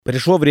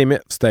Пришло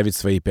время вставить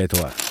свои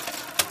 5 лат.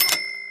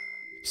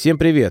 Всем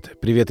привет!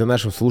 Привет и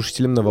нашим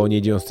слушателям на волне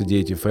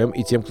 99 FM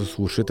и тем, кто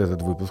слушает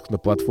этот выпуск на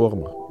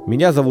платформах.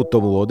 Меня зовут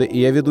Том Лоде, и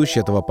я ведущий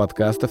этого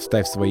подкаста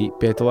 «Вставь свои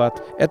 5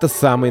 лат». Это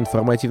самый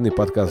информативный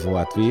подкаст в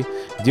Латвии,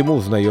 где мы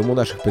узнаем у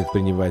наших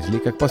предпринимателей,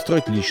 как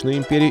построить личную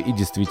империю и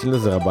действительно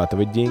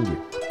зарабатывать деньги.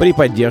 При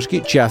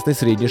поддержке частной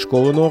средней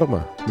школы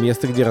 «Норма»,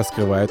 место, где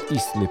раскрывают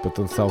истинный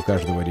потенциал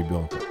каждого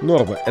ребенка.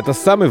 «Норма» — это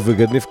самый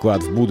выгодный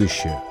вклад в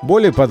будущее.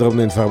 Более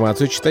подробную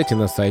информацию читайте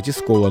на сайте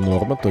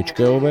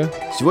skolanorma.lv.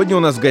 Сегодня у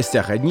нас в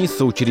гостях одни из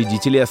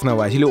соучредителей и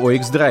основателей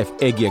OX Drive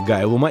Эге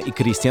Гайлума и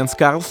Кристиан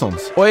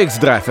Карлсонс.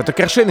 OX Drive — это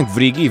каршеринг в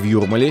Риге и в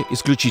Юрмале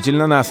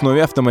исключительно на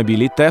основе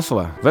автомобилей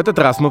Tesla. В этот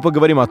раз мы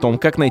поговорим о том,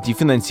 как найти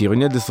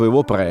финансирование для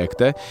своего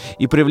проекта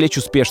и привлечь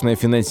успешное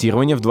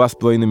финансирование в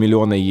 2,5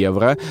 миллиона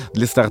евро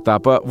для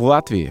стартапа в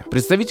Латвии.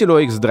 Представитель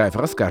OX Drive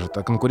расскажет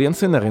о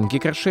конкуренции на рынке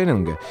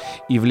каршеринга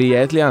и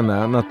влияет ли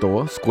она на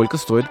то, сколько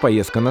стоит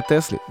поездка на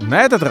Тесле.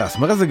 На этот раз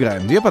мы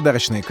разыграем 2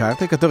 подарочные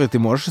карты, которые ты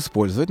можешь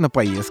использовать на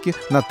поездке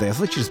на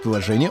Тесле через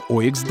приложение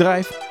OX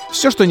Drive.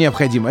 Все, что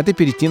необходимо, это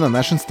перейти на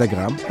наш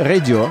Инстаграм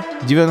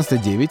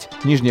radio99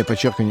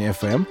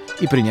 _FM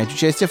и принять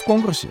участие в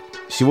конкурсе.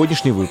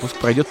 Сегодняшний выпуск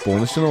пройдет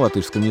полностью на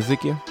латышском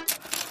языке.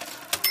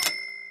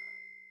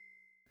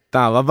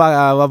 Tā,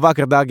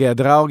 labvakar, dārgie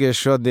draugi.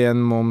 Šodien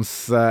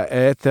mums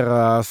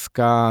ēterā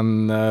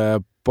skan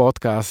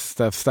podkāsts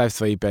 «Вставь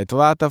свои 5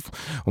 латов»,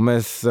 un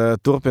mēs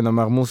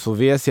turpinam ar mūsu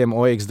viesiem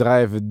OX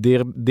Drive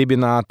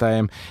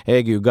dibinātājiem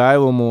Egiju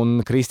Gailumu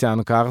un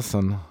Kristiānu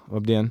Karlsonu.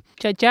 Labdien!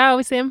 Čau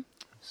visiem!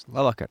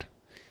 Labvakar!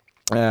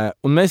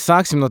 Un mēs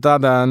sāksim no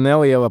tāda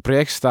neliela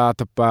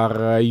priekšstāta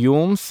par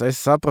jums. Es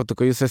sapratu,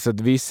 ka jūs esat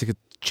visi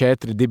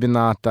 4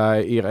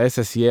 dibinātāji, ir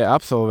SSJ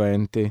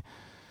absolventi.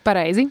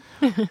 Pareizi.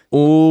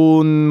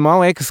 Un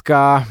man liekas,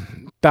 ka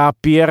tā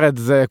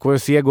pieredze, ko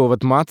jūs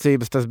ieguvat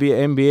mācības, tas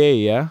bija MBA,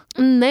 ja?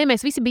 Nē,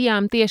 mēs visi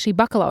bijām tieši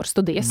bakalaura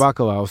studijas.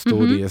 Bakalaura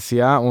studijas,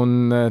 jā,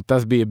 un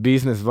tas bija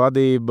biznesa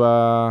vadība.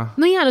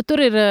 Nu jā,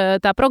 tur ir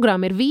tā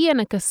programma ir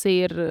viena, kas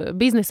ir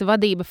biznesa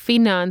vadība,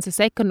 finanses,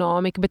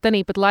 ekonomika, bet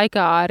tāpat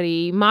laikā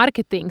arī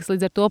mārketings.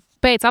 Līdz ar to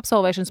pēc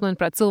absolvēšanas,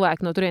 manuprāt,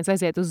 cilvēki no turienes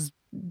aiziet uz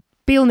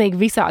pilnīgi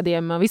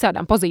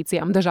visādām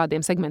pozīcijām,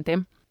 dažādiem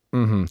segmentiem.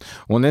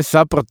 Un es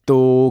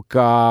sapratu,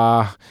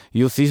 ka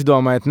jūs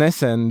izdomājat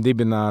nesen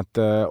dibināt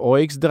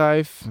OX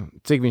Drive.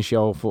 Cik viņš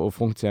jau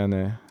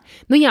funkcionē?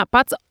 Nu jā,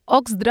 pats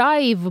OX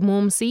Drive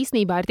mums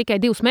īstenībā ir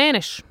tikai 2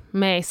 mēneši.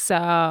 Mēs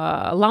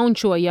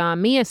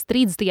launčojāmies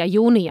 30.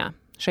 jūnijā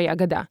šajā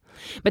gadā.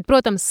 Bet,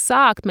 protams,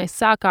 mēs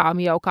sākām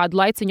jau kādu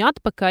laiciņu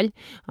atpakaļ,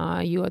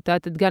 jo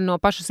tātad gan no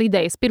pašas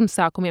idejas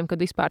pirmsākumiem, kad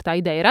vispār tā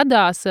ideja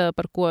radās,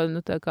 par ko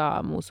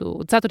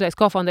mūsu 4.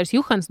 kofounders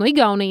Juhans no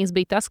Igaunijas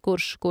bija tas,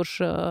 kurš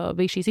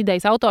bija šīs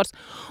idejas autors.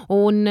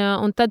 Un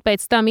tad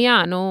pēc tam,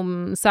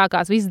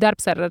 sākās viss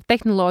darbs ar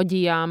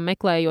tehnoloģijām,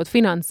 meklējot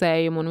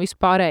finansējumu un visu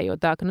pārējo.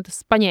 Tā, ka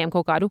tas paņēma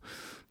kaut kādu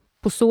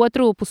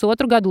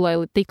pusotru gadu, lai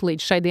tik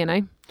līdz šai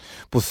dienai.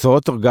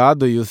 Pusotru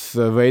gadu jūs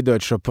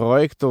veidojat šo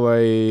projektu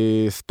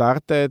vai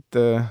startēt?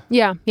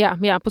 Jā,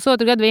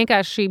 pusotru gadu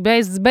vienkārši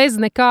bez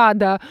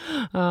nekāda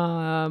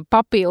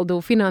papildu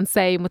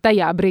finansējumu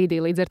tajā brīdī.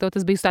 Līdz ar to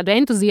tas bija tādu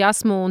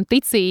entuziasmu un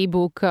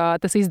ticību, ka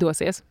tas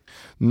izdosies.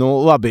 Nu,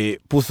 labi,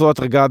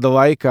 pusotra gada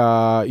laikā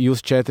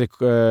jūs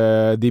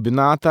 4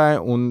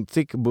 dibinātāji, un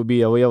cik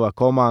bija liela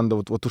komanda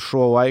uz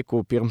šo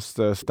laiku pirms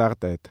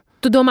startēt?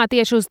 Tu domā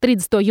tieši uz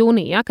 30.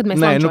 jūniju, kad mēs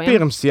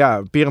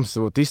launčojam? Pirms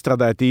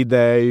izstrādājat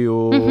ideju,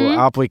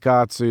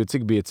 aplikāciju,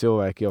 cik bija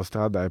cilvēki jau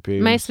strādāja pie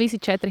jums? Mēs visi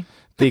 4.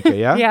 Tikai,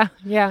 ja?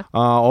 Jā.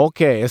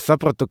 Ok, es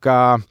sapratu,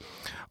 ka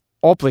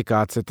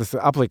aplikācija,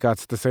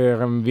 tas ir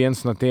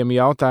viens no tiem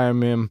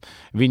jautājumiem.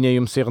 Viņa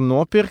jums ir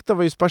nopirkta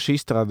vai jūs paši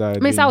izstrādājat?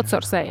 Mēs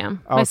outsourcējām.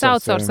 Mēs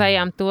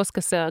outsourcējām tos,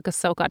 kas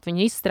savukārt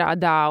viņi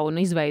izstrādā un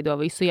izveido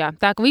visu. Jā.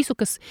 Tā ka visu,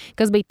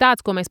 kas bija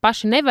tāds, ko mēs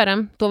paši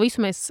nevaram, to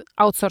visu mēs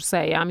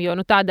outsourcējām, jo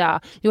tādā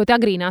ļoti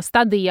agrīnā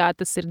stadijā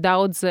tas ir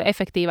daudz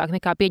efektīvāk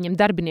nekā pieņemt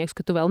darbinieks,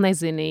 ka tu vēl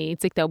nezini,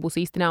 cik tev būs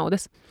īsti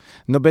naudas.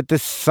 Nu, bet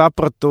es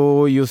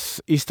sapratu,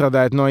 jūs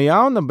izstrādājat no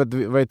jauna, bet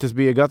vai tas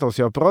bija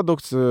gatavs jau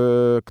produkts,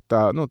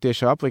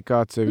 tieši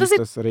aplikācija,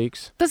 tas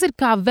rīks? Tas ir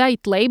kā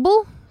white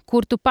label,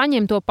 kur tu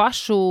paņem to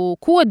pašu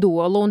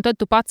kodolu un tad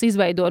tu pats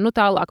izveido,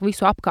 tālāk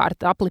visu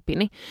apkārt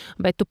aplipini.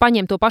 Bet tu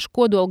paņem to pašu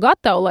kodolu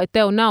gatavu, lai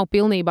tev nav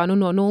pilnībā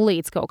no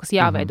nulītes kaut kas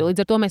jāveido.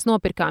 Līdz ar to mēs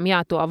nopirkām,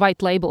 to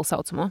white label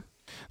saucamo.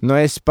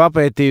 Es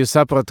papētīju,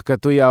 sapratu, ka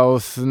tu jau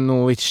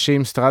līdz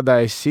šim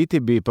strādāji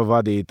CTB pa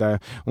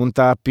vadītāju, un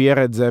tā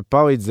pieredze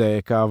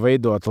palīdzēja, kā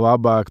veidot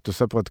labāk. Tu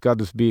saprati,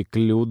 kādas bija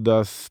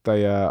kļūdas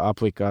tajā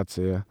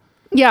aplikācijā.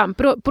 Jā,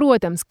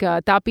 protams,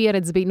 ka tā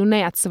pieredze bija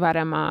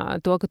neatsverama.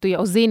 To, ka tu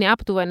jau zini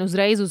aptuveni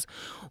uzreiz uz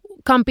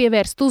kam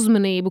pievērst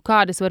uzmanību,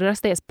 kādas var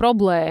rasties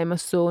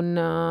problēmas, un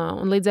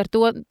līdz ar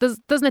to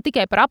tas ne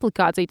tikai par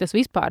aplikāciju, tas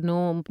vispār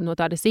no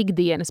tādas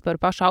ikdienas par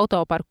pašu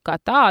autoparku kā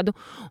tādu,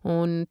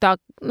 un tā,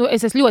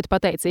 es esmu ļoti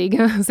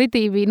pateicīga.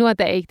 Citybee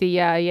noteikti,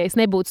 ja es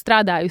nebūtu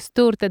strādājusi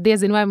tur, tad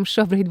diezinu, vai mums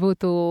šobrīd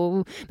būtu,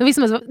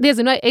 vismaz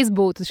diezinu, vai es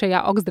būtu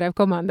šajā Oxdrive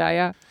komandā,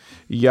 jā.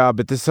 Jā,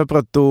 bet es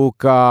sapratu,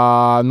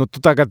 ka,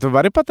 tu tagad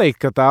vari pateikt,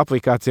 ka tā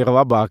aplikācija ir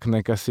labāka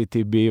nekā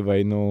Citybee,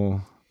 vai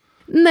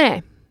Nē.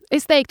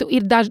 Es teiktu,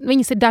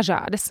 viņas ir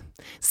dažādas.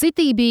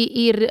 Citybee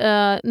ir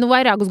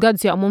vairākus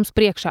gadus jau mums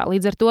priekšā,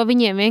 līdz ar to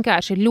viņiem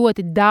vienkārši ir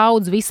ļoti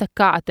daudz visa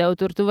kā.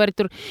 Tu vari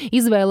tur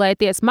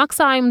izvēlēties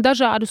maksājumu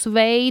dažādus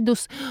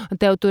veidus,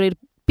 tev tur ir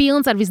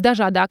pilns ar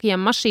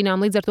visdažādākajām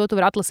mašīnām, līdz ar to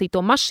tu vari atlasīt to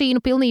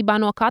mašīnu pilnībā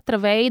no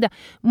katra veida.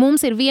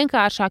 Mums ir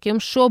vienkāršāk,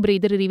 jums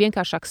šobrīd ir arī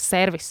vienkāršāks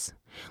servis.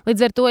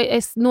 Līdz ar to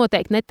es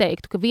noteikti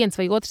neteiktu, ka viens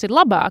vai otrs ir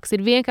labāks,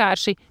 ir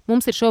vienkārši,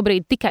 mums ir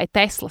šobrīd tikai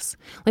Teslas.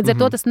 Līdz ar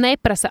to tas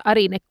neprasa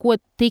arī neko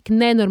tik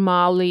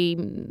nenormāli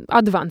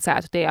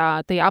advancētu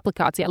tajā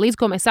aplikācijā. Līdz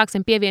ko mēs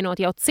sāksim pievienot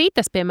jau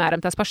citas,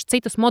 piemēram, tās pašas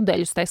citus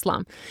modeļus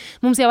Teslām.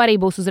 Mums jau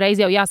arī būs uzreiz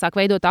jau jāsāk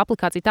veidot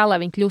aplikāciju tā,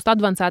 lai viņi kļūst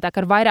advancētāk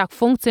ar vairāk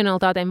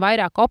funkcionalitātēm,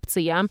 vairāk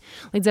opcijām.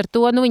 Līdz ar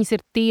to, viņas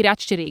ir tīri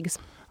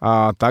atšķirīgas.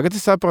 Tagad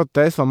es saprotu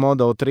Tesla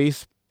Model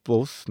 3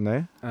 Plus,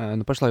 ne?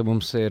 Pašlaik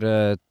mums ir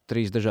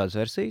 3 dažādas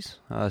versijas.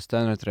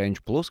 Standard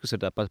Range Plus, kas ir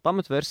tā pati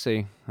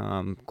pamatversija,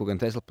 ko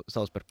gan Tesla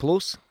sauc par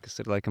Plus, kas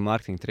ir laikam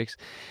mārketinga triks.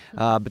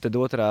 Bet tad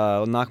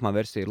nākamā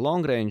versija ir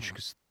Long Range,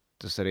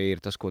 tas arī ir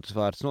tas, ko tas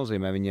vārds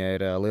nozīmē. Viņai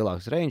ir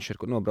lielāks range, ir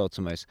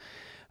nobraucamais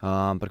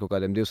par kaut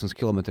kādiem 200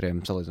 km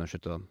salīdzinoši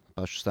ar to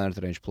pašu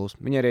Standard Range Plus.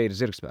 Viņai arī ir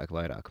zirgspēka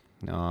vairāk,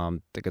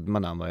 tagad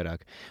manām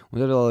vairāk.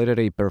 Un tad vēl ir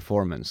arī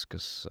Performance,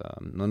 kas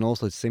no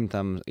 0 līdz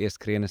 100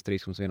 ieskrienas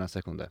 3,1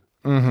 sekundē.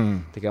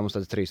 Tikai mums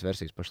tādas 3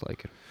 versijas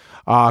pašlaik ir.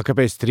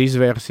 Kāpēc 3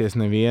 versijas?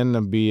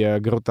 Neviena bija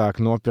grūtāk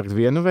nopirkt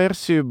vienu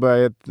versiju,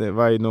 vai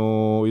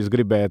jūs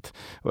gribētu,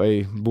 vai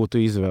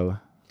būtu izvēle?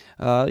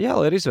 Jā,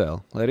 lai ir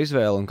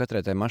izvēle, un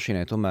katrai tai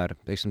mašīnai tomēr,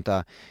 teiksim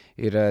tā,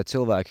 ir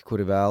cilvēki,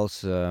 kuri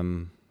vēlas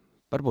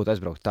varbūt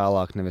aizbraukt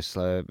tālāk, nevis,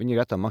 viņi ir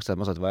gatavi maksāt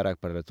mazliet vairāk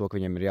par to, ka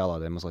viņiem ir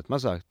jālādē mazliet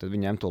mazāk, tad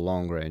viņi ņem to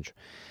long range.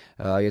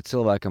 Ja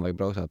cilvēkam vajag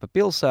braukt pa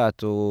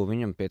pilsētu,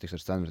 viņam pietiks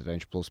ar Standard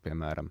Range Plus,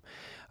 piemēram.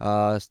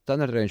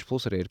 Standard Range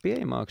Plus arī ir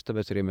pieejamāks,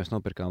 tāpēc arī mēs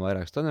nopirkām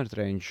vairāk Standard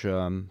Range.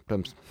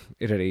 Protams,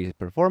 ir arī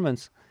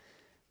Performance.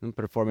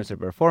 Performance ir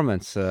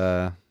Performance.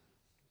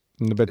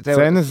 Bet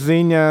cenas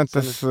ziņā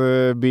tas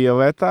bija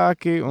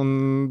lētāki un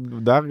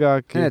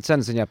dārgāki? Nē,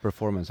 cenas ziņā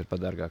Performance ir pat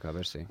dārgākā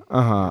versija.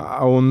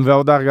 Un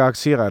vēl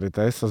dārgāks ir arī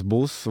Teslas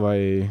būs vai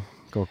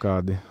kaut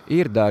kādi?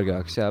 Ir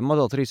dārgāks, jā.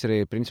 Model 3 arī,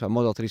 principā,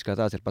 Model 3 kā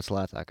tāds ir pats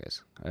lētākais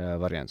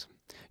variants.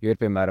 Jo ir,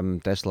 piemēram,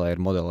 Tesla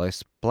ir Model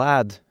S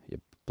Plaid, ja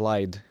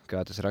Plaid,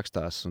 kā tas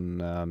rakstās,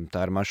 un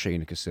tā ir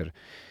mašīna, kas ir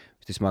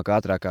visticamāk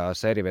ātrākā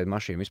sērija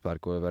mašīna vispār,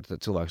 ko var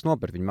cilvēks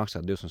nopirkt. Viņi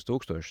maksā 200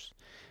 000.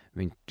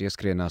 Viņi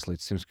ieskrienās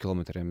līdz 100 km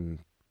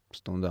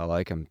stundā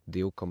laikam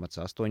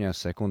 2,8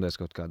 sekundēs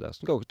kaut kādās.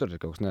 Tur ir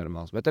kaut kas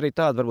nenormāls. Bet arī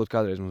tāda varbūt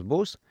kādreiz mums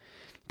būs.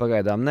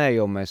 Pagaidām nē,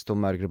 jo mēs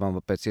tomēr gribam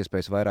pēc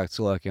iespējas vairāk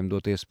cilvēkiem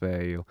dot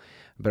iespēju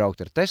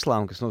braukt ar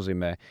Teslām, kas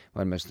nozīmē,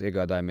 vai mēs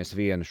iegādājamies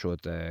vienu šo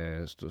te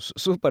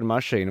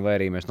supermašīnu, vai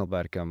arī mēs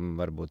nopērkam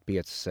varbūt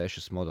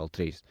 5-6 Model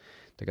 3.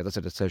 Tā kā tas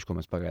ir tas ceļš, ko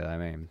mēs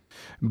pagaidām ejam.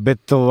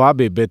 Bet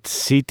labi, bet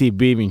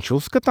Citybee viņš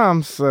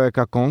uzskatāms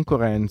kā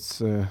konkurents,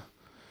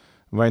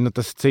 vai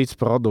tas cits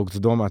produkts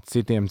domāts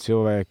citiem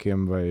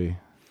cilvēkiem, vai?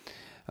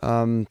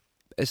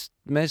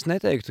 Mēs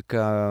neteiktu,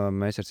 ka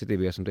mēs ar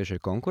Citybee esam tieši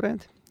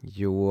konkurenti,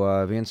 jo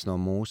viens no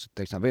mūsu,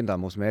 viena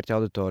no mūsu mērķa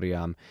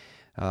auditorijām,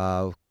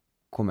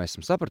 ko mēs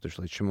esam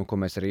sapratuši līdz šim, un ko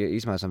mēs arī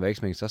īstenībā esam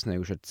veiksmīgi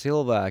sasnieguši, ir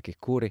cilvēki,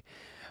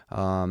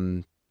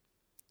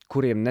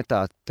 kuriem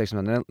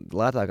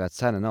lētākā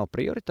cena nav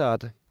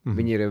prioritāte.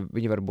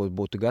 Viņi varbūt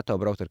būtu gatavi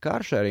braukt ar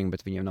karšeringu,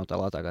 bet viņiem nav tā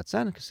lētākā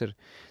cena, kas ir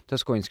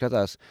tas, ko viņi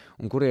skatās,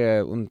 un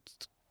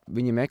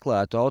viņi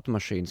meklētu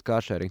automašīnas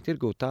karšeringu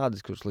tirgū tādas,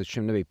 kuras līdz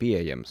šim nebija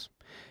pieejamas.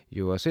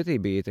 Jo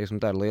Citybee, tā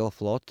ir liela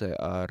flote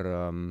ar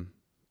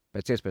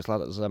pēc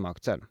iespējas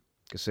zemāku cenu,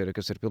 kas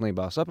ir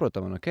pilnībā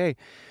saprotama un ok,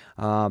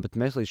 bet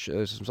mēs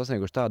esam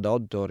sasnieguši tādu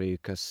auditoriju,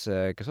 kas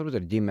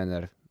varbūt ir ģimene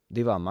ar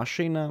 2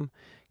 mašīnām,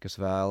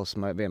 kas vēlas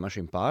vienu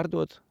mašīnu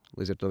pārdot.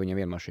 Līdz ar to viņam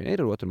viena mašīna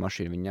ir, otru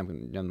mašīnu viņi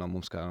ņem no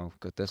mums kā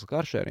Tesla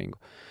karšeringu.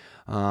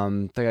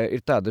 Tā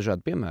ir tādi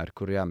dažādi piemēri,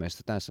 kur mēs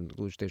neesam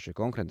gluži tieši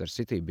konkurenti ar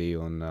Citybee,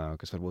 un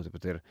kas varbūt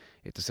pat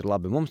ja tas ir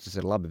labi mums, tas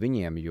ir labi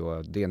viņiem, jo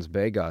dienas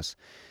beigās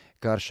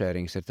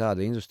karšerings ir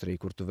tāda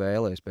industrija, kur tu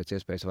vēlies pēc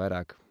iespējas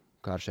vairāk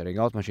karšeringa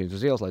automašīnas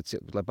uz ielas,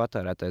 lai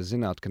patērētājs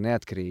zinātu, ka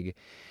neatkarīgi,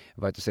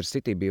 vai tas ir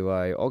Citybee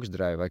vai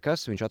Oxdrive vai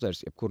kas, viņš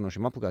atvērs jebkuru no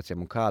šīm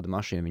aplikācijām un kāda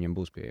mašīna viņam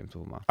būs pieejama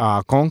tuvumā.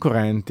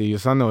 Konkurenti,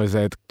 jūs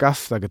analizējat,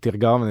 kas tagad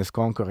ir galvenais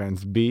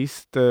konkurents?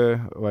 Beast,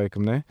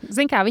 laikam, ne?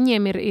 Zin kā,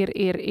 viņiem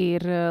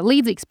ir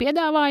līdzīgs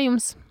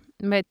piedāvājums,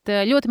 bet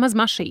ļoti maz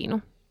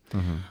mašīnu.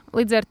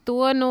 Līdz ar to,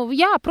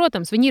 jā,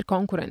 protams, viņi ir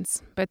konkurence,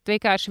 bet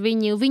vienkārši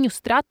viņu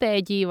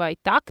stratēģija vai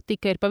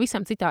taktika ir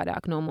pavisam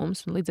citādāk no mums.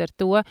 Un līdz ar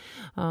to,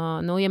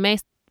 ja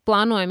mēs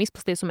plānojam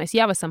izplasties, un mēs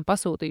jau esam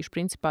pasūtījuši,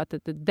 principā,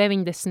 tad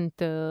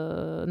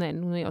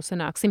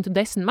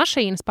 110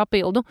 mašīnas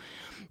papildu,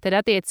 tad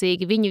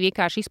attiecīgi viņi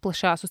vienkārši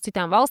izplašās uz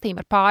citām valstīm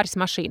ar pāris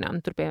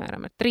mašīnām. Tur,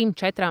 piemēram, ar 3,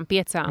 4,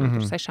 5,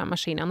 6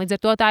 mašīnām. Līdz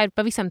ar to tā ir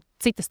pavisam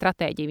cita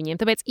stratēģija viņiem.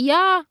 Tāpēc,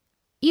 jā,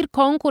 ir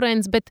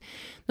konkurence, bet,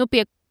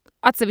 pie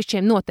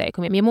atsevišķiem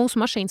noteikumiem. Ja mūsu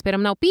mašīnas,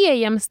 piemēram, nav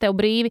pieejamas tev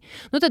brīvi,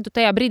 tad tu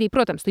tajā brīdī,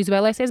 protams, tu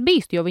izvēlēsies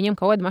bīstu, jo viņam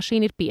kaut kāda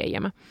mašīna ir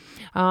pieejama.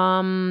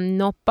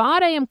 No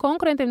pārējiem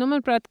konkurentiem,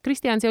 manuprāt,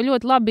 Kristiāns jau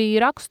ļoti labi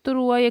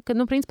raksturoja, ka,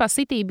 principā,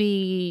 City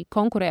bija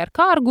konkurē ar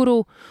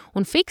Kārguru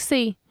un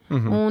Fixi,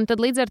 un tad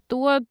līdz ar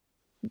to,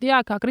 jā,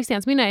 kā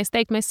Kristiāns minēja, es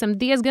teiktu, mēs esam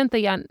diezgan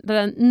tajā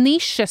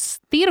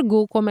nišas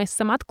tirgu, ko mēs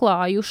esam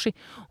atklājuši,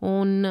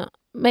 un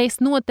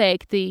mēs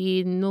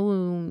noteikti,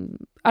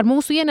 ar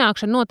mūsu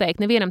ienākšanu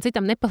noteikti nevienam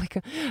citam nepalika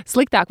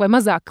sliktāk vai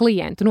mazāk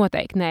klientu.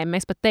 Noteikti nē.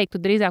 Mēs pat teiktu,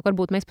 drīzāk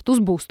varbūt mēs pat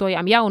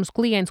uzbūstojām jaunus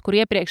klientus,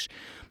 kur iepriekš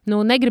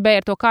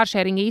negribēja ar to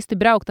karšeringu īsti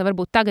braukt,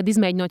 varbūt tagad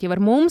izmēģinot jau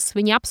ar mums,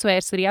 viņi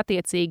apsvērs arī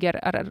attiecīgi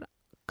ar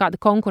kāda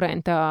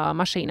konkurenta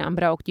mašīnām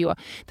braukt, jo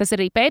tas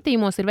arī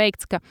pētījumos ir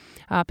veikts, ka,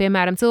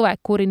 piemēram,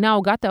 cilvēki, kuri nav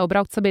gatavi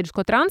braukt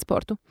sabiedrisko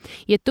transportu,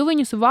 ja tu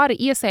viņus vari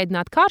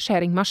iesēdināt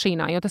karšeringa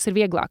mašīnā, jo tas ir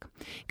vieglāk.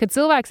 Kad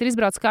cilvēks ir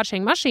izbraucis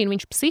karšeringa mašīnu,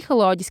 viņš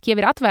psiholoģiski jau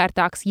ir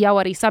atvērtāks jau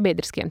arī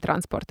sabiedriskiem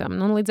transportam.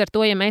 Līdz ar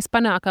to, ja mēs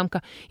panākam,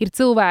 ka ir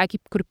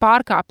cilvēki, kuri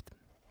pārkāpt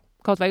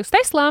kaut vai uz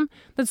Teslām,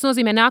 tad tas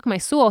nozīmē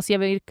nākamais solis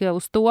jau ir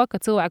uz to, ka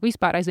cilvēki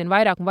vispār aizvien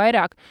vairāk un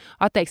vairāk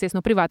atteiksies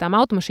no privātām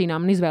automašīnām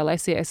un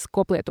izvēlēsies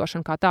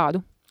koplietošanu kā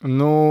tādu.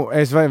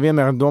 Es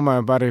vienmēr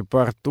domāju arī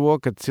par to,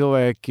 ka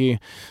cilvēki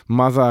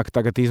mazāk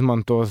tagad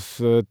izmantos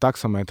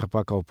taksometra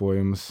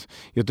pakalpojumus,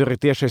 jo tur ir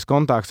tiešais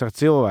kontakts ar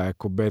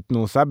cilvēku, bet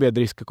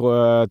sabiedriska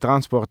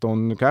transporta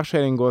un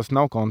karšeringos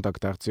nav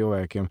kontakta ar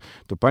cilvēkiem.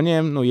 Tu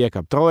paņem,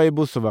 iekāp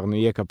trolejbusu, var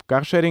iekāp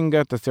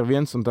karšeringa, tas ir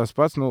viens un tas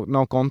pats,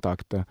 nav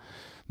kontakta.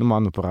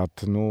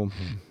 Manuprāt,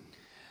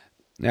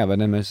 Jā, vai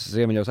ne, mēs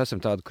ziemeļos esam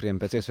tādi, kuriem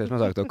pēc iespējas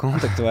mazāk to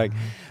kontaktu vajag,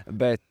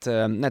 bet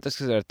tas,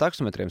 kas ir ar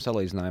taksometriem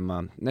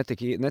salīdzinājumā,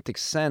 netik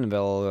sen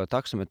vēl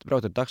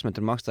braukt ar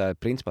taksometru maksāja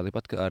principā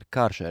tāpat kā ar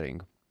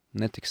karšeringu.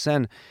 Netik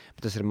sen,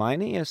 bet tas ir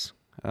mainījies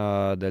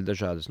dēļ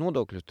dažādas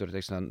nodokļu, tur,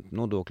 teiksim,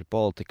 nodokļu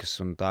politikas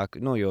un tā,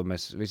 jo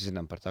mēs visi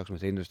zinām par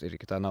taksometru industriju,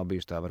 ka tā nav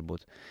bijusi tā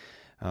varbūt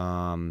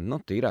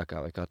tīrākā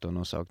vai kā to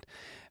nosaukt.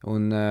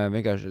 Un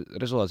vienkārši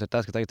rezultāts ir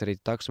tāds, ka tagad arī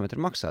taksometri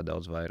maksā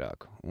daudz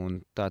vairāk.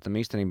 Un tā tam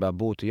īstenībā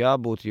būtu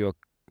jābūt, jo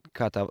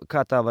kā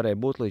tā varēja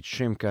būt līdz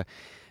šim, ka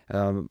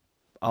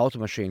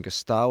automašīna, kas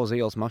stāv uz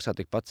ielas, maksā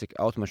tikpat, cik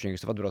automašīna,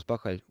 kas atbrauc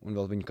pakaļ un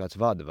vēl viņu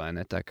kāds vada, vai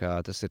ne? Tā kā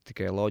tas ir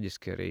tikai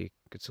loģiski arī,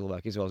 ka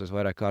cilvēki izvēlēsies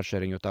vairāk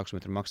karšeringu, jo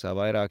taksometri maksā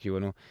vairāk,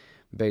 jo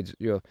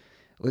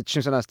līdz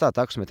šim sanās tā,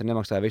 taksometri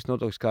nemaksāja visu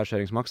nodokļus,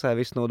 karšerings maksāja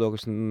visu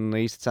nodokļus, un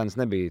īsti cenas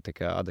nebija tā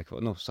kā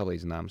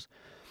salīdzināmas.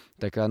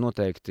 Tā kā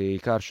noteikti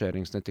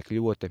karšerings netik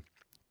ļoti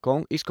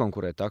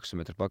izkonkurē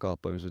taksometru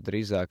pakalpojumus, bet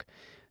drīzāk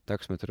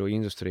taksometru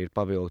industrija ir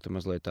pavilkta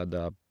mazliet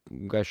tādā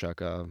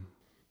gaišākā,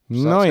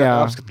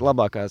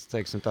 labākās,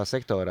 teiksim, tā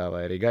sektorā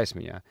vai arī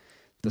gaismiņā.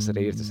 Tas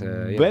arī ir tas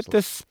iemesls. Bet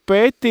es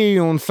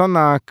pētīju un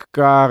sanāk,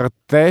 ka ar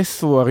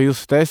Teslu, ar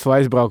jūsu Teslu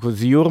aizbraukt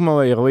uz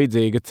Jūrmalu ir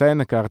līdzīga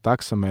cena kā ar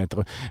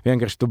taksometru.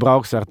 Vienkārši tu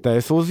brauksi ar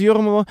Teslu uz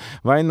Jūrmalu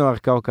vai ar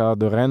kaut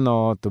kādu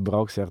Renault tu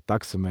brauksi ar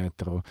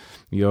taksometru.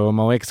 Jo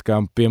man liekas,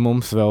 ka pie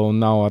mums vēl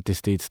nav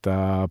attīstīts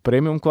tā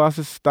premium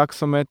klases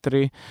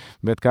taksometri,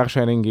 bet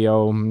karšeringi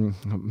jau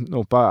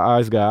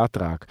aizgāja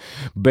ātrāk.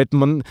 Bet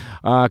man,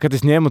 kad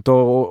es ņēmu to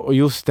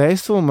jūsu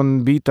Teslu,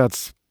 man bija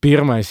tāds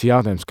pirmais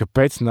jautājums,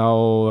 kāpēc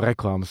nav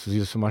reklāmas uz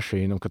jūsu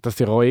mašīnu, ka tas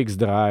ir OX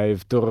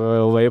Drive, tur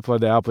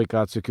lejupladē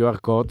aplikāciju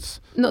QR kods?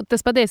 Tas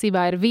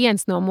patiesībā ir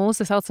viens no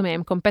mūsu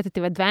saucamajiem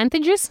competitive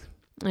advantages,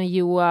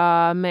 jo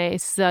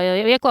mēs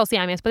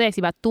ieklausījāmies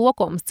patiesībā to,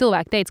 ko mums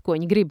cilvēki teica, ko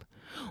viņi grib.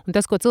 Un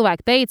tas, ko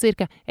cilvēki teica, ir,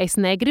 ka es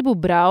negribu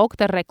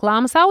braukt ar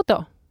reklāmas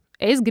auto.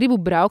 Es gribu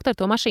braukt ar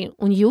to mašīnu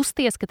un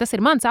justies, ka tas ir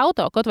mans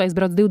auto, kaut vai es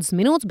braucu 20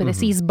 minūtes, bet es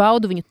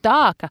izbaudu viņu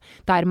tā, ka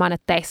tā ir mana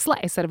Tesla,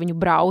 es ar viņu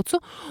braucu,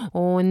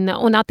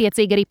 un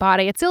attiecīgi arī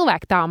pārējie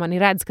cilvēki tā mani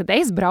redz, kad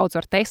es braucu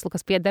ar Teslu,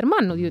 kas pieder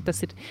man, jo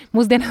tas ir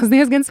mūsdienās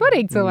diezgan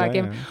svarīgi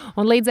cilvēkiem. Jā.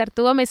 Un līdz ar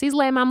to mēs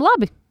izlēmām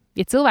labi,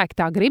 ja cilvēki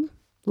tā grib,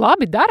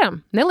 labi,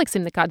 daram,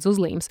 neliksim nekādas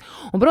uzlīmes.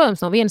 Un,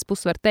 protams, no vienas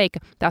puses var teikt,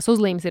 ka tās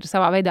uzlīmes ir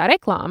savā veidā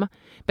reklāma,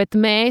 bet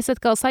mēs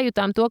atkal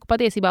sajūtām to, ka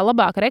patiesībā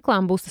labāka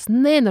reklāma būs tas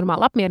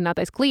nenormāli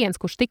apmierinātais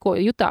klients, kurš tikko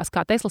jutās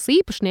kā Teslas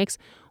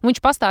īpašnieks, un viņš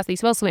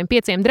pastāstīs vēl saviem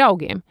 5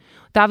 draugiem.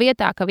 Tā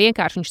vietā, ka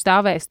vienkārši viņš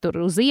stāvēs tur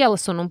uz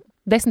ielas un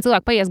 10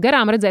 cilvēki paies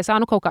garām, redzēs,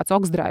 kaut kāds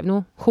OX Drive,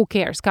 who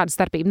cares, kāda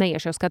starpība,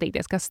 neiešu jau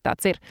skatīties, kas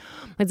tāds ir.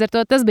 Līdz ar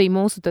to tas bija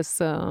mūsu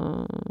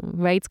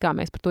veids, kā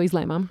mēs par to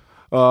izlēmām.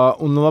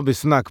 Un labi,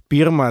 sanāk,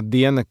 pirmā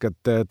diena, kad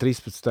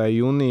 13.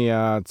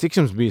 jūnijā, cik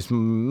jums bija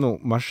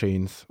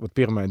mašīnas?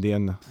 Pirmā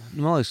diena?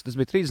 Man liekas, tas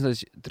bija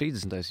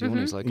 30.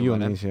 jūnijas, laikam,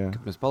 Jūnijas, jā.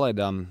 Kad mēs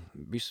palaidām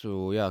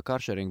visu,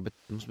 karšeringu, bet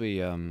mums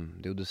bija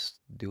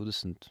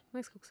 20.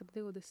 Liekas, kaut kas ap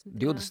 20.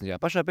 20, jā.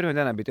 Pašā pirmajā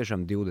dienā bija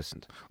tiešām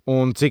 20.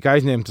 Un cik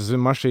aizņemtas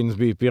mašīnas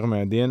bija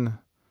pirmā diena?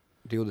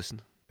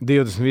 20.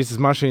 20 visas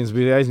mašīnas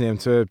bija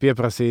aizņemts,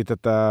 pieprasīta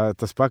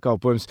tas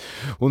pakalpojums.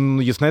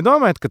 Un jūs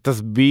nedomājat, ka tas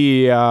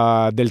bija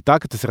dēļ tā,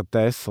 ka tas ir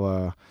Tesla?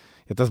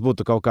 Ja tas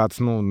būtu kaut kāds,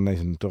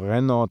 tur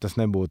Renault, tas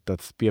nebūtu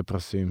tāds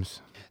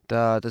pieprasījums.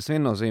 Tas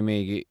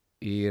viennozīmīgi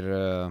ir,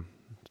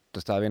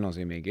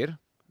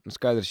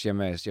 Skaidrs, ja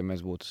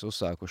mēs būtu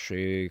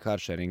uzsākuši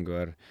karšeringu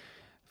ar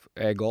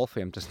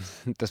e-golfiem, tas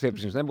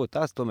pieprasījums nebūtu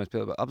tāds, to mēs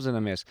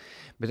apzināmies.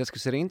 Bet tas,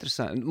 kas ir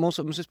interesanti,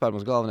 mums vispār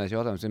galvenais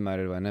jautājums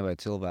vienmēr ir, vai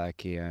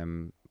cilvēkiem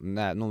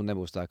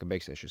nebūs tā, ka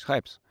beigsies šis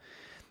hypes.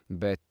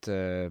 Bet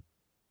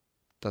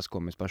tas,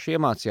 ko mēs paši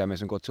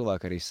iemācījāmies un ko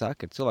cilvēki arī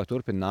saka, ir cilvēki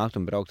turpina nākt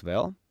un braukt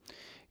vēl,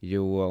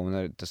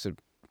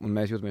 un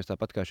mēs jūtamies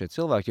tāpat kā šie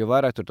cilvēki, jo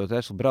vairāk tur to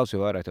Teslu brauc,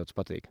 jo vairāk tev tas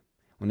patīk.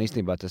 Un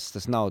īstenībā tas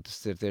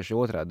ir tieši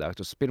otrādāk.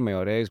 Tu pirmajā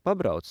reizi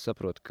pabrauc,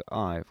 saproti, ka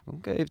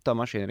tā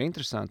mašīna ir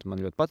interesanta,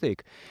 man ļoti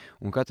patīk.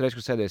 Un katru reizi,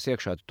 kad sēdies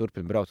iekšā, tu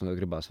turpini braukt un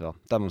gribās vēl.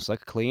 Tā mums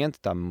saka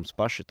klienti, tā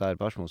ir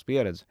paša mūsu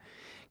pieredze,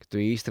 ka tu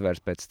īsti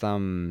vairs pēc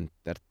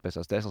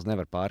tās Teslas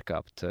nevar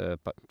pārkāpt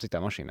citā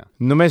mašīnā.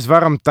 Mēs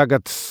varam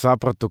tagad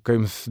sapratu, ka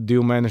jums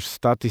 2 mēnešu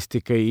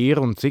statistika ir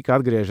un cik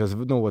atgriežas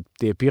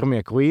tie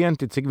pirmie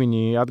klienti, cik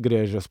viņi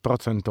atgriežas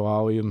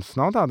procentuāli. Jums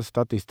nav tāda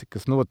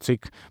statistikas,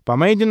 cik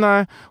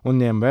pamēģināja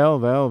un ņem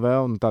vēl,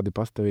 un tādi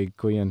pastāvīgi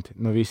klienti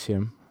no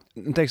visiem.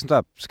 Teiksim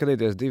tā,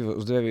 skatīties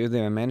uz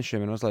 2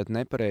 mēnešiem ir mazliet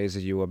nepareizi,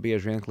 jo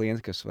bieži vien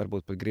klienti, kas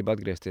varbūt pat grib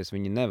atgriezties,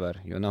 viņi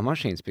nevar, jo nav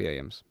mašīnas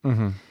pieejams.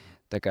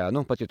 Tā kā,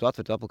 pat ja tu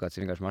atver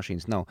aplikāciju, vienkārši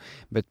mašīnas nav.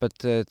 Bet pat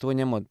to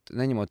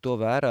neņemot to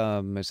vērā,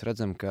 mēs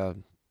redzam, ka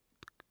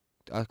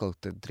atkal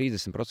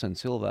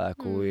 30%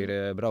 cilvēku ir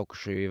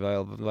braukuši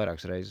vēl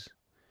vairākas reizes.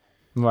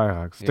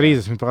 Vairākas,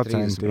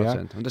 30%. Jā.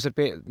 Un tas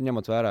ir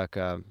ņemot vērā,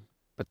 ka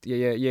pat,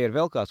 ja ir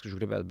vēl kāds, kurš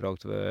gribētu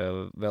braukt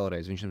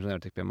vēlreiz, viņš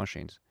nevar tikt pie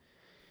mašīnas.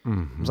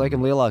 Mums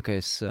laikam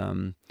lielākais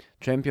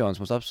čempions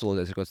mums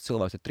absolūtais ir kaut kāds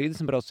cilvēks ar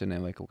 30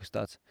 braucieniem vai kaut kas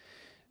tāds.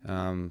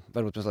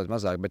 Varbūt mazliet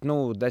mazāk, bet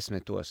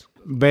 10 tos.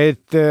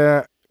 Bet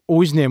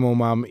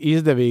uzņēmumam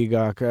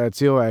izdevīgāk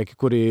cilvēki,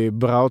 kuri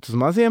brauc uz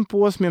maziem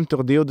posmiem,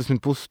 tur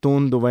 20,5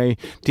 stundu, vai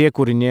tie,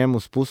 kuri ņem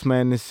uz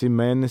pusmēnesi,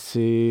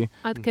 mēnesi?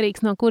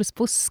 Atkarīgs no kuras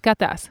puses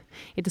skatās.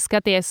 Ja tu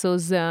skaties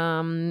uz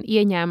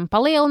ieņēmumu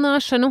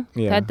palielināšanu,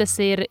 tad tas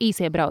ir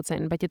īsie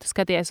braucieni, bet ja tu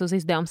skaties uz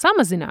izdevumu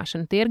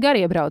samazināšanu, tie ir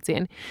garie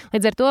braucieni.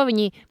 Līdz ar to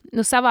viņi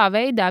savā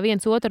veidā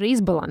viens otru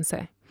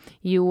izbalansē.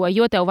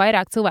 Jo tev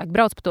vairāk cilvēki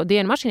brauc pa to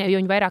dienu mašīnā,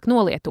 jo viņi vairāk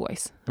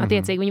nolietojas.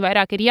 Attiecīgi, viņi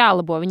vairāk ir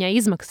jālabo, viņai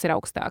izmaksas ir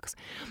augstākas.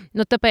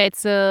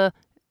 Tāpēc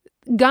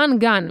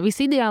gan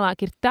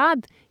visideālāk ir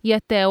tad,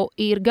 ja tev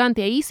ir gan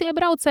tie īsie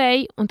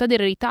braucēji, un tad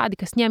ir arī tādi,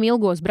 kas ņem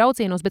ilgos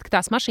braucienos, bet ka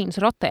tās mašīnas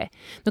rotē.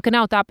 Ka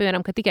nav tā,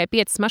 piemēram, ka tikai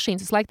 5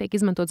 mašīnas visu laiku tiek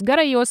izmantotas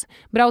garajos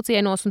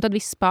braucienos, un tad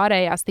visas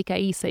pārējās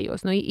tikai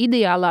īsajos.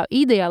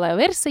 Ideālā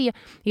versija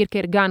ir,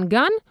 ka ir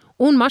gan,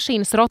 un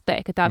mašīnas rotē,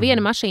 ka tā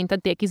viena mašīna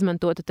tad tiek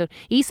izmantota tur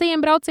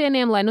īsajiem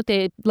braucieniem,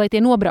 lai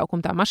tie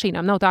nobraukumi tā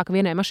mašīnām nav tā, ka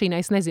vienai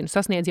mašīnai,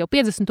 sasniedz jau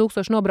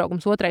 50,000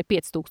 nobraukums, otrai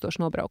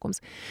 5,000 nobraukums.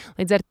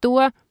 Līdz ar to,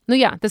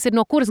 tas ir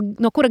no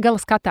kura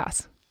gala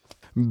skatās.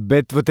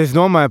 Bet es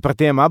domāju par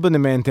tiem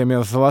abonementiem,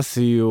 jau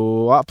lasīju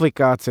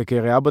aplikāciju, ka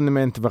arī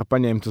abonementi var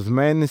paņemt uz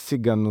mēnesi,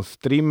 gan uz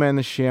 3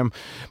 mēnešiem,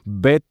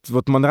 bet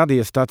man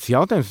radījies tāds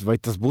jautājums, vai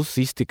tas būs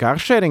īsti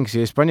karšerings,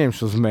 ja es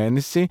paņemšu uz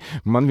mēnesi,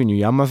 man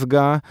viņu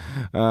jāmazgā,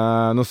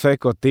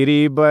 seko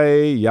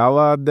tirībai,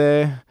 jālādē,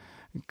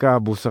 kā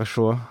būs ar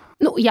šo?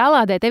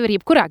 Jālādē tev ir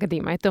jebkurā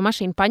gadījumā. Ja tu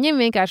mašīnu paņem,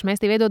 vienkārši mēs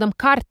tev iedodam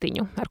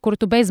kartiņu, ar kuru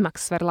tu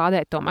bezmaksas var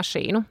lādēt to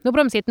mašīnu.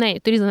 Protams, ja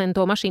tu izlēni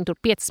to mašīnu tur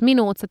 5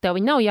 minūtes, tad tev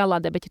viņa nav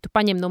jālādē, bet ja tu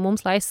paņem no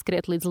mums, lai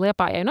aizskriet līdz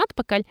Liepājai un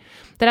atpakaļ,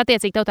 tad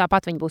attiecīgi tev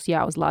tāpat viņa būs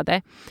jāuzlādē.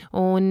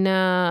 Un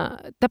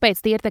tāpēc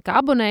tie ir tā kā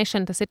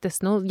abonēšana, tas ir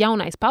tas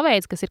jaunais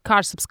paveids, kas ir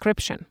car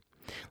subscription.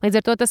 Līdz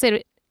ar to tas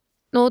ir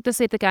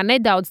tā kā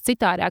nedaudz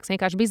citādāks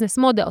vienkārši biznesa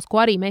modelis,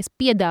 ko arī mēs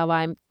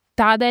piedāvājam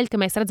tādēļ,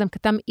 ka mēs redzam,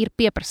 ka tam ir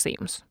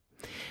pieprasījums.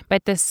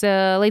 Bet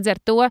līdz ar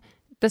to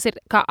tas ir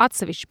kā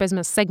atsevišķs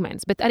bezmaksas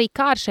segments, bet arī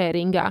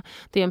karšēringā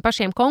tiem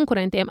pašiem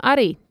konkurentiem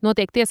arī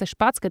notiek tieši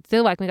pats, kad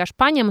cilvēki vienkārši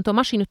paņem un to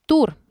mašīnu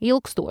tur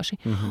ilgstoši.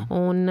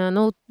 Un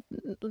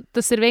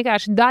tas ir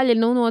vienkārši daļa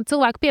no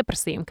cilvēku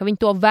pieprasījuma, ka viņi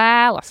to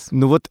vēlas.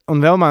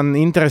 Un vēl man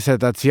interesē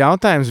tāds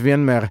jautājums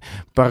vienmēr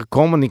par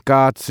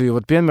komunikāciju.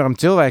 Piemēram,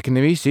 cilvēki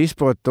ne visi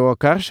izprot to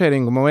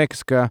karšēringu. Man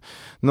liekas, ka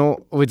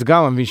līdz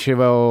galam viņš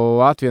vēl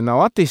Latvijā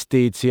nav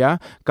attīstīts. Ja?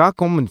 Kā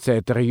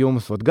komunicēt ar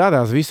jums?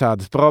 Gadās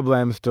visādas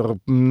problēmas, tur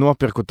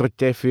nopirku tur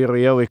ķefiru,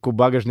 ieliku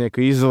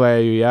bagažnieku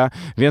izlēju. Ja?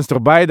 Viens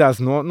tur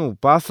baidās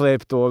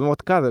paslēpt to.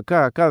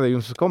 Kāda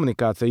jums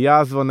komunikācija?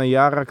 Jāzvana,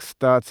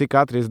 jāraksta, cik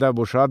ātri es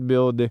dabūšu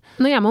atbildi?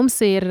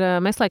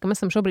 Mēs laikam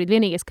esam šobrīd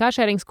vienīgais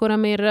karšērings,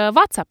 kuram ir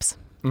WhatsApps.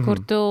 kur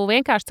tu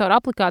vienkārši caur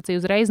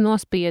aplikāciju uzreiz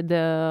nospied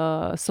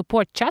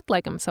support chat,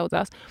 laikam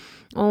saucās.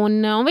 Un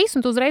visu,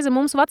 un tu uzreiz ar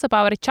mums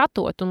WhatsAppā vari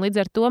chatot, un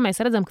līdz ar to mēs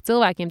redzam, ka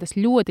cilvēkiem tas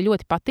ļoti,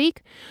 ļoti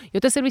patīk,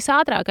 jo tas ir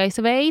visātrākais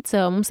veids.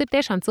 Mums ir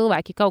tiešām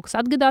cilvēki, kaut kas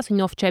atgadās,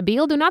 viņi nofočē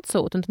bildi un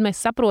atsūta, un tad mēs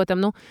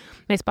saprotam,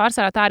 mēs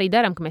pārsvarā tā arī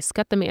daram, ka mēs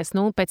skatāmies,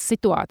 pēc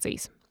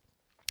situācijas.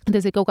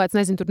 Tas ir kaut kāds,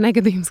 nezinu, tur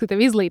negadījums, ka tev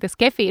izlītas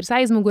kefīrs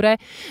aizmugurē,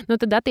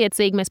 tad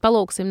attiecīgi mēs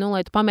palūksim,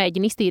 lai tu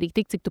pamēģini iztīrīt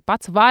tik, cik tu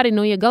pats vari,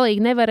 ja galīgi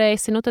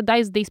nevarēsi, tad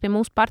aizdīs pie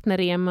mūsu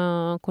partneriem,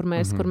 kur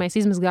mēs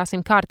izmazgāsim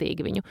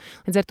kārtīgi viņu.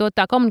 Līdz ar to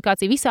tā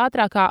komunikācija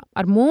visātrākā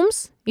ar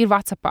mums ir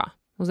WhatsAppā.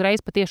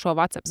 Uzreiz pa tiešo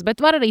WhatsApps. Bet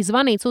var arī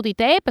zvanīt,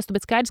 sūtīt ēpastu,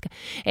 bet skaidrs, ka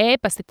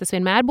ēpasti tas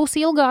vienmēr būs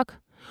ilgāk.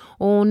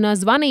 Un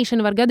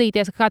zvanīšana var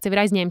gadīties, ka kāds jau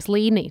ir aizņēmis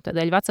līniju.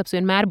 Tādēļ WhatsApps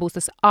vienmēr būs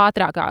tas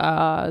ātrākā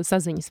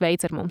saziņas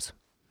veids ar mums.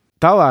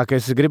 Tālāk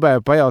es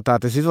gribēju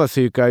pajautāt, es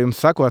izlasīju, ka jums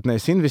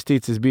sakotnējas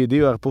investīcijas bija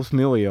 2,5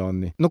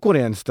 miljoni.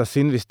 Kurienes tas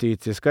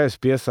investīcijas, kā jūs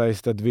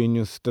piesaistat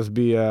viņus? Tas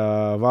bija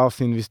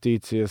valsts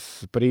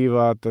investīcijas,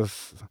 privātas,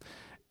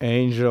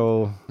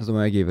 angel. Es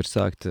domāju, Egija var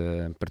sākt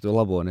par to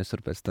labo, un es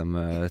varu pēc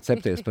tam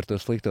cepties par to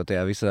slikto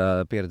tajā visā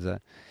pieredzē.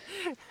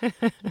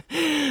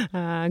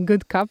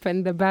 Good cup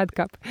and the bad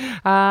cup.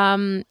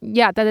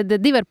 Jā, tātad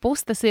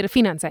 2,5 tas ir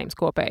finansējums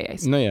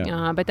kopējais.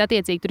 Bet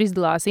attiecīgi tur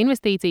izdalās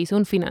investīcijas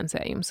un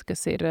finansējums,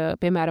 kas ir,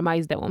 piemēram,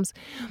 aizdevums.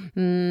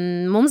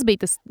 Mums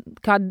bija tas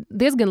kā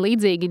diezgan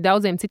līdzīgi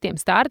daudziem citiem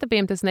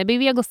startupiem. Tas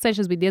nebija viegls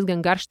ceļš, tas bija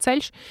diezgan garš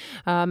ceļš.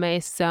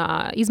 Mēs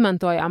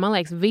izmantojām, man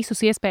liekas,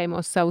 visus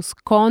iespējamos savus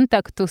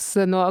kontaktus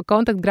no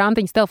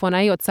kontaktgrāmatiņas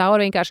telefonā ejot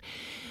cauri vienkārši.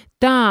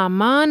 Tā,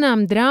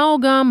 manam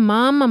draugam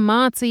mamma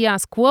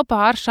mācījās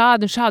kopā ar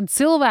šādu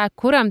cilvēku,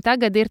 kuram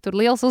tagad ir tur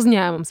liels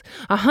uzņēmums.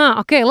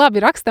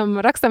 Labi,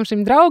 rakstam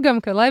šim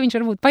draugam, lai viņš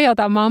varbūt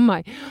pajautā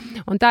mammai.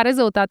 Un tā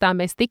rezultātā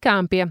mēs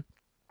tikām pie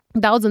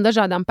daudzām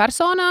dažādām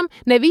personām.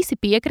 Ne visi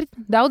piekrita,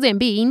 daudziem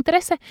bija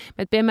interese,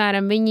 bet,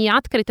 piemēram, viņi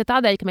atkrita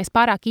tādēļ, ka mēs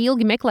pārāk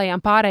ilgi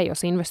meklējām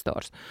pārējos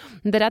investorus.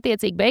 Un tad,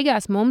 attiecīgi,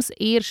 beigās mums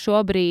ir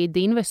šobrīd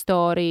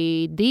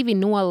investori 3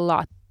 no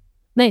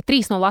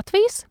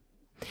Latvijas,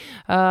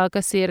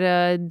 kas ir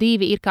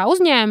 2 ir kā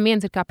uzņēmumi,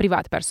 1 ir kā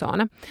privāta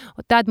persona.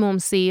 Un tad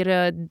mums ir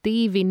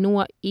 2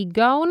 no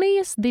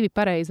Igaunijas, 2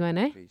 pareizi, vai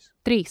ne?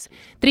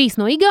 3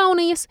 no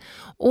Igaunijas,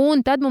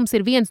 un tad mums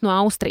ir 1 no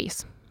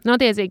Austrijas.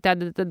 Attiecīgi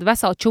tad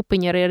vesela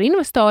čupiņa ar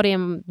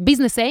investoriem,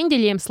 biznesa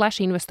eņģeļiem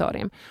 /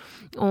 investoriem.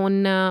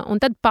 Un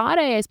tad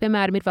pārējais,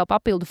 piemēram, ir vēl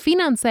papildu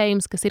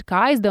finansējums, kas ir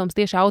kā aizdevums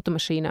tieši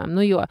automašīnām.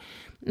 Jo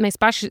mēs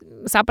paši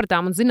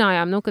sapratām un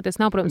zinājām, ka tas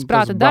nav, protams,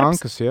 prāta darbs.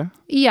 Bankas, ja?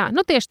 Jā,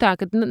 tieši tā,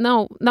 ka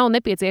nav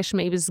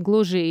nepieciešamības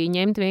gluži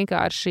ņemt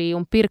vienkārši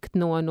un pirkt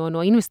no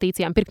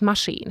investīcijām, pirkt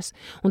mašīnas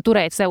un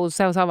turēt sev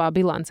savā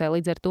bilancē.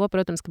 Līdz ar to,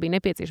 protams, ka bija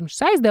nepieciešams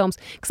šis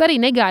aizdevums, kas arī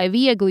negāja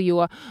viegli,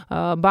 jo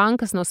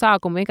bankas no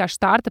sākuma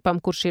vienkārši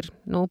startupam, kurš ir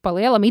pa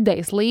lielam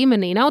idejas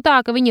līmenī, nav tā,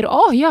 ka viņi ir,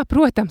 jā,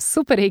 protams,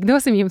 superīgi,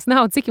 dosim jums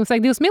naudu, cik jums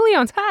vajag 2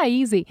 miljonus,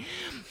 easy.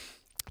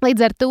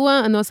 Līdz ar to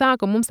no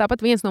sākuma mums tāpat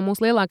 1 no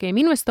mūsu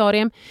lielākajiem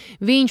investoriem,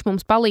 viņš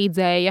mums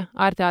palīdzēja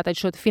ar tātad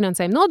šo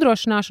finansējumu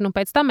nodrošināšanu, un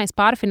pēc tam mēs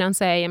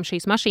pārfinansējam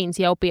šīs mašīnas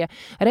jau pie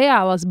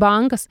reālas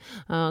bankas,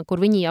 kur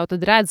viņi jau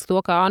tad redz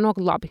to, kā,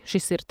 labi,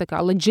 šis ir tā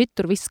kā legit,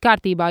 tur viss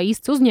kārtībā,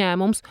 īsts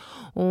uzņēmums,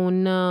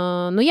 un,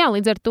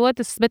 līdz ar to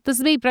tas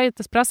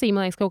prasīja,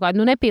 man liekas, kaut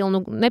kādu,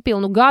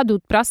 nepilnu gadu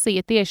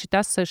prasīja tieši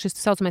šis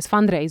saucamais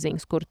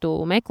fundraisings, kur tu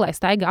meklē,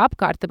 staigā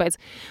apkārt, tāpēc,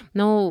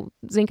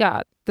 zin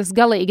kā, tas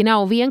galīgi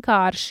nav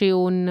vienkārši,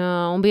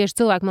 un bieži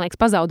cilvēki, man liekas,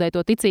 pazaudē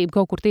to ticību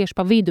kaut kur tieši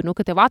pa vidu,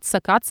 ka tev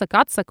atsaka,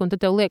 un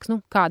tad tev liekas,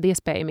 kāda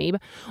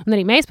iespējamība. Un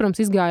arī mēs, protams,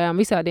 izgājām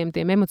visādiem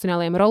tiem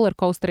emocionāliem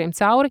rollercoasteriem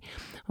cauri,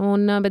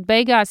 bet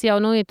beigās jau,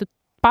 ja tu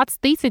pats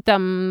tici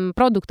tam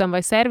produktam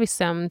vai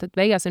servisam, tad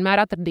beigās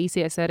vienmēr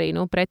atradīsies arī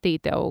pretī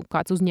tev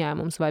kāds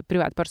uzņēmums vai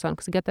privāta persona,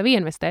 kas ir gatava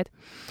investēt.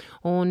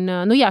 Un,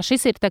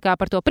 šis ir tā kā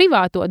par to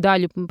privāto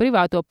daļu,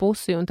 privāto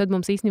pusi, un tad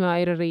mums īstenībā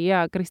ir arī,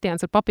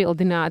 Kristiāns var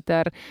papildināt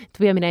ar,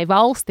 tu pieminēji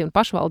valsti un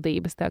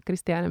pašvaldības, tā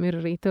Kristiānam ir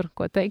arī tur,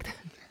 ko teikt.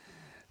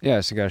 Jā,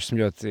 es vienkārši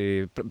esmu ļoti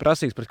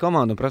prasīgs pret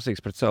komandu un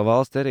prasīgs pret savu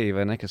valsti arī,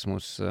 vai ne, kas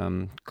mūs,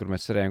 kur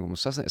mēs cerējām, ka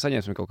mums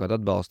saņemsim kaut kādu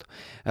atbalstu.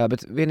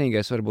 Bet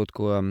vienīgais varbūt,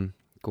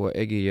 ko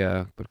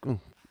Egija,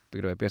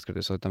 gribēju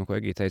pieskarties tam, ko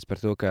Egija teica par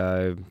to, ka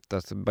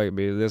tas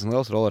bija diezgan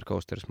liels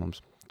rollercoasters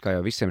mums, kā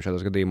jau visiem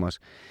šādos gadījumos.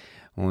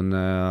 Un,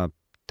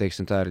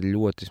 teiksim, tā ir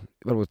ļoti,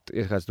 varbūt,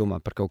 ja kāds domā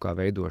par kaut kā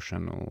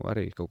veidošanu,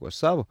 arī kaut ko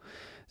savu,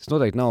 tas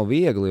noteikti nav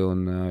viegli,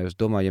 un es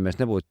domāju, ja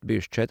mēs nebūtu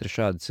bijuši 4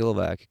 šādi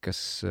cilvēki, kas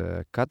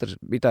katrs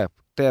bija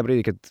tajā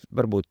brīdī, kad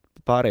varbūt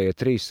pārējie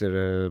 3 ir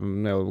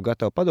jau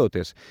gatavi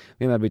padoties,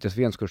 vienmēr bija tas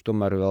viens, kurš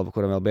tomēr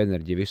kuram vēl bija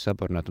enerģija visu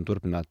saparnāt un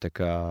turpināt tā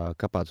kā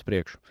kapāt uz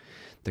priekšu.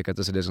 Tā kā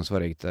tas ir diezgan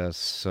svarīgi. Tas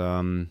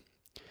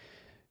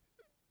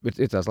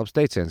ir tās labs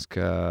teiciens,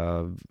 ka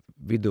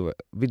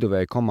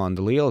viduvēja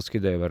komanda lielisku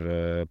ideju var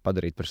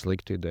padarīt par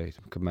sliktu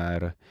ideju,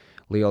 kamēr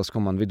lielas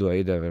komanda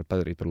viduvēja ideju var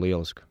padarīt par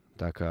lielisku.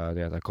 Tā kā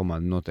tā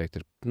komanda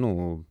noteikti ir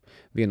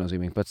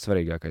viennozīmīgi pats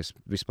svarīgākais.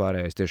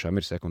 Vispārējais tiešām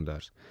ir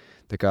sekundārs.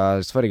 Tā kā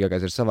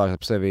svarīgākais ir savākt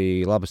ap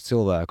sevi labus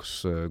cilvēkus,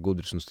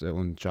 gudrus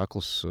un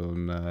čaklus,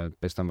 un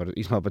pēc tam var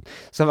īstenībā pat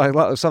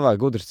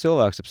savākt gudrus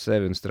cilvēkus ap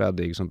sevi un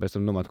strādīgus, un pēc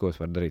tam domāt, ko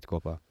es varu darīt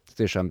kopā.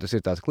 Tas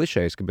ir tāds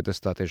klišejs, bet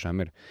tas tā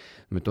tiešām ir.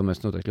 Bet to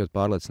mēs noteikti ļoti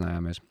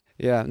pārliecinājāmies.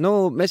 Jā,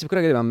 mēs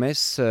jebkurā gadījumā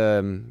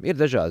ir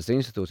dažādas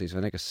institūcijas,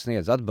 vai ne, kas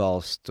sniedz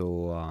atbalstu,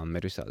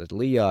 ir visādi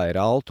LIA, ir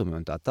Altumi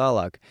un tā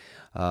tālāk.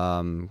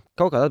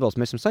 Kaut kādu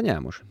atbalstu mēs esam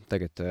saņēmuši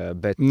tagad,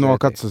 bet... No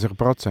kāds tas ir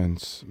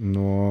procents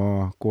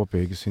no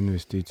kopīgas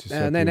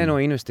investīcijas? Nē,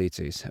 no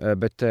investīcijas,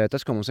 bet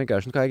tas, ko mums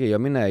vienkārši, kā Igi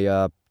jau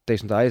minēja,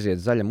 teiksim, tā aiziet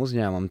zaļam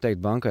uzņēmumam, teikt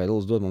bankai,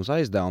 lūdzu, dod mums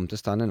aizdevumu,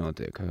 tas tā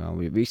nenotiek.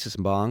 Visas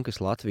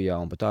bankas Latvijā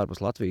un pat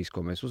ārpus Latvijas,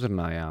 ko mēs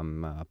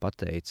uzrunājām,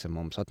 pateica,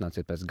 mums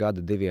atnāciet pēc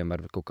gada, 2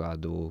 ar kaut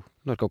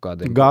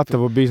kādiem...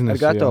 Gatavu biznesu.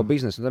 Ar gatavu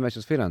biznesu, un tad mēs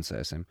jūs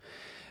finansēsim.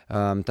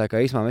 Tā kā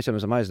īstumā mēs jau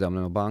esam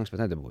aizdevumu no bankas,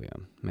 bet nedabūjām.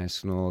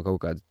 Mēs no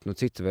kaut kāda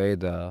cita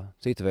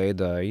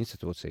veida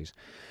institūcijas.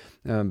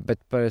 Bet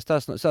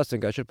stāsts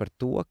vienkārši ir par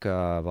to, ka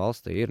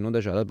valstī ir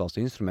dažādi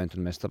atbalsta instrumenti,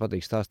 un mēs tā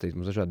patīk stāstīt,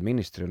 mums dažādi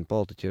ministri un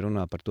politiķi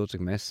runā par to,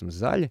 cik mēs esam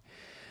zaļi,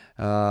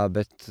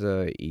 bet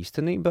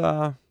īstenībā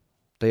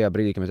tajā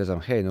brīdī, kad mēs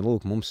teicām, hei,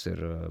 lūk, mums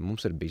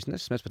ir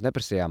bizness, mēs pat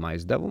neprasījām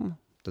aizdevumu,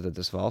 tad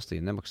tas valstī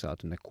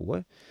nemaksātu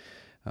neko,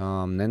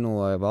 ne no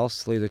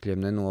valsts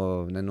līdzekļiem,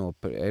 ne no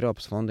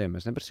Eiropas fondiem,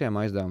 mēs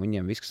neprasījām aizdevumu,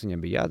 viņiem viss, kas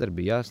viņiem bija jādara,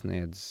 bija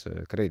jāsniedz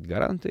kredīta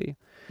garantija.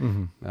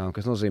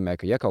 Kas nozīmē,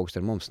 ka ja kaut kas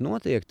ar mums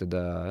notiek,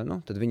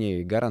 tad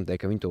viņi garantē,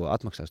 ka viņi to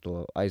atmaksās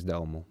to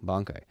aizdevumu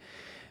bankai.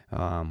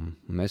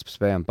 Mēs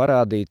spējām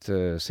parādīt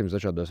 100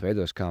 dažādos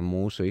veidos, kā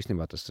mūsu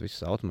īstenībā tas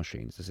viss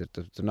automašīnas.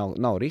 Tur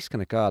nav riska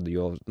nekāda,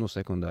 jo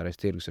sekundārais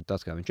tirgus ir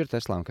tāds, kā viņš ir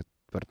Teslām, ka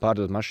var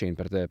pārdot mašīnu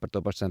par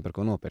to pašu cenu, par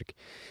ko nopirki.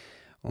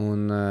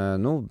 Un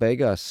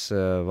beigās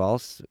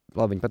valsts,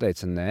 labi, viņi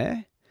pateica nē,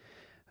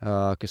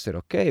 kas ir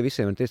ok,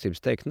 visiem ir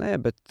tiesības teikt nē,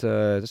 bet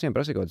tas viņiem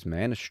prasīja kaut kāds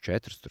mēnešus,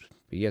 4,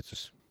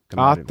 5.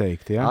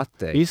 Atteikt, jā?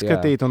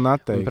 Izskatīt, jā. Un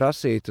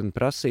atteikt. Un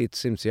prasīt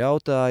 100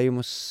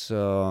 jautājumus,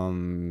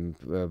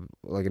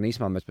 lai gan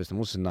īstumā mēs pēc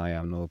tam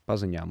uzzinājām no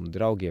paziņām un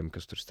draugiem,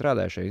 kas tur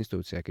strādāja šajā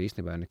institūcijā, ka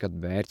īstenībā nekad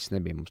mērķis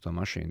nebija mums to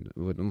mašīnu,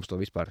 mums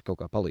to vispār kaut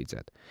kā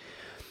palīdzēt.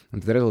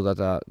 Un tad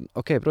rezultātā,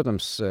 ok,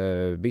 protams,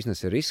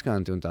 biznesi ir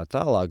riskanti un tā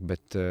tālāk,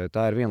 bet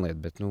tā ir viena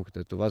lieta, bet,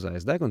 kad tu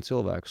vazājies degunu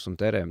cilvēkus un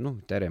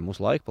tērē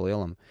mūsu laiku pa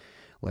lielam,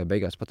 lai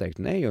beigās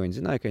pateikt nē, jo viņi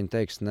zināja, ka viņi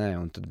teiks nē,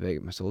 un tad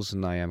mēs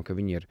uzzinājām, ka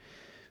viņi ir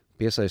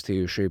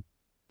piesaistījuši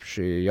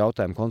šī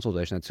jautājuma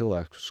konsultēšanai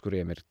cilvēkus,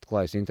 kuriem ir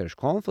klājas interešu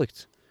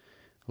konflikts,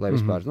 lai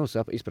vispār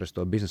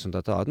izprastu to biznesu un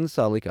tā tālāk.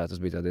 Tā likās, tas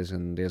bija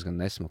diezgan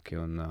nesmuki.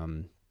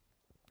 Un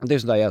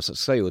tā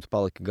sajūta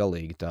palika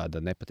galīgi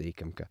tāda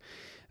nepatīkama, ka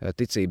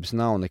ticības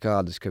nav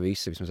nekādas, ka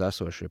visi vismaz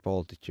esošie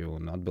politiķi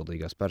un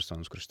atbildīgās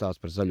personas, kuras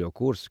stāsta par zaļo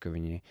kursu, ka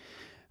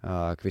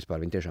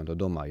vispār viņi tiešām to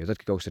domā. Jo tad,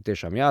 kad kaut kas ir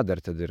tiešām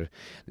jādara, tad ir,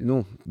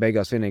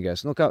 beigās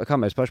vienīgais, kā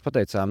mēs paši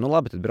pateicām,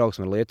 labi, tad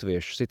brauksim ar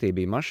lietuviešu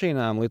citībī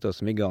mašīnām,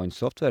 lietosim igauņu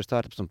software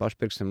startups un paši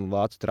pirksim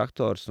vācu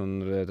traktors un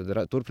tad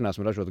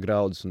turpināsim ražot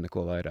graudus un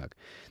neko vairāk.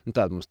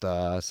 Tāda mums tā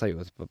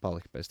sajūta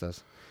palika pēc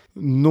tās.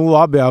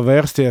 Labi,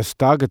 vērsties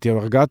tagad jau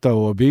ar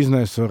gatavo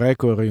biznesu,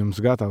 kur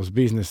jums gatavs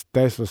biznesa,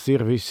 Teslas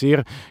ir, viss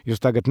ir. Jūs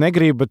tagad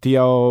negribat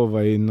jau,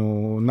 vai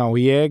nav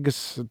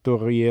jēgas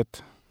tur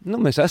iet?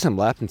 Mēs esam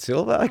lepni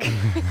cilvēki,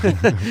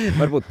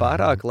 varbūt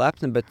pārāk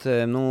lepni, bet,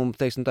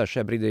 teiksim tā,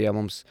 šajā brīdī jau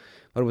mums,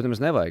 varbūt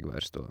mums nevajag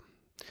vairs to.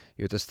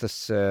 Jo tas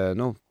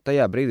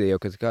tajā brīdī jau,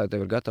 kad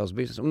tev ir gatavs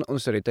biznes, un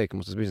es arī teiktu, ka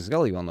mums tas biznes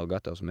galīgi vēl nav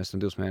gatavs, mēs esam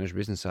 2 mēnešu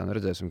biznesā un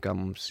redzēsim, kā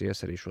mums ies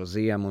arī šo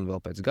ziemu un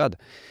vēl pēc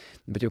gada.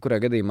 Bet jau kurā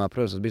gadījumā,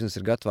 protams, tas biznes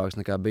ir gatavāks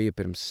nekā bija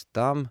pirms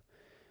tam,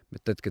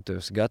 bet tad, kad tu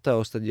esi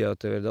gatavs, tad jau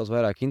tev ir daudz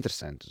vairāk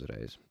interesanti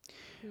uzreiz.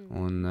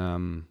 Un,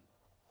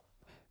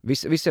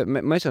 mēs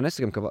jau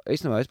nesakām, ka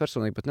es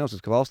personīgi pat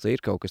neuzskatu, ka valstī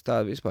ir kaut kas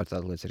tāda, vispār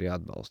tāda lietas ir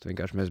jāatbalsta.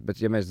 Vienkārši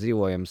bet ja mēs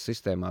dzīvojam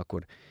sistēmā,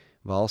 kur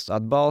valsts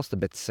atbalsta,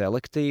 bet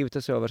selektīvi,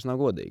 tas jau vairs nav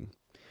godīgi.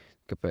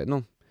 Kāpēc?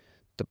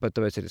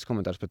 Tāpēc ir tas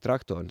komentārs par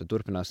traktoru, tad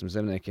turpināsim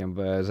zemniekiem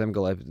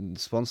zemgalē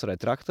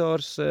sponsorēt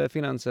traktors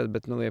finansēt,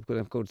 bet,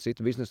 jebkur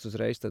citu biznesu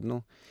uzreiz, tad,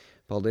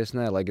 paldies,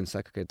 nē, lai gan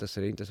saka, ka tas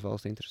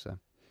valsts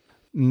interesē.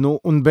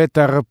 Bet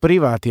ar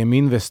privātiem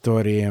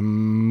investoriem,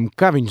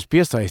 kā viņus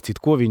piesaistīt,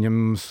 ko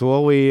viņam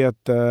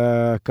solījat,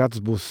 kāds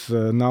būs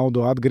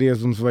naudu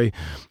atgriezums, vai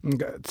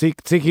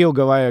cik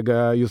ilga vajag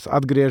jūs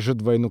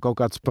atgriežat, vai kaut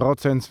kāds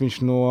procents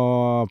viņš no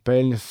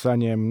peļņas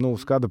saņem,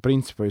 uz kāda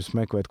principa jūs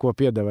meklējat, ko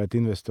piedāvājat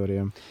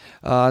investoriem?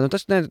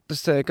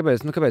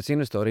 Kāpēc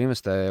investori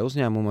investē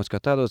uzņēmumos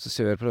kā tādos,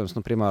 tas jau ir, protams,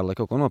 primāri, lai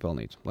kaut ko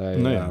nopelnītu.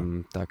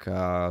 Tā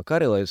kā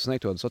arī, lai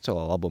sniegtu tādu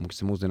sociālo labumu,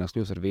 kas mūsdienās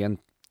kļūst ar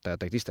vienu, tā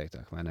teikt,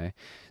 izteiktāk, vai ne?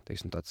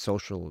 Teiksim, tāds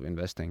social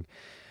investing.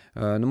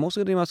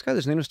 Mūsu gadījumā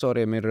skaidrs,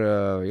 investoriem ir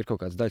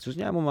kaut kāds daļas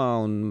uzņēmumā,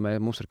 un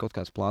mums ir kaut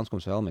kāds plāns, ko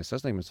mēs vēlamies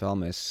sasniegt. Mēs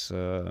vēlamies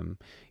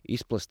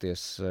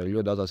izplasties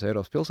ļoti daudzās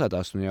Eiropas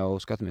pilsētās, un jau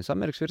skatāmies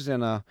Amerikas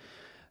virzienā.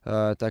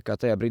 Tā kā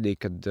tajā brīdī,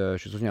 kad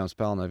šis uzņēmums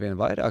pelna ar vien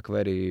vairāk, vai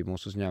arī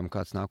mūsu uzņēmumu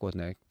kāds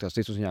nākotnē, tās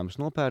cits uzņēmums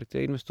nopērk,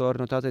 tie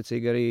investori, tā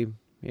attiecīgi arī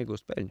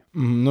iegūst peļņu.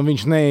 Nu,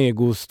 viņš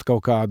neiegūst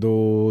kaut kādu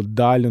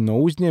daļu no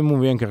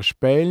uzņēmuma, vienkārši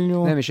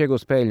peļņu. Ne, viņš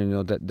iegūst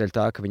peļņu dēļ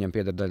tā, ka viņam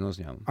pieder daļa no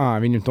uzņēmuma.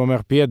 Viņam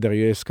tomēr pieder,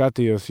 jo es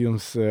skatījos,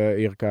 jums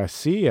ir kā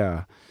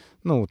SIA,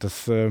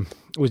 tas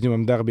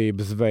uzņēmuma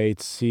darbības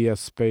veids, SIA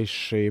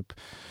Spaceship.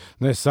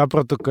 Es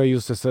sapratu, ka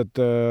jūs esat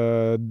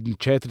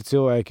 4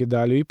 cilvēki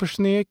daļu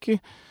īpašnieki.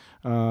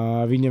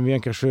 Viņam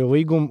vienkārši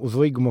uz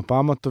līguma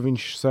pamatu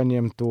viņš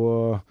saņem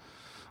to,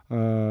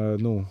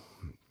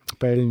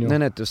 peļņu.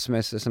 Nē,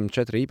 mēs esam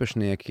 4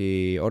 īpašnieki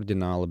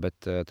oriģināli, bet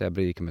tajā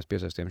brīdī, kad mēs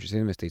piesaistījām šīs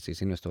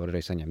investīcijas, investori arī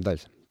saņem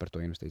daļas par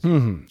to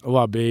investīciju.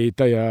 Labi,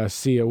 tajā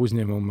SIA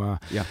uzņēmumā.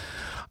 Jā.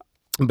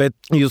 Bet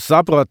jūs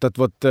saprotat,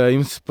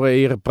 jums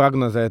ir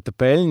prognozēta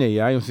peļņa,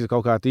 jums ir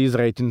kaut kāda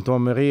izreikina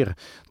tomēr ir.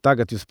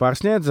 Tagad jūs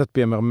pārsniedzat,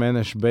 piemēram,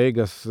 mēneša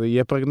beigas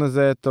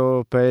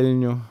ieprognozēto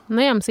peļņu?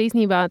 Mums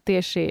īstenībā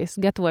tieši es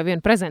gatavoju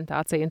vienu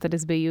prezentāciju, un tad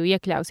es biju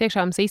iekļāvusi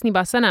iekšā. Mums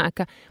īstenībā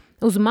sanāk, ka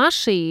uz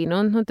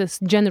mašīnu, tas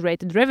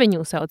generated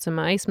revenue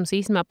saucamais, mums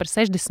īstenībā par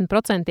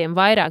 60%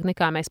 vairāk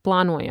nekā mēs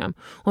plānojām.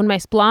 Un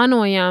mēs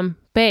plānojām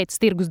pēc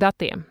tirgus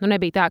datiem.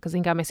 Nebija tā, ka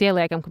mēs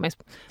ieliekam, ka mēs,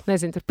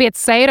 tur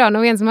 5 eiro no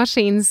vienas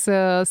mašīnas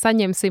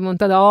saņemsim un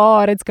tad,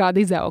 redz kāda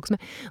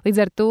izaugsme. Līdz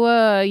ar to,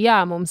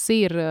 mums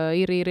ir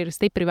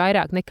stipri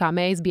vairāk nekā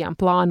mēs bijām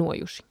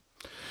plānojuši.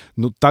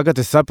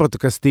 Tagad es sapratu,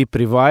 ka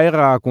stipri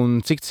vairāk,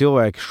 un cik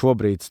cilvēki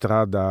šobrīd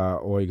strādā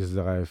OX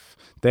Drive?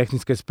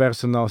 Tehniskais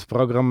personāls,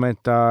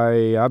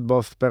 programmētāji,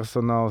 atbalsta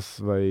personāls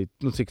vai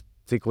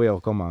cik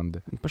liela komanda?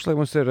 Pašlaik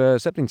mums ir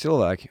 7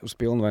 cilvēki uz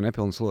pilnu vai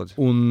nepilnu slodzi.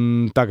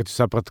 Un tagad jūs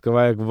sapratu, ka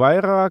vajag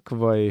vairāk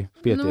vai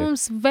pietiek?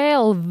 Mums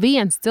vēl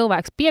viens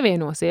cilvēks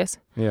pievienosies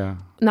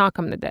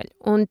nākamnedēļ.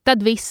 Un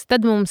tad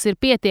mums ir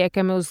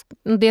pietiekami uz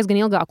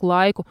diezgan ilgāku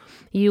laiku,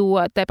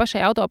 jo tai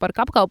pašai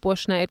autoparka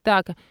apkalpošanai ir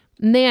tā, ka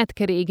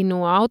neatkarīgi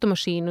no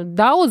automašīnu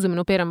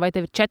daudzuma, piemēram, vai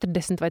tev ir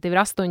 40, vai tev ir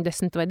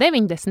 80 vai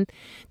 90,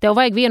 tev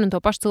vajag vienu un to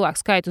pašu cilvēku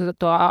skaitu uz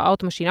to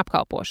automašīnu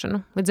apkalpošanu.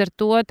 Līdz ar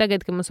to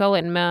tagad, kad mums vēl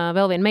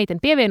viena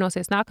meitene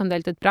pievienosies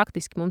nākamdēļ, tad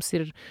praktiski mums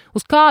ir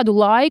uz kādu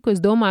laiku,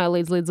 es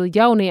domāju, līdz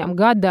jaunajam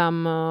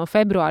gadam,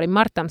 februārim,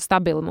 martam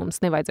stabili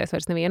mums nevajadzēs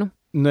vairs nevienu.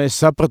 Es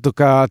sapratu,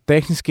 ka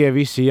tehniskie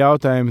visi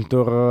jautājumi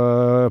tur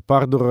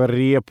pārdura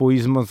riepu,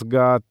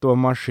 izmazgāt, to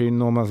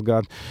mašīnu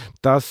nomazgāt.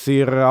 Tas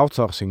ir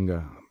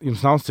outsourcingā.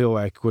 Jums nav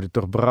cilvēki, kuri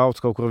tur brauc,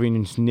 kaut kur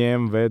viņus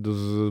ņem, ved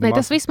uz...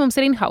 Tas viss mums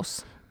ir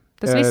in-house.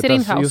 Tas viss ir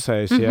in-house.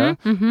 Tas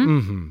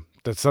jūsējis,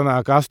 Tad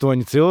sanāk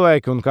 8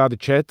 cilvēki un kādi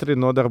 4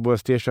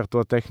 nodarbojas tieši ar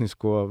to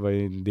tehnisko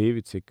vai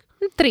 2, cik?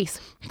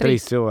 3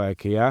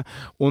 cilvēki,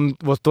 Un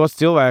tos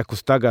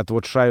cilvēkus tagad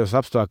šajos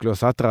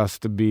apstākļos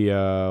atrast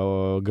bija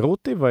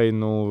grūti vai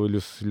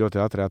jūs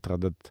ļoti ātri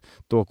atradat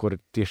to, kur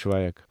tieši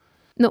vajag?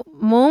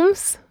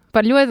 Mums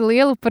par ļoti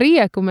lielu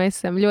prieku, mēs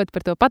esam ļoti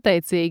par to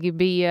pateicīgi,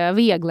 bija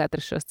viegli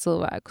atrast šos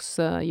cilvēkus,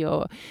 jo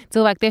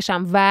cilvēki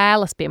tiešām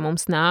vēlas pie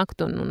mums nākt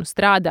un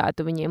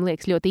strādāt, un viņiem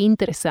liekas ļoti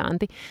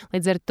interesanti.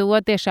 Līdz ar to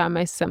tiešām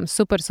mēs esam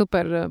super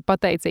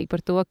pateicīgi par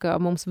to, ka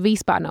mums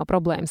vispār nav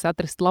problēmas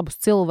atrast labus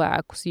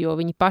cilvēkus, jo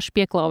viņi paši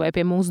pieklauvē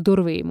pie mūsu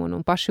durvīm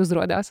un paši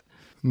uzrodās.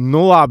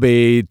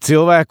 Labi,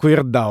 cilvēku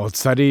ir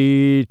daudz,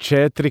 arī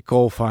 4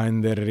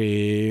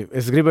 co-founderi.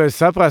 Es gribēju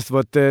saprast,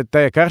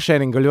 tajā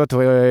karšēringa ļoti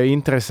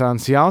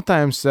interesants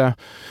jautājums.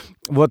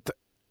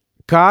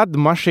 Kad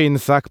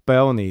mašīna sāk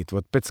pelnīt?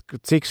 Pēc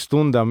cik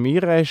stundām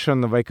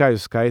īrēšana, vai kā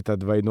jūs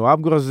skaitāt, vai no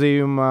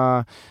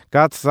apgrozījuma,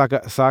 kad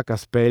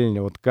sākas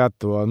peļņa, kad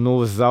to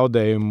nulles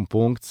zaudējumu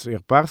punkts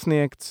ir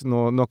pārsniegts,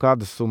 no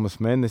kādas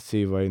summas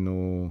mēnesī vai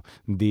no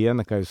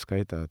diena, kā jūs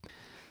skaitāt?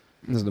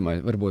 Es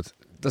domāju, varbūt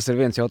tas ir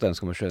viens jautājums,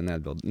 ko man šodien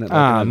neatbild.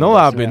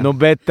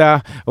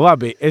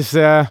 Labi, es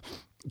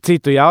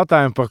citu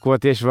jautājumu, par ko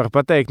tieši var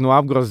pateikt, no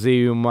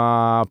apgrozījuma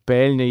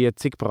peļņa iet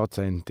cik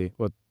procenti?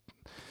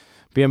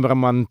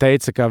 Piemēram, man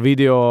teica, ka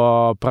video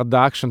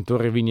production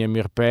tur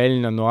viņiem ir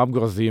peļņa no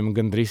apgrozījuma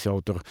gandrīz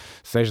jau tur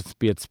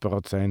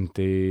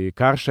 65%.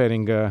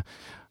 Karšēringa,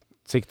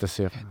 cik tas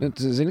ir?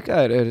 Zini,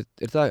 kā ir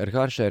tā ar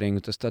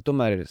karšēringu, tas tā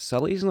tomēr ir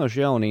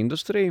salīdzinoši jauna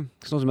industrija,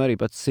 kas nozīmē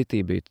arī pats City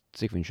bija,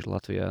 cik viņš ir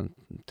Latvijā,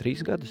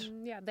 3 gadus?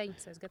 Jā,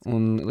 19 gadus.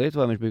 Un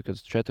Lietuvā viņš bija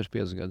kāds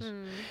 4-5 gadus.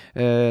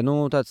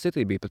 Tāds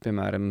City bija pat,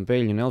 piemēram,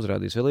 peļņu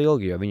neuzrādījis vēl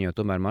ilgi, jo viņi jau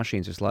tomēr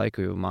mašīnas visu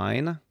laiku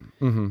maina.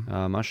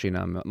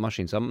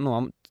 Mašīnas,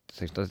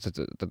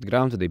 tad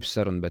grāmatvedības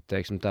saruna, bet,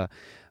 teiksim tā,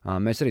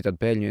 mēs arī tādu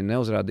peļņu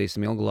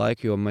neuzrādīsim ilgu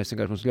laiku, jo mēs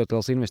vienkārši mums ļoti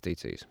liels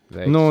investīcijas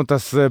veiks.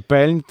 Tas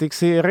peļņa tiks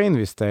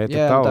reinvestēta.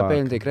 Jā, tā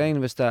peļņa tiek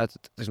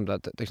reinvestēta,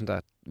 teiksim tā,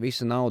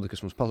 visa nauda,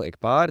 kas mums paliek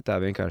pāri, tā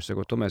vienkārši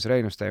sakot, to mēs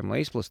reinvestējam,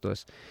 lai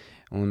izplastos.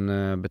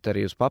 Bet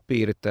arī uz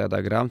papīra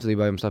tādā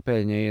grāmatvedībā jums tā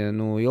peļņa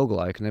ilgu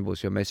laiku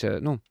nebūs, jo mēs,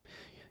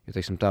 jo ja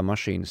teiksim, tā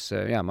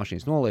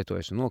mašīnas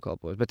nolietojas un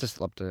nokalpojas, bet tas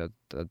labi,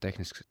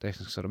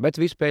 tehnisks var, bet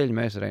visu peļņu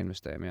mēs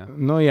reinvestējam, jā.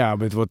 Nu jā,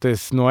 bet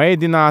es no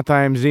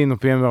ēdinātājiem zinu,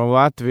 piemēram,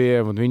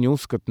 Latvijā, viņi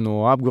uzskata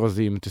no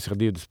apgrozījuma, tas ir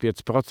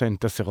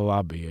 25%, tas ir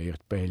labi, ja ir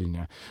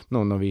peļņa,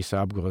 no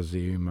visa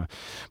apgrozījuma.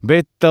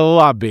 Bet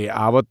labi,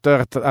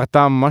 ar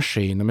tām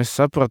mašīnām, es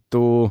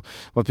sapratu,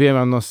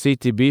 piemēram, no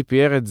CTB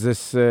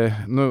pieredzes,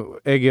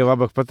 Egi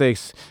labāk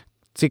pateiks,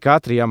 cik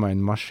ātri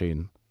jāmaina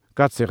mašīna?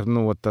 Kāds ir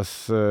tas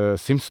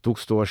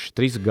 100,000,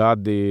 3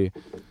 gadi?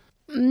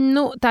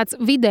 Tāds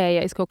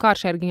vidējais, ko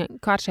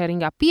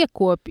karšēringā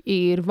piekop,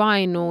 ir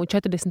vai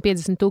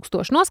 40-50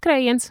 tūkstoši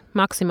noskrējiens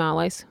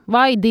maksimālais,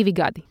 vai 2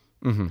 gadi.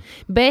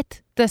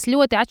 Bet tas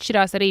ļoti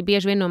atšķirās arī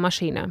bieži vien no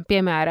mašīnām.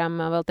 Piemēram,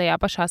 vēl tajā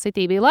pašā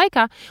CTV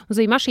laikā mums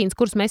bija mašīnas,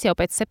 kuras mēs jau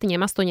pēc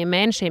 7-8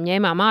 mēnešiem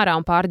ņēmām ārā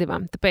un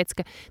pārdevām. Tāpēc,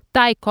 ka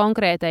tai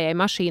konkrētajai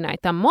mašīnai,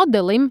 tam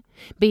modelim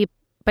bija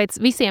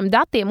pēc visiem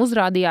datiem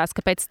uzrādījās,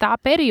 ka pēc tā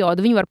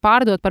perioda viņi var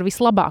pārdot par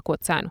vislabāko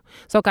cenu.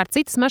 Savukārt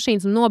citas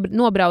mašīnas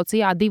nobrauc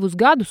 2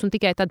 gadus un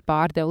tikai tad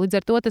pārdeva. Līdz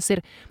ar to tas ir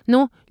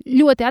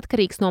ļoti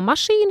atkarīgs no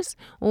mašīnas,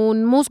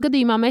 un mūsu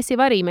gadījumā mēs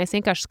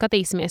vienkārši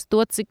skatīsimies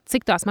to,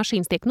 cik tās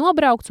mašīnas tiek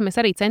nobraukts, un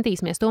mēs arī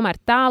centīsimies tomēr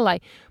tā, lai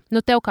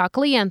tev kā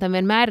klientam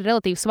vienmēr ir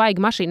relatīvi svaiga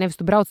mašīna, nevis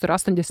tu brauc ar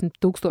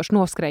 80,000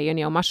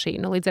 noskrējienu jau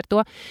mašīnu. Līdz ar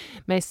to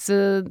mēs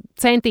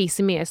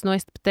centīsimies,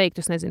 es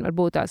teiktu,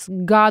 varbūt tās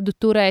gadu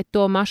turēt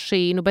to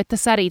mašīnu, bet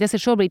tas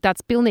ir šobrīd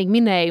tāds pilnīgi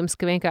minējums,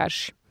 ka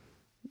vienkārši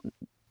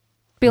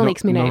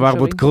pilnīgs minējums.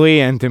 Varbūt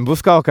klientam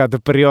būs kaut kāda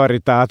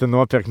prioritāte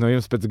nopirkt no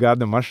jums pēc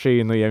gada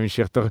mašīnu, ja viņš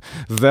ir tur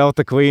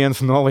zelta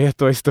klients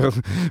nolietojis tur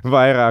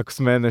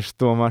vairākus mēnešus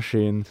to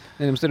mašīnu.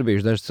 Mums ir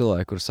bijuši daži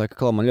cilvēki, kuri saka,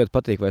 ka man ļoti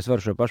patīk, vai es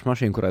varu šo pašu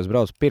mašīnu, kurā es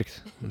braucu,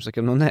 pirkt. Mums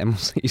saka, nē,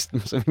 mums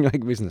viņu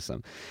vajag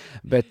biznesam.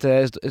 Bet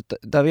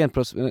tā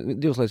protams, 2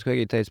 lietas, ko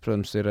Egi teica,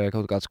 protams, ir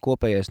kaut kāds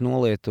kopējais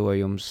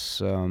nolietojums,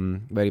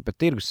 vai arī pat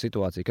tirgus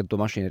situācija, kad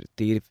to mašīnu ir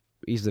tīri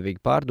izdevīgi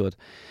pārdot.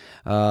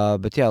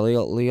 Bet jā,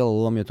 liela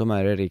loma, jo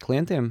tomēr ir arī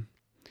klientiem.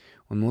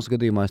 Un mūsu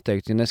gadījumā es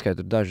teiktu, ja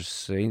neskaitot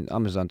dažus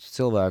amizantus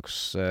cilvēkus,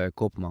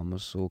 kopumā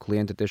mūsu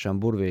klienti ir tiešām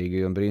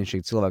burvīgi un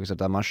brīnišķīgi cilvēki, kas ar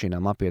tā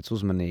mašīnām apiec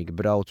uzmanīgi,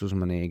 brauc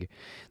uzmanīgi,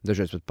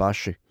 dažreiz pat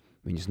paši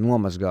viņas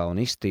nomazgā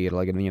un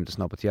iztīra, lai gan viņiem tas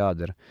nav pat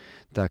jādara.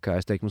 Tā kā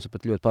es teiktu, mums ir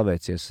pat ļoti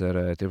paveicies ar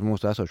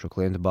mūsu esošo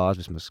klientu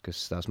bāzi vismaz,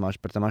 kas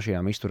par tām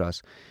mašīnām izturās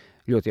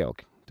ļoti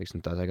jauki,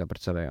 teiksim tā kā par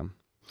savējām.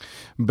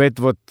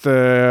 Bet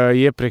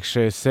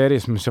iepriekšējās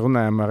sērijas mēs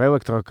runājam ar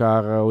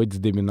elektrokāra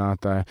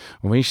līdzdibinātāju,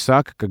 un viņš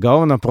saka, ka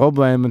galvenā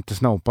problēma tas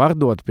nav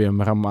pārdot,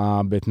 piemēram,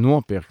 bet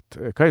nopirkt.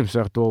 Kā jums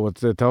ar to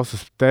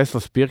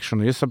Teslas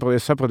pirkšanu? Es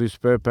sapratu, jūs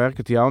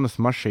pērkat jaunas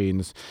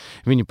mašīnas.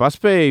 Viņi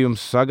paspēja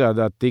jums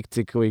sagādāt tik,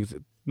 cik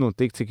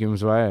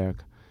jums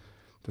vajag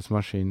tas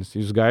mašīnas.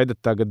 Jūs gaidat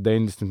tagad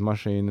 90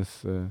 mašīnas?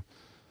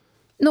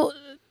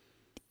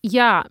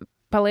 Jā.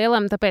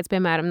 Palielam, tāpēc,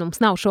 piemēram, mums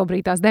nav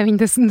šobrīd tās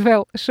 90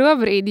 vēl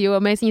šobrīd, jo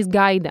mēs viņas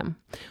gaidām.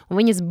 Un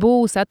viņas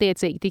būs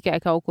attiecīgi tikai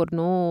kaut kur,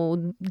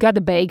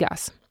 gada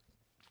beigās.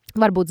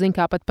 Varbūt,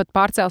 pat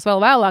pārcels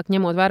vēl vēlāk,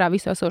 ņemot vērā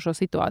visu esošo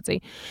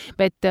situāciju.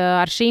 Bet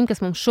ar šīm, kas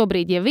mums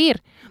šobrīd jau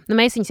ir,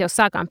 mēs viņas jau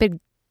sākām pirkt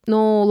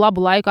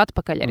labu laiku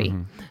atpakaļ arī.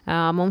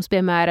 Mums,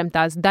 piemēram,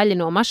 tās daļa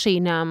no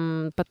mašīnām,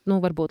 pat,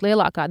 varbūt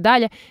lielākā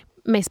daļa,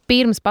 mēs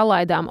pirms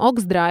palaidām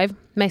Ox-Drive,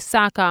 mēs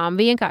sākām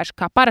vienkārši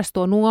kā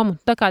parasto nomu,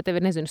 tā kā tev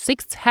ir,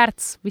 6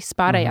 hertz, visas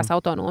pārējās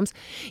autonomas,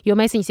 jo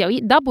mēs viņas jau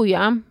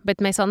dabujām,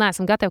 bet mēs vēl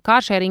neesam gatavi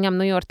karšēringam,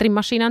 jo ar 3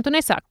 mašīnām tu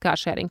nesāki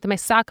karšēringu. Tad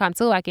mēs sākām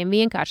cilvēkiem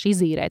vienkārši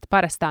izīrēt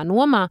parastā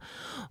nomā,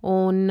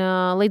 un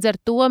līdz ar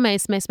to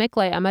mēs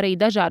meklējām arī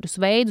dažādus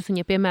veidus,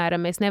 un ja,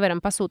 piemēram, mēs nevaram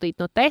pasūtīt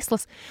no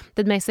Teslas,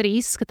 tad mēs arī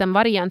izskatām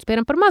variantus,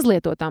 piemēram, par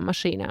mazlietotām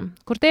mašīnām,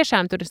 kur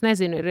tiešām tur,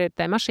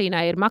 tai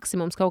mašīnai ir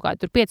maksimums kaut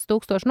kādi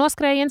 5,000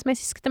 noskrējiens,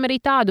 mēs izskatām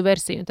arī tādu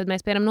versiju, un tad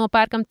mēs, piemēram,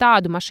 nopērkam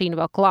tādu mašīnu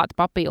vēl klāt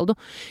papildu,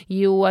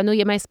 jo,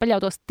 ja mēs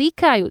paļautos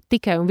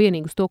tikai un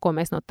vienīgi uz to, ko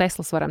mēs no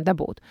Teslas varam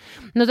dabūt,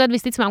 tad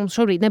visticamāk mums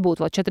šobrīd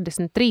nebūtu vēl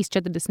 43,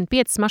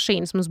 45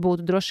 mašīnas, mums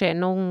būtu droši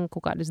vien,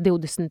 kaut kādas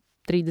 20,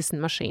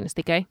 30 mašīnas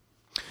tikai.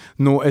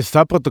 Es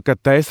sapratu, ka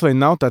Tesla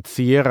nav tāds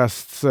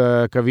ierasts,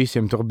 ka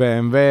visiem tur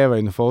BMW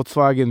vai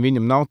Volkswagen,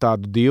 viņam nav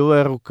tādu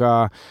dealeru,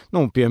 kā,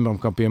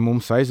 piemēram, kā pie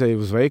mums aizēja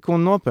uz veikalu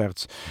un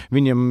nopērts.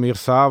 Viņam ir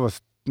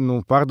savas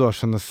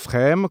pārdošanas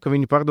schēma, ka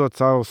viņi pārdod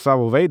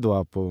savu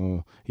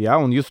veidlapu, jā,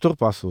 un jūs tur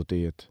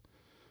pasūtiet.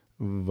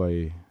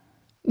 Vai?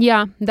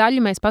 Jā,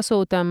 daļu mēs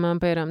pasūtām,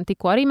 piemēram,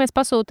 tikko arī mēs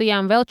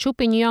pasūtījām vēl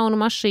čupiņu jaunu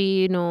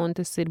mašīnu, un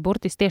tas ir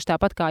burtiski tieši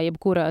tāpat kā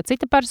jebkura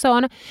cita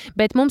persona,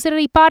 bet mums ir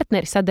arī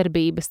partneri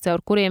sadarbības,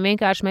 caur kuriem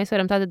vienkārši mēs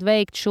varam tātad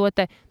veikt šo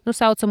te,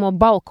 saucamo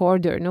bulk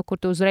order, kur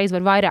tu uzreiz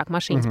var vairāk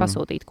mašīnas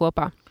pasūtīt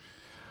kopā.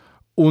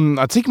 Un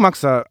cik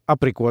maksā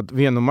aprikot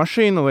vienu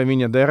mašīnu, lai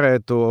viņa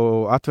derētu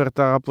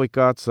atvērtā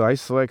aplikāciju,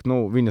 aizslēgt,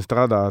 viņa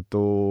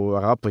strādātu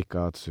ar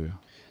aplikāciju?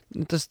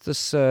 Tas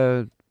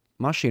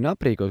mašīna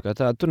aprīkot kā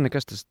tāda, tur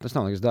nekas, tas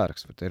nav nekas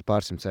dārgs, bet ir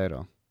pār 100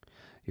 eiro.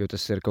 Jo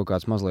tas ir kaut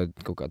kāds mazliet,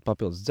 kaut kāda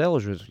papildus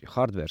dzelžu,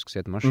 hardwares,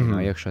 kas iet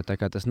mašīnā iekšā, tā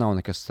kā tas nav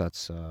nekas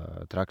tāds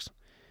traks.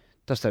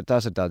 Tās ir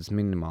tādas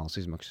minimālas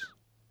izmaksas.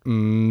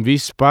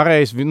 Viss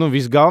pareizi,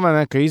 viss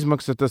galvenā, ka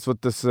izmaksa tas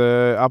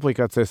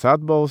aplikācijas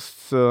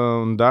atbalsts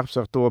un darbs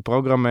ar to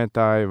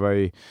programmētāju vai,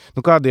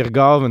 kāda ir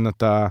galvenā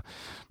tā,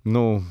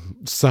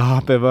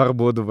 sāpe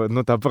varbūt, vai,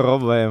 tā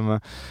problēma,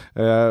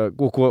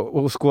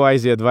 uz ko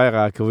aiziet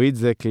vairāk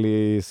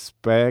līdzekļi,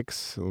 spēks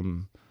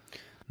un...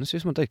 Es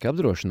vismaz teiktu, ka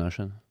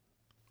apdrošināšana.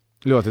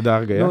 Ļoti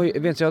dārga, jā?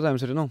 Viens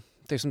jautājums ir,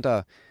 teiksim tā,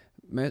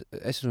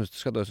 es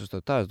skatos uz to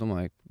tā, es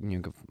domāju,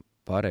 ka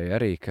pārējie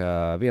arī,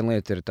 ka viena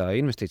lieta ir tā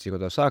investīcija, ko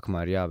tev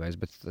sākumā ir jāveic,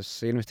 bet tas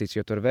investīcija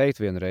jau tu var veikt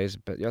vienreiz,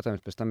 bet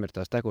jautājums pēc tam ir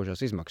tās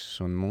tekošās izmaksas,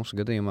 un mūsu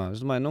gadījumā,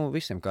 es domāju,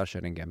 visiem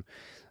karšeringiem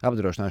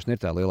apdrošināšana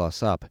ir tā lielā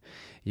sāpe,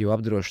 jo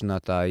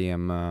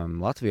apdrošinātājiem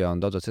Latvijā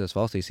un daudzās citās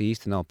valstīs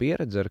īsti nav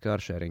pieredze ar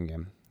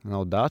karšeringiem,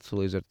 nav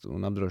datu,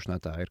 un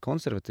apdrošinātāji ir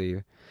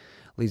konservatīvi,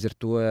 līdz ar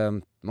to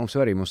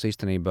mums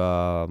īstenībā,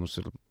 mums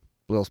ir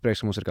liels prieks,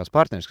 ka mums ir kāds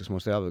partneris, kas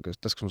mums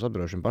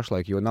apdrošina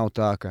pašlaik, jo nav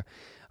tā, ka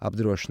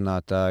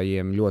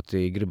apdrošinātājiem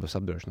ļoti gribas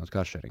apdrošināt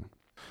karšeringu.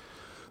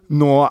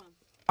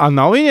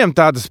 Nav viņiem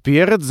tādas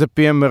pieredze,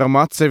 piemēram,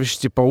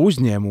 atsevišķi pa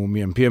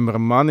uzņēmumiem.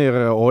 Piemēram, man ir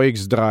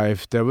OX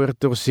Drive, tev ir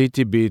tur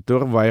CTB,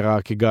 tur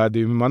vairāki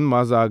gadījumi, man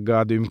mazāk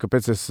gadījumi,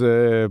 kāpēc es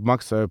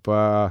maksāju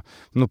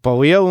pa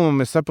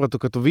lielumu. Es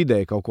sapratu, ka tu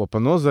vidēji kaut ko pa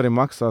nozari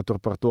maksā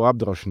tur par to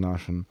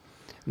apdrošināšanu.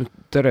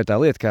 Tur ir tā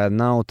lieta, ka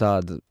nav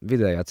tāda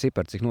vidējā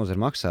cipara, cik nozara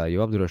maksā,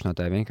 jo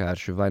apdrošinātāji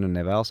vienkārši vai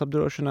nevēlas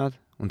apdrošināt,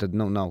 un tad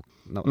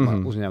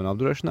uzņēmuma nav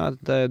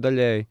apdrošināta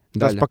daļēji.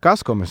 Tas pa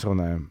kasko mēs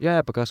runājam? Jā,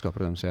 pa kasko,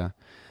 protams, jā.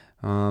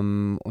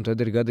 Un tad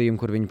ir gadījumi,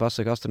 kur viņi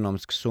pasaka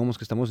astronomiskas summas,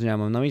 kas tam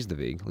uzņēmumam nav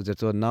izdevīgi. Līdz ar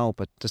to nav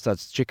pat tas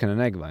tāds chicken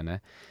and egg, vai ne?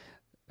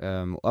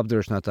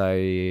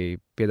 Apdrošinātāji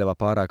piedāvā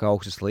pārāk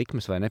augstas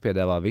likmes vai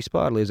nepiedāvā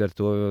vispār, līdz ar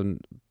to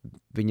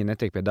viņi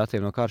netiek pie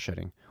datiem no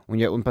karšeringa.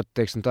 Un pat,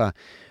 teiksim tā,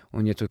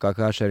 ja tu kā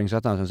karšerings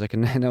atnāc un saka,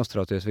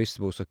 neuztraucies, viss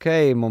būs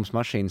ok, mums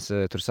mašīnas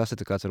tur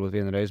sasita kāds varbūt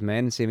vienu reizi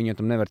mēnesī, viņi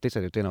tam nevar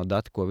ticēt, jo tie nav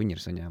dati, ko viņi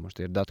ir saņēmuši,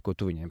 tie ir dati, ko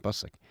tu viņiem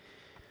pasaki.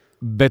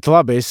 Bet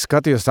labi, es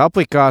skatījos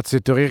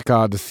aplikāciju, tur ir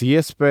kādas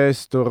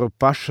iespējas, tur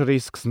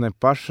pašrisks, ne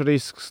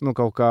pašrisks,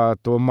 kaut kā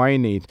to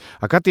mainīt.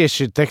 Kā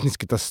tieši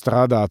tehniski tas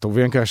strādā? Tu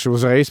vienkārši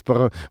uzreiz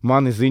par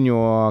mani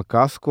ziņo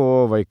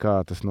kasko vai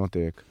kā tas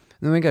notiek?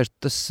 Vienkārši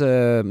tas,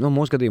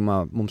 mūsu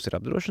gadījumā mums ir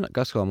apdrošināšana,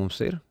 kasko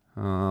mums ir.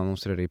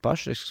 Mums ir arī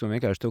pašrisks, un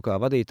vienkārši tu kā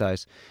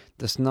vadītājs,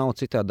 tas nav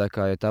citādāk,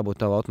 kā ja tā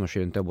būtu tava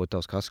automašīna un tev būtu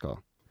tavs kasko.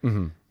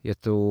 Ja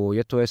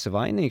tu esi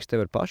vainīgs,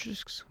 tev ir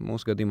pašrisks,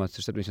 mūsu gadījumā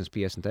tas ir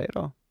 750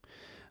 eiro.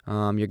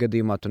 Ja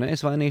gadījumā tu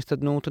neesi vainīgs,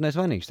 tad tu neesi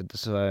vainīgs, tad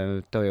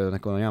tev jau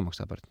neko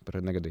jāmaksā par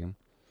negadījumu.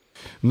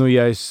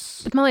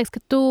 Bet man liekas,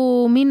 ka tu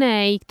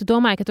minēji, tu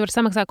domāji, ka tu vari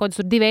samaksāt kaut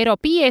kādus 2,50 eiro,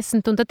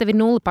 un tad tev ir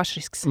 0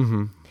 pašrisks.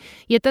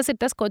 Ja tas ir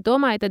tas, ko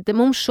domāju, tad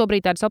mums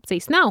šobrīd tādas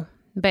opcijas nav.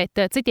 Bet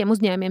citiem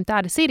uzņēmumiem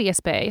tādas ir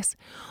iespējas.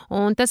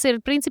 Un tas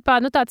ir, principā,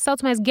 tāds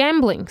saucamais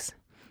gamblings.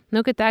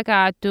 Ka tā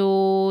kā tu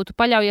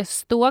paļaujies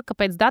uz to, ka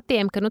pēc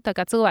datiem, ka tā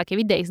kā cilvēki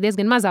vidēji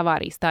diezgan maz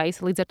avārijas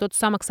taisa, līdz ar to tu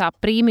samaksā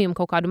prīmiju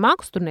kaut kādu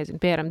maksu, tur nezinu,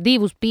 piemēram,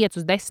 2,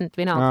 5, 10,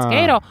 vienalga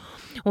eiro,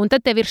 un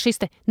tad tev ir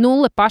šis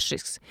 0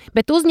 pašrisks.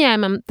 Bet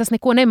uzņēmumam tas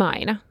neko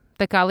nemaina.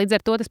 Tā kā līdz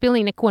ar to tas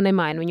pilnīgi neko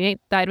nemaina.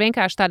 Tā ir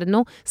vienkārši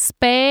tāda,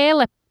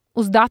 spēle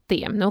uz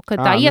datiem, ka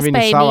tā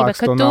iespējamība,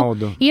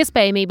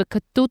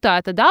 ka tu tā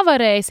tad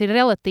avarēsi, ir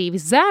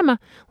relatīvi zema,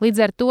 līdz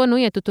ar to,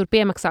 ja tu tur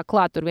piemaksā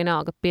klāt tur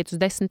vienalga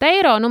 5-10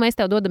 eiro, mēs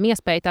tev dodam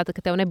iespēju tātad,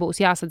 ka tev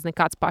nebūs jāsadz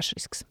nekāds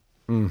pašrisks.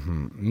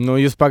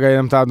 Jūs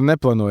pagaidām tādu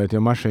neplānojat,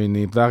 jo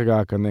mašīna ir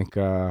dārgāka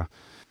nekā...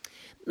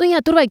 Jā,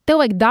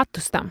 tev vajag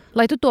datus tam.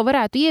 Lai tu to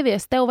varētu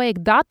ieviest, tev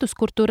vajag datus,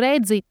 kur tu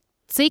redzi,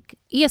 cik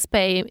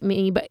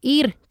iespējamība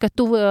ir, ka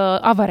tu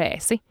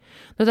avarēsi.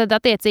 Tad,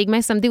 attiecīgi,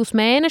 mēs esam 2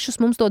 mēnešus,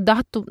 mums to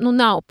datu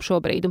nav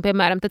šobrīd. Un,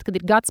 piemēram, tad, kad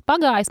ir gads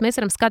pagājis, mēs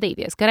varam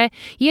skatīties, ka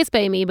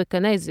iespējamība,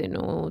 ka,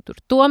 tur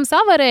Toms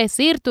avarēs,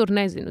 ir tur,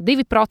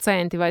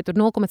 2% vai tur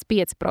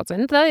 0,5%.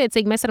 Tad,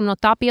 attiecīgi, mēs varam no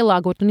tā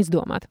pielāgot un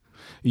izdomāt.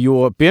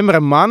 Jo,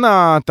 piemēram, manā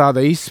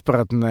tāda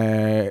izpratnē,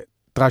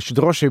 taču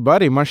drošība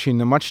arī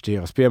mašīnām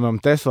atšķīras.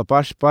 Piemēram, Tesla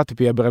pati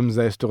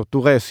piebremzēs, tur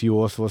turēs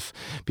joslas.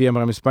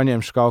 Piemēram, es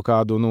paņemšu kaut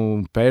kādu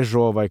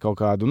Peugeot vai kaut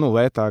kādu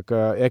lētāku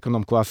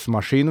ekonomklases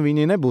mašīnu,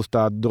 viņi nebūs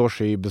tāda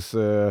drošības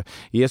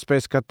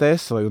iespējas kā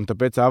Tesla, un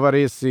tāpēc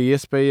avarijas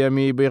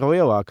iespējamība ir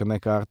lielāka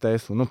nekā ar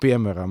Teslu.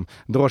 Piemēram,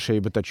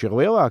 drošība taču ir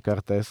lielāka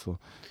ar Teslu.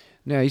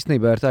 Jā,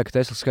 īstenībā ir tā, ka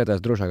Tesla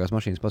skaitās drošākās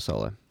mašīnas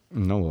pasaulē.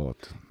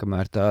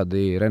 Kamēr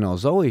tādi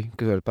Renault Zoe,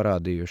 kas ir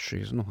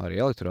parādījuši arī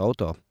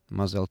elektroauto,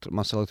 maz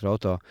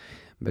elektroauto,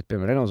 bet,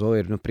 piemēram, Renault Zoe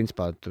ir,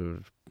 principā,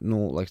 tur,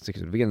 cik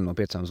tur 1 no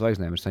 5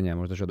 zvaigznēm ir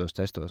saņēmuši dažādos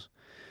testos.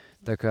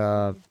 Tā kā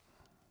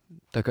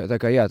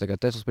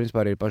Teslas,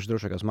 principā, arī ir pašas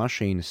drošākās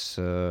mašīnas,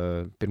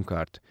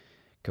 pirmkārt,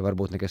 ka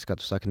varbūt nekas, kā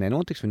tu saki,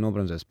 nenotiks, viņi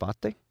nobremzēs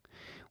pati.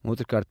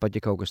 Otrkārt, pat,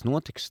 ja kaut kas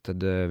notiks,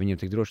 tad viņiem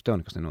tik droši tev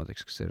nekas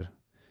nenotiks,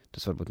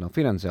 tas varbūt nav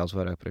finansiāls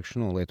vairāk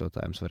priekš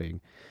lietotājiem svarīgi.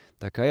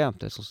 Tā kā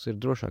Teslas ir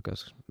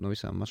drošākās no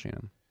visām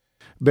mašīnām.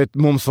 Bet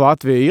mums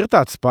Latvija ir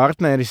tāds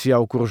partneris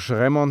jau, kurš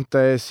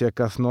remontēs, ja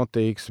kas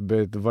notiks,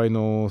 bet vai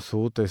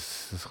sūties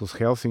uz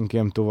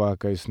Helsinkiem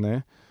tuvākais,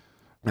 ne?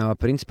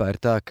 Principā ir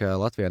tā, ka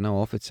Latvijā nav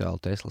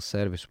oficiāli Teslas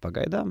servisu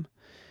pagaidām.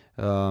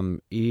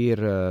 Ir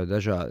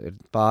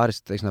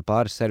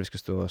pāris servisi,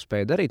 kas to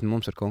spēj darīt.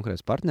 Mums ir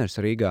konkrēts partneris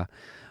Rīgā.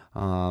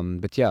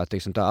 Bet jā,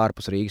 teiksim, tā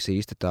ārpus Rīgas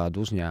īsti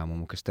tādu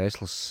uzņēmumu, kas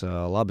Teslas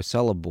labi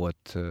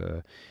salabot,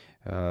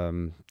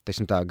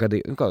 teiksim, tā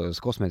kādos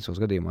kosmētiskos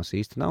gadījumos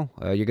īsti nav.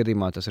 Ja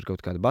gadījumā tas ir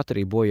kaut kāda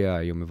baterija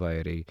bojājumi vai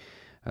arī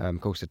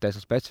kaut kas ir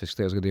Tesla specifisks,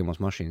 tajos gadījumos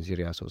mašīnas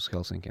ir jāsūt uz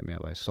Helsinkiem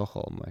vai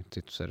Stokholmu vai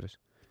citu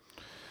servisu.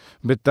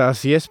 Bet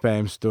tās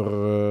iespējams tur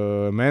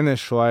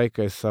mēnešu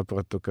laika, es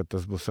sapratu, ka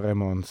tas būs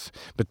remonts.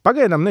 Bet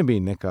pagaidām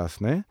nebija nekas,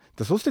 ne?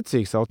 Tas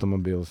uzticīgs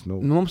automobils.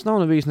 Mums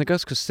nav bijis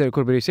nekas,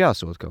 kur bijis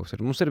jāsūt kaut kas.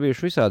 Mums ir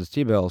bijuši visādas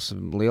ķibeles,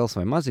 liels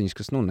vai maziņas,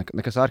 kas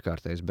nekas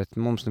ārkārtējs, bet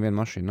mums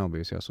neviena mašīna nav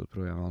bijis jāsūt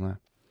projām vēl, ne.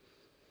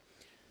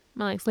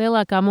 Man liekas,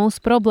 lielākā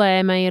mūsu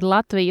problēma ir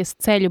Latvijas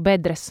ceļu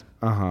bedres.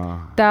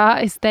 Aha. Tā,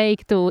 es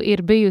teiktu,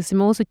 ir bijusi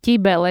mūsu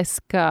ķibeles,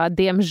 ka,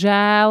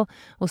 diemžēl,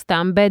 uz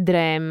tām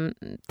bedrēm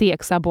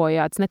tiek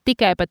sabojāts ne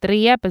tikai pat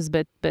riepas,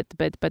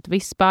 bet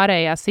viss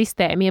pārējā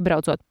sistēma,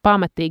 iebraucot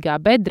pamatīgā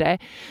bedrē,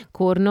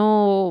 kur,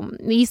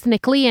 īsti ne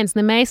klients,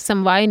 ne mēs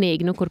esam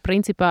vainīgi, kur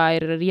principā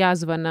ir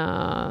jāzvana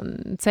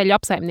ceļu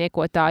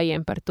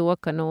apsaimniekotājiem par to,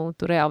 ka,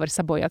 tu reāli var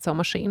sabojāt savu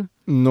mašīnu.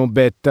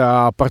 Bet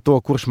par to,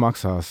 kurš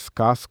maksās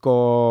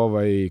kasko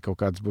vai kaut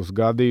kāds būs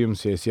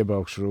gadījums, ja es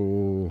iebraukšu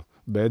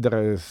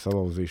bedrē,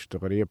 salauzīšu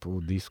tur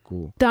riepu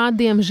disku. Tā,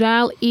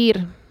 diemžēl,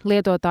 ir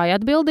lietotāja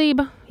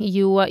atbildība,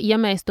 jo, ja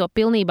mēs to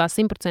pilnībā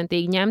 100%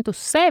 ņemtu uz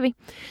sevi,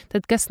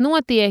 tad kas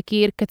notiek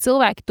ir, ka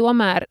cilvēki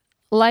tomēr,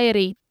 lai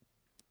arī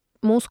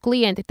mūsu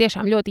klienti ir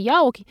tiešām ļoti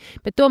jauki,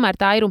 bet tomēr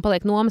tā ir un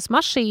paliek nomas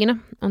mašīna,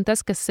 un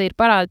tas, kas ir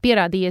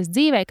pierādījies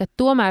dzīvē, ka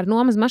tomēr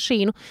nomas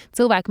mašīnu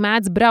cilvēki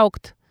mēdz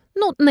braukt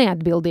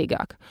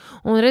neatbildīgāk.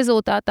 Un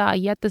rezultātā,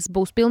 ja tas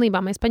būs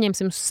pilnībā, mēs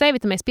paņemsim uz sevi,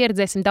 tad mēs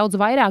pieredzēsim daudz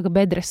vairāk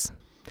bedres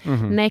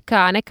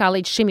nekā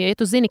līdz šim. Jo, ja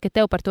tu zini, ka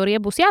tev par to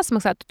riepu būs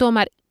jāsamaksā, tu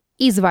tomēr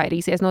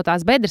izvairīsies no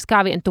tās bedres,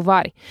 kā vien tu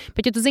vari.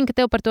 Bet, ja tu zini, ka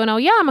tev par to nav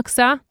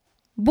jāmaksā,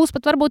 būs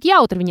pat varbūt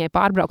jautri viņai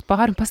pārbraukt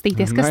pāri un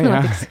pastīties, kas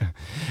notiks.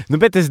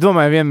 Bet es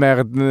domāju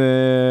vienmēr,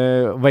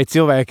 vai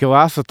cilvēki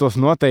lasa tos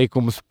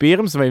noteikumus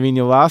pirms, vai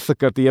viņi lasa,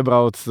 kad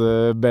iebrauc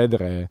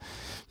bedrē.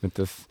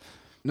 Bet tas...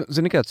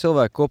 Zini, kā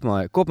cilvēki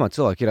kopumā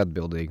cilvēki ir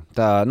atbildīgi.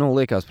 Tā,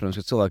 liekas, protams,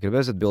 ka cilvēki ir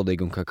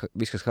bezatbildīgi un ka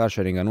viss, kas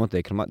karšeringā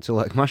notiek ar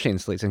cilvēku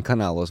mašīnas līdz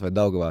kanālos vai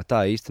Daugavā, tā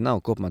īsti nav.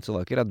 Kopumā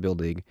cilvēki ir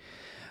atbildīgi.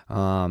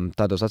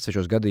 Tādos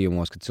atsevišķos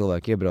gadījumos, kad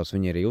cilvēki iebrauc,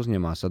 viņi arī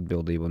uzņemās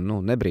atbildību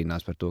un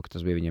nebrīnās par to, ka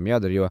tas bija viņiem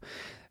jādara, jo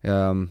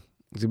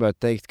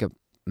gribētu teikt, ka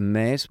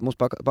mūsu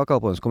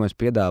pakalpojums, ko mēs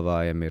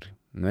piedāvājam, ir,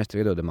 mēs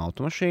tev iedodam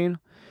automašīnu,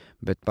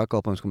 bet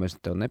pakalpojums, ko mēs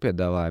tev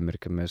nepiedāvājam,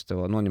 ir, ka mēs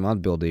tev noņemam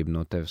atbildību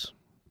no tevis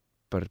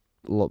par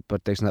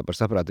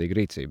saprātīgu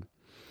rīcību,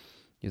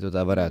 ja tu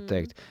tā varētu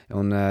teikt.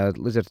 Un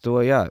līdz ar to,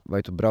 jā,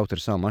 vai tu brauktu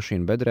ar savu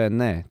mašīnu bedrē?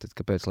 Nē, tad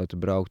kāpēc, lai tu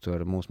brauktu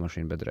ar mūsu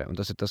mašīnu bedrē? Un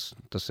tas ir tas,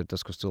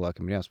 kas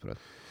cilvēkiem ir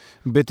jāsaprot.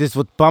 Bet es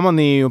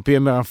pamanīju,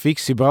 piemēram,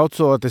 fiksi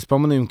braucot, es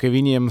pamanīju, ka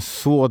viņiem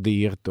sodi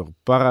ir tur.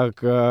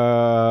 Parāk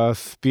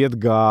spied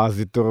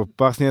gāzi, tur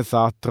pārsniedz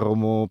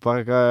ātrumu,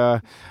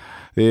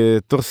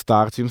 tur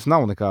starts. Jums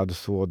nav nekādu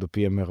sodu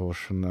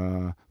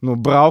piemērošana,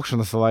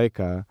 braukšanas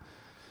laikā.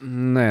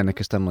 Nē,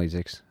 nekas tam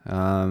līdzīgs.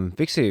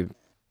 Fiksi,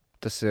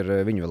 tas ir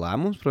viņu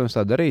lēmums, protams,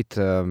 tā darīt.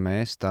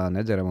 Mēs tā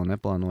nedzeram un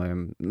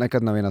neplānojam.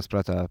 Nekad nav vienāds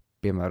prātā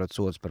piemērot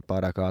sodus par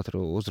pārāk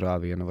ātru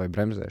uzrāvienu vai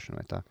bremzēšanu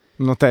vai tā.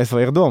 Tesla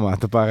ir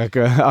domāta pārāk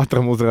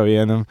ātrumu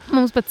uzrāvienam.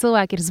 Mums pat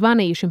cilvēki ir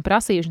zvanījuši un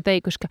prasījuši un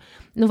teikuši, ka,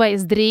 vai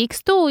es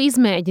drīkstu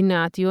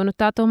izmēģināt, jo,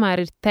 tā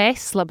tomēr ir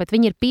Tesla, bet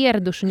viņi ir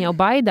pieraduši un jau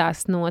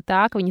baidās no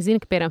tā, ka viņi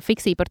zina, ka, piemēram,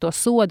 fiksī par to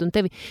sodu un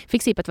tevi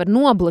fiksī pat var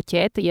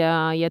nobloķēt,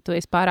 ja tu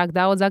esi pārāk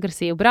daudz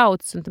agresīvi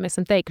braucis, un mēs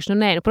esam teikuši,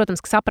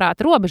 protams, ka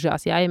saprāta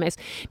robežās, ja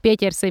mēs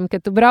pieķersim, ka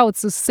tu brauc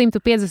uz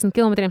 150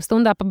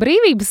 km/h pa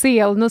Brīvības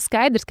ielu,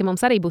 skaidrs, ka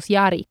mums arī būs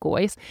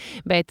jārīkojas,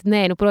 bet,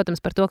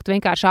 protams, par to, ka tu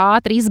vienkārši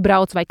ātri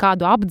izbrauc vai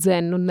kādu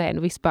apdzenu,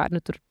 vispār,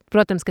 tur,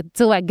 protams, ka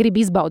cilvēki grib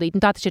izbaudīt,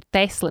 tā taču ir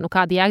Tesla,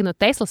 kāda jēga no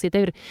Teslas, ja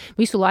tev ir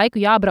visu laiku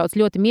jābrauc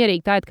ļoti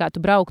mierīgi, tā kā tu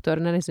brauktu ar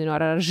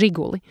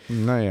žiguli.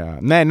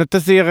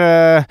 Tas ir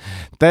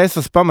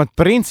Teslas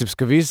pamatprincips,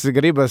 ka visi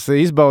gribas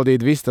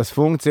izbaudīt visas tas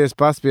funkcijas,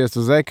 paspiest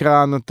uz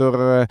ekrānu,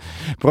 tur,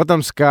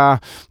 protams,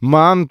 ka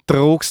man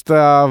trūkst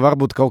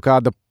varbūt kaut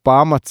kāda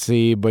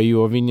pamacība,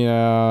 jo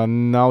viņa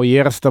nav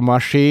ierasta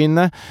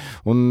mašīna,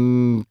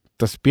 un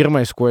tas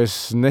pirmais, ko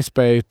es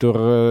nespēju tur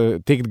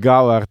tikt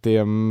galā ar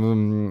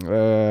tiem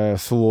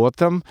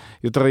slotam,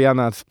 jo tur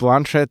jānāc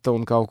planšeta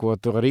un kaut ko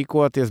tur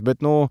rīkoties,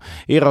 bet,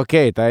 ir ok,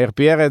 tā ir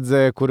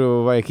pieredze,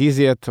 kuru vajag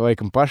iziet,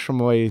 laikam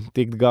pašam, lai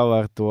tikt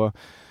galā ar to.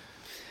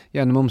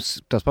 Jā, mums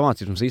tās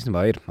pamācības mums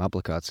īstenībā ir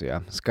aplikācijā.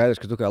 Skaidrs,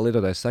 ka tu kā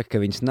lietotājs saka, ka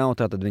viņas nav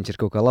tā, tad viņas ir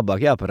kaut kā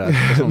labāk jāparāda.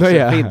 Tas mums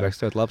ir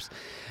feedbacks ļoti labs.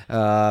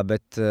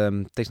 Bet,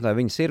 teiksim tā,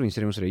 viņas ir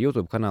mums arī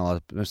YouTube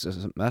kanālā. Mēs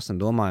esam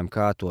domājam,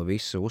 kā to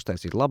visu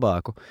uztaisīt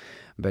labāku,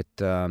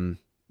 bet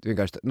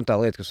vienkārši tā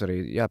lieta, kas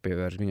arī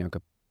jāpievērš viņam, ka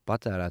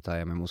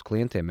patērētājiem, mūsu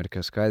klientiem ir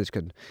skaidrs,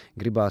 ka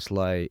gribās,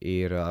 lai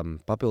ir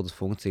papildus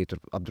funkcija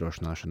tur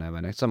apdrošināšanai,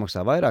 vai ne?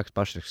 Samaksā vairākas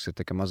pašrisks ir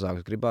tikai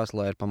mazākas, gribās,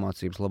 lai ir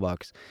pamācības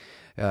labākas.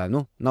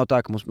 Nav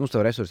tā, ka mums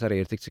to resursi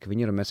arī ir tik, cik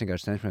viņi ir, un mēs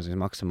vienkārši cenšamies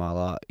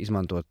maksimālā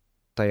izmantot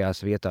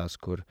tajās vietās,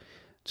 kur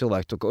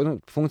cilvēki,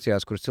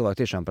 funkcijās, kuras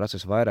cilvēki tiešām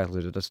prasa vairāk,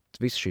 līdz tas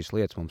visas šīs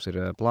lietas mums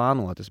ir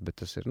plānotas, bet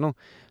tas ir,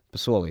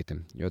 pa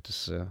solītim, jo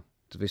tas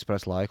viss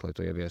prasa laiku, lai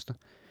to ieviestu.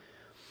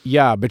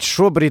 Jā, bet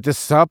šobrīd es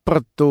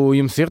sapratu,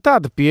 jums ir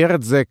tāda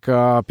pieredze,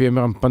 ka,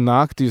 piemēram, pa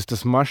nakti jūs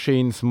tas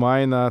mašīnas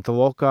maināt,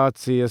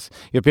 lokācijas,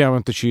 jo,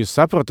 piemēram, taču jūs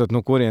saprotat,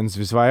 no kurienes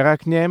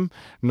visvairāk ņem,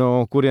 no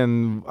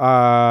kurien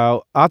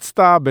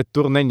atstā, bet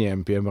tur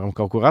neņem, piemēram,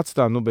 kaut kur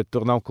atstā, bet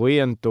tur nav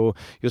klientu,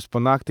 jūs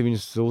pa nakti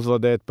viņus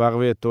uzladējat,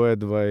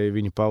 pārvietojat, vai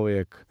viņi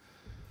paliek?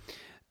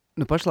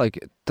 Pašlaik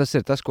tas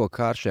ir tas, ko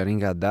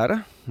karšeringā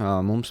dara.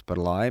 Mums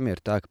par laimi ir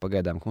tā, ka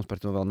pagaidām mums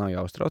par to vēl nav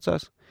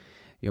jāuztraucās.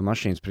 Jo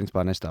mašīnas,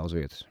 principā, nestāv uz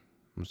vietas.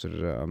 Mums ir,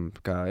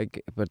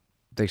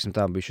 teiksim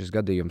tā, bija šis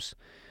gadījums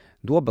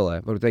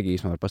Dobelē. Varbūt Egi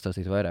īsumā var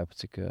pastāstīt vairāk,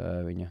 cik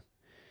viņa...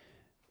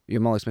 Jo,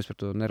 man liekas, mēs par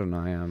to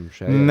nerunājām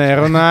šajā.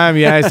 Nerunājām,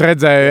 jā, es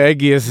redzēju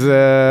Egijas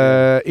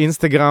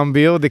Instagram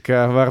bildi,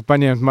 ka var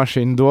paņemt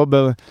mašīnu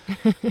Dobeli.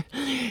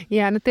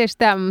 Jā, tieši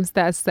tā, mums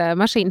tās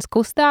mašīnas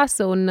kustās,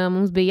 un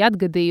mums bija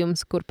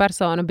atgadījums, kur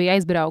persona bija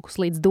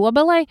aizbraukusi līdz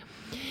Dobelei,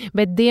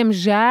 bet,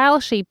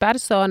 diemžēl, šī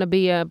persona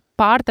bija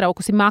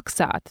pārtraukusi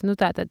maksāt.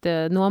 Tātad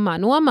nomā,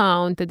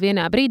 un tad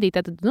vienā brīdī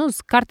uz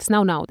kartes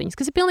nav naudiņas,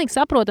 kas ir pilnīgi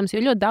saprotams, jo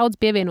ļoti daudz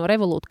pievieno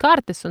Revolut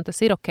kartes, un tas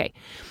ir ok.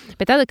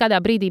 Bet tad kādā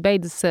brīdī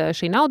beidzas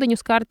šī naudiņu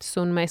uz kartes,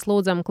 un mēs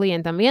lūdzam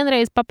klientam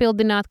vienreiz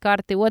papildināt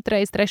karti,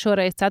 otrais,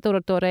 trešoreiz,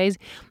 ceturto reizi.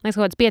 Mēs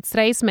kaut kāds 5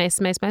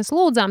 reizes mēs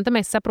lūdzām, tad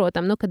mēs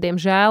saprotam, ka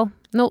diemžēl,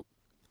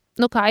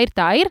 kā ir,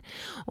 tā ir.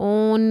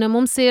 Un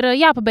mums ir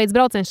jāpabeidz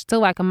brauciens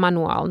cilvēkam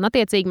manuāli. Un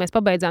attiecīgi mēs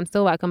pabeidzām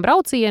cilvēkam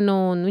braucienu,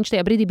 un viņš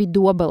tajā brīdī bija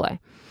Dobelē.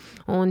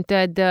 Un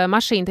tad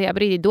mašīna tajā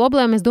brīdī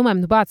Dobelē, mēs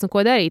domājam,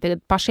 ko darīt?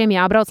 Tagad pašiem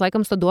jābrauc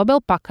laikam uz to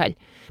Dobeli pakaļ.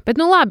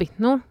 Bet labi,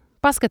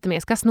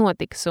 paskatāmies, kas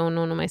notiks. Un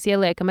mēs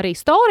ieliekam arī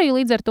storiju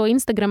līdz ar to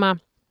Instagramā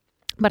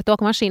par to,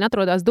 ka mašīna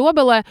atrodas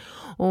Dobelē.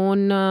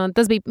 Un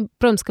tas bija,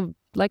 protams, ka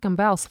laikam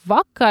vēls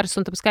vakars,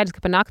 un tāpēc skaidrs,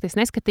 ka pa nakti es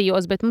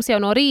neskatījos, bet mums jau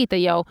no rīta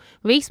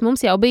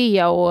mums jau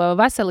bija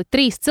veseli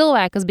 3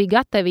 cilvēki, kas bija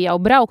gatavi jau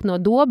braukt no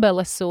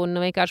Dobeles, un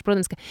vienkārši,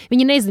 protams, ka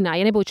viņi nezināja,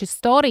 ja nebūtu šis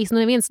storijas,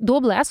 neviens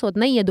Dobelē esot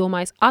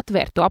neiedomājas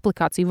atvērt to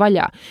aplikāciju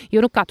vaļā,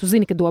 jo, kā tu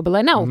zini, ka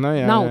Dobelē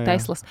nav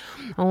Teslas.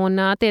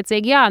 Un,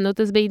 attiecīgi,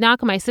 tas bija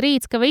nākamais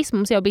rīts, ka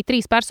mums jau bija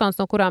 3 personas,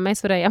 no kurām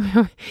mēs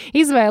varējām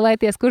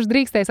izvēlēties, kurš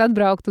drīkstēs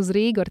atbraukt uz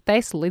Rīgu ar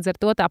Teslu. Līdz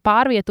ar to tā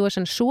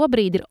pārvietošana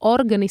šobrīd ir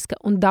organiska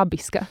un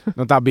dabiska.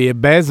 Tā bija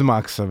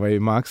bezmaksa vai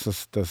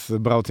maksas tas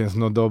brauciens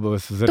no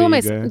Dobeles uz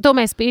Rīgai? To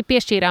mēs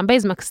piešķīrām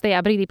bezmaksas, tajā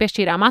brīdī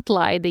piešķīrām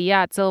atlaidi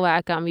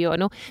cilvēkam, jo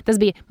tas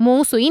bija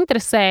mūsu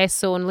interesēs,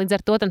 un līdz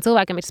ar to tam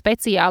cilvēkam ir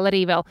speciāli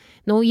arī vēl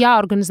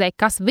jāorganizē,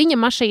 kas viņa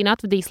mašīna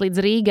atvedīs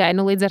līdz Rīgai,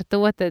 līdz ar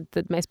to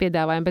tad mēs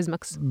piedāvājam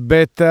bezmaksas.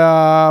 Bet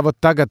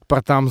tagad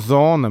par tām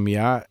zonām,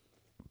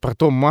 par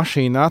to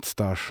mašīnu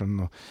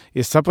atstāšanu.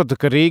 Es sapratu,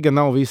 ka Rīga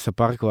nav visa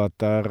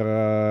pārklāta ar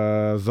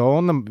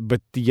zonām,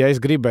 bet ja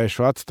es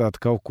gribēšu atstāt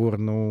kaut kur,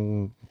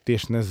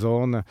 tieši ne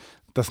zona,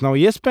 tas nav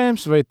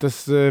iespējams vai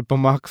tas pa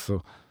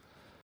maksu?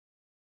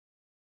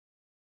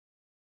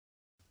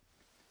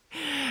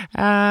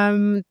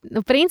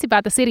 Principā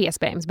tas ir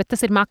iespējams, bet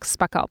tas ir maksas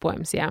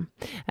pakalpojums, jā.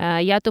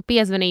 Ja tu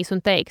piezvanīsi un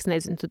teiksi,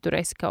 nezinu, tu tur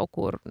esi kaut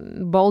kur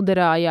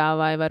Bolderā,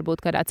 vai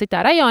varbūt kādā citā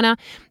rajonā,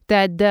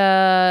 tad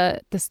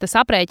tas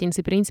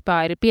aprēķins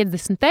principā ir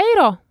 50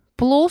 eiro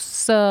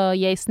plus,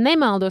 ja es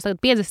nemaldos,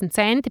 50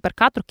 centi par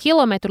katru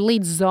kilometru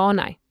līdz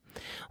zonai.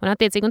 Un,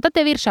 attiecīgi, un tad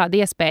tev ir šāda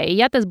iespēja.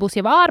 Ja tas būs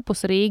jau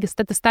ārpus Rīgas,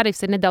 tad tas tarifs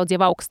ir nedaudz jau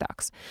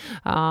augstāks.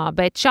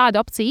 Bet šāda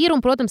opcija ir,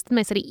 un, protams, tad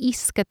mēs arī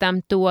izskatām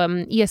to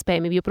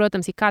iespējamību. Jo,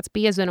 protams, ja kāds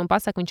piezvan un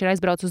pasaka, viņš ir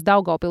aizbraucis uz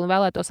Daugavpili un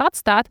vēlētos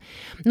atstāt,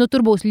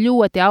 tur būs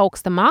ļoti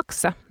augsta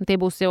maksa. Tie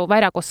būs jau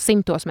vairākos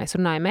 100, mēs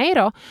runājam,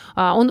 eiro.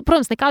 Un,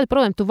 protams, nekāda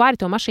problēma, tu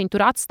vari to mašīnu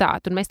tur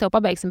atstāt, un mēs tev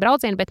pabeigsim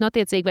braucienu, bet,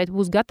 attiecīgi, vai tu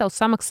būs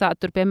gatavs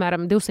samaksāt tur,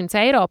 piemēram,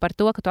 200 eiro par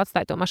to, ka tu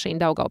atstāji to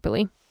mašīnu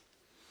Daugavpilī.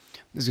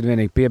 Es gribu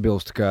vienīgi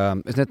piebilst, ka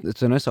es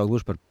nesaucu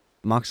gluži par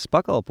maksas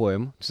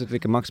pakalpojumu. Tas ir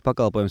tikai maksas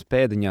pakalpojums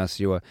pēdiņās,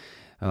 jo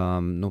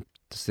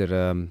tas ir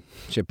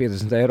šie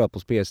 50 eiro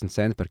plus 50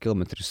 centi par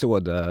kilometru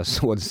soda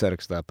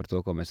sarakstā par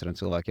to, ko mēs varam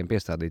cilvēkiem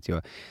piestādīt.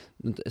 Jo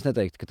es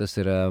neteiktu, ka tas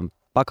ir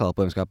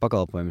pakalpojums kā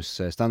pakalpojums,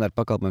 standarta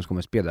pakalpojums,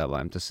 ko mēs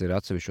piedāvājam. Tas ir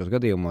atsevišķos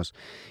gadījumos.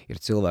 Ir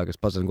cilvēki,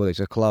 kas pats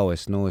godīgi saka, klau,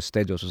 es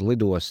steidzos uz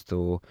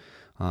lidostu,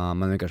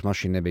 man vienkārši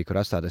mašīna nebija, kur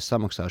atstāt, es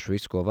samaksāšu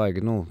visu, ko vajag,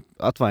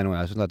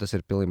 atvainojās, un tas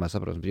ir pilnībā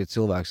saprotams. Ja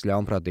cilvēks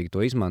ļaunprātīgi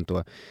to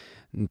izmanto,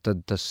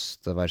 tad tas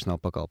vairs nav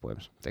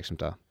pakalpojums, teiksim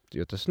tā.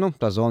 Jo tas,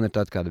 tā zona ir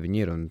tāda, kāda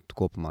viņa ir, un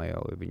kopumā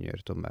jau viņa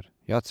ir tomēr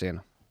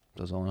jāciena,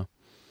 tā zona.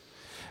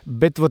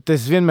 Bet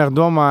es vienmēr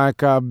domāju,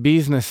 ka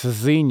biznesa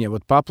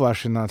ziņa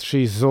paplašināt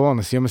šīs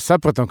zonas, jo mēs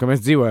sapratam, ka mēs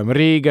dzīvojam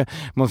Rīga,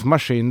 mums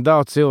mašīnu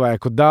daudz,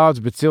 cilvēku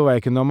daudz, bet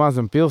cilvēki no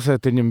mazam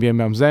pilsētiņam,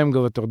 piemēram,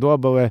 Zemgale, tur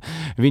Dobelē,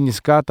 viņi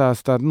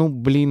skatās tā,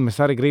 mēs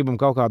arī gribam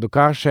kaut kādu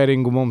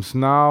karšeringu, mums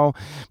nav,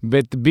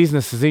 bet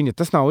biznesa ziņa,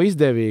 tas nav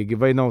izdevīgi,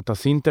 vai nav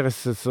tas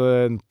intereses,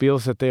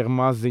 pilsēta ir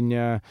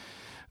maziņa.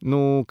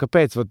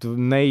 Kāpēc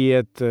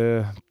neiet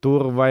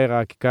tur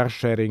vairāki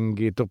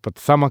karšeringi, tur pat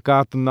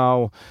samakātu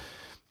nav?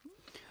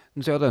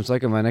 Tas jautājums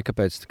laikam vai ne,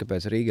 kāpēc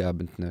Rīgā,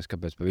 bet nevis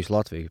kāpēc pa visu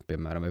Latviju,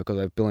 piemēram, vai kaut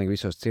vai pilnīgi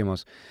visos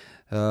ciemos.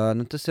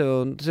 Tas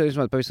jau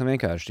pavisam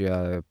vienkārši, jā,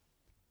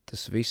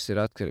 tas viss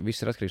ir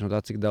atkarīgs no tā,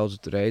 cik daudz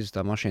reizes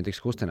tā mašīna tiks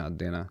kustināta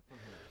dienā.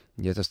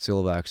 Ja tas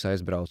cilvēks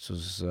aizbrauc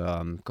uz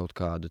kaut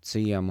kādu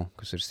ciemu,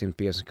 kas ir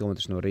 150 km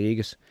no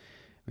Rīgas,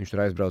 viņš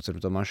tur aizbrauc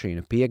ar to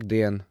mašīnu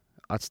piekdienu,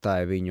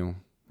 atstāja viņu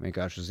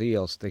vienkārši uz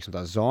ielas, teiksim,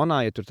 tā zonā,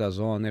 ja tur tā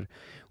zona ir,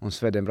 un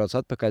svētdien brauc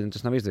atpakaļ, un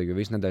tas nav izdevīgi, jo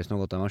visu nedēļas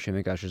nogultā mašīna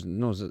vienkārši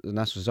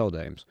nes uz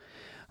zaudējumus.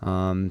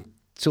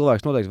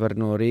 Cilvēks noteikti var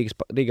no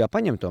Rīgā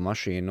paņemt to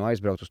mašīnu,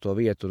 aizbraukt uz to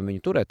vietu un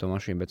viņu turēt to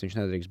mašīnu, bet viņš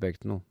nedrīkst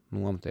beigt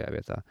nomu tajā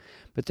vietā.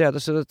 Bet jā,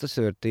 tas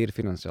ir tīri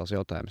finansiāls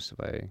jautājums.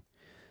 Vai,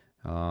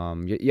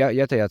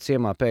 ja tajā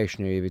ciemā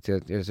pēkšņi, ja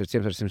tas ir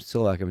ciems ar 100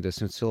 cilvēkiem, ja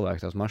 100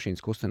 cilvēki tās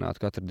mašīnas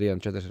kustinātu katru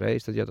dienu 4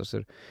 reizes, tad jā, tas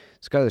ir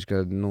skaidrs, ka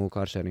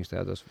karšērings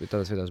tādās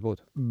vietās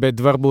būtu. Bet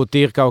varbūt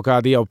ir kaut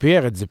kāda jau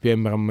pieredze,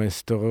 piemēram,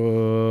 es tur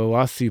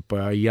lasīju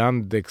pa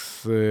Yandex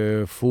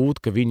Food,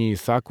 ka viņi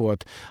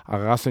sakot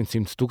ar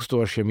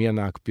 800,000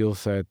 ienāk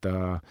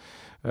pilsētā.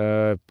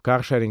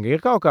 Karšeringa ir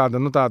kaut kāda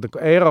tāda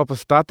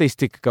Eiropas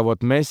statistika, ka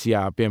mēs,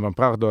 piemēram,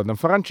 pārdodam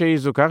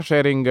frančīzu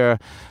karšeringa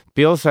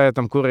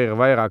pilsētam, kur ir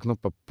vairāk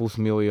pa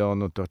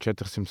 500,000,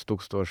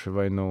 400,000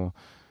 vai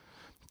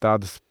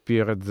tādas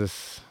pieredzes.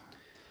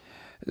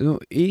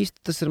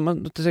 Īsti tas ir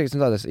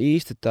tas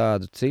īsti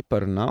tādu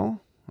ciparu nav.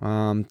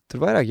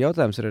 Tur vairāk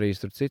jautājums ir arī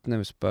citu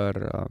nevis par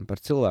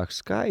cilvēku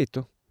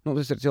skaitu.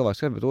 Tas ir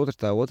cilvēku skaits, bet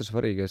otrs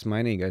svarīgais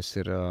mainīgais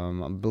ir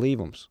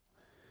blīvums,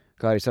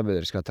 kā arī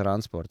sabiedriskā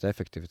transporta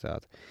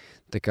efektivitāte.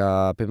 Tā kā,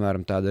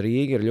 piemēram, tāda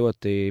Rīga ir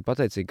ļoti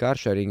pateicīga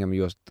karšēringam,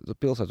 jo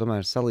pilsēta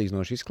tomēr ir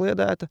salīdzinoši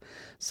izkliedēta.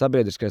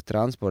 Sabiedriskais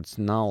transports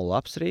nav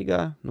labs Rīgā.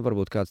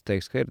 Varbūt kāds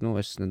teiks, ka ir.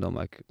 Es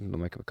nedomāju,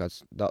 ka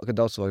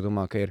daudz cilvēku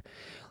domā, ka ir.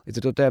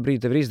 Līdz ar to tajā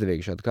brīdī tev ir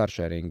izdevīgi šādu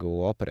karšēringu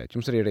operēt.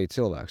 Jums arī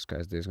cilvēks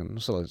skaits diezgan,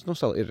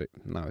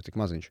 nav tik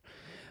maziņš.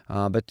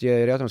 Bet, ja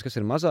ir jautājums, kas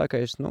ir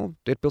mazākais,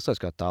 ir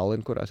pilsētas kā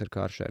Tallinn, kurās ir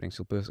karšērings,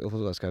 ir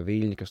pilsētas kā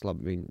Viļņa, kas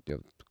labi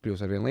jau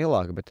kļūs arvien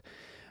lielāka, bet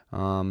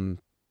man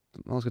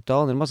liekas, ka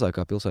Tallinn ir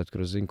mazākā pilsēta,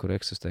 kur es zinu, kur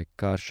eksistē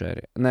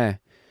karšēri. Nē,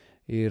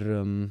 ir...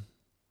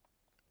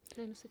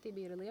 Citī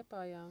bija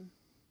Liepājā.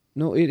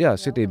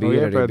 Citī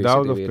bija arī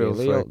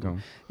Daugavpils.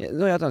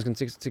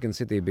 Jautājums, cik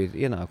Citī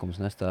bija ienākums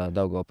nestā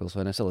Daugavpils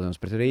vai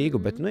nesalīdzinājums pret Rīgu,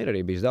 bet ir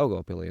arī bijis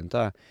Daugavpilī un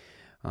tā.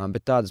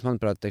 Bet tādas,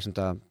 manuprāt, teiksim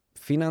tā,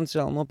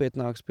 finansiāli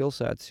nopietnākas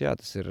pilsētas, jā,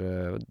 tas ir...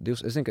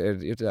 Es zinu, ka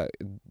ir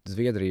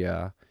Zviedrijā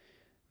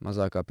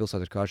mazākā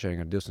pilsēta ir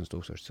karšēringa ar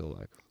 200,000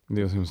 cilvēku.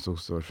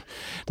 200,000.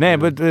 Nē,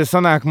 bet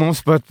sanāk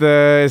mums pat,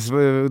 es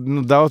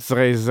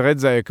daudzreiz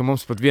redzēju, ka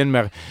mums pat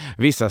vienmēr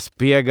visās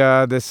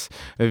piegādes,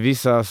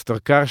 visās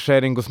tur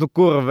karšēringus,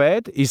 kura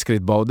vēd,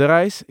 izkrīt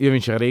Bauderais, jo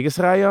viņš ir Rīgas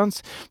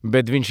rajons,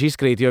 bet viņš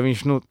izkrīt, jo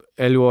viņš,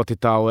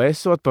 ļoti tālu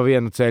esot, pa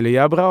vienu ceļu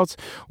jābrauc,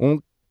 un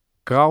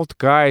kaut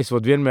kā es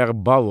vienmēr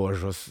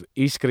baložos.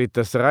 Izkrīt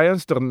tas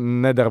rajons, tur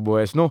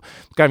nedarbojas.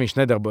 Kā viņš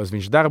nedarbojas?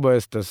 Viņš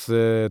darbojas tas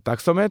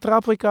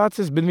taksometra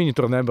aplikācijas, bet viņi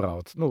tur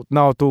nebrauc.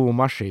 Nav tuvu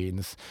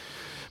mašīnas.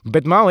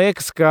 Bet man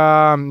liekas,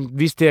 ka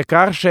visi tie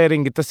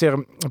karšēringi, tas ir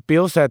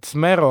pilsētas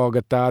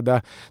mēroga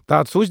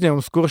tāds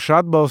uzņēmums, kurš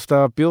atbalsta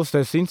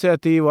pilsētas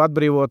iniciatīvu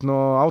atbrīvot no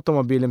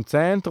automobīļiem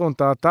centru un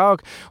tā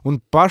tālāk. Un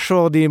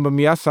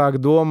pašvaldībam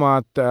jāsāk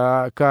domāt,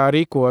 kā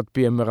rīkot,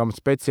 piemēram,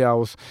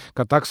 speciālus,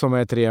 kā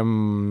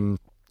taksometriem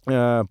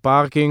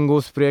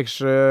pārkingus priekš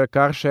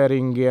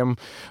karšēringiem.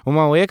 Un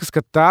man liekas,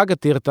 ka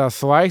tagad ir tās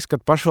laiks,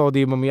 kad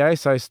pašvaldībam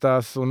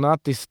jāiesaistās un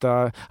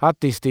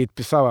attīstīt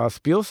pie savās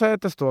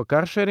pilsētas to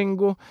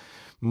karšēringu.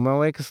 Man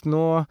liekas,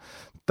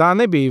 tā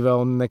nebija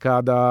vēl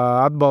nekāda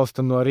atbalsta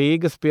no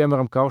Rīgas,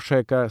 piemēram,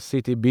 kaušē, ka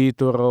City bija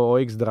tur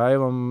OX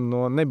Drive'am,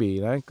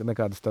 nebija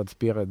nekādas tādas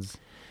pieredzes.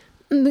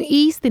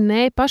 Īsti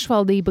ne,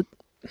 pašvaldība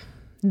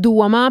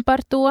domā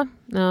par to.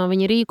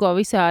 Viņi rīko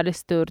visādas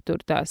tur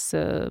tās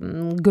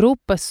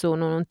grupas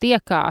un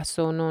tiekās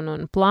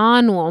un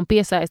plāno un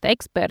piesaista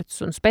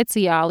ekspertus un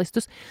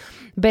speciālistus,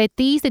 bet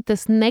īsti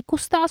tas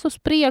nekustās uz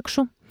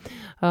priekšu.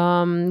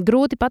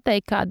 Grūti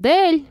pateikt,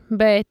 kādēļ,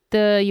 bet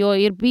jo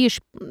ir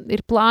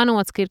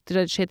plānots, ka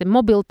ir šie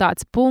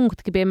mobilitātes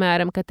punkti, ka,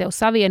 piemēram, ka tev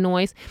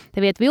savienojas,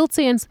 tev iet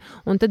vilciens,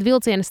 un tad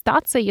vilciena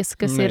stacijas,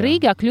 kas ir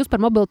Rīgā, kļūst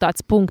par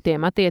mobilitātes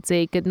punktiem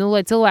attiecīgi, kad,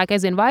 lai cilvēki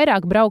aizvien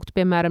vairāk brauktu,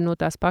 piemēram, no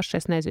tās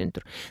pašas,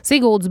 tur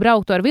Siguldas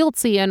brauktu ar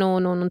vilcienu,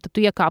 un tad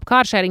tu iekāp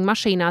karšēringa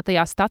mašīnā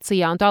tajā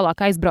stacijā un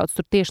tālāk aizbrauc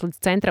tur tieši līdz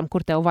centram,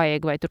 kur tev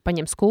vajag, vai tur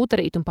paņem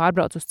skūterīt un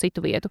pārbrauc uz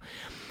citu vietu.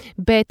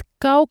 Bet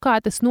kaut kā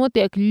tas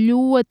notiek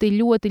ļoti,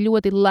 ļoti,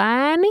 ļoti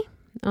lēni,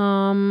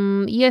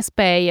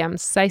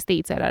 iespējams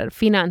saistīts ar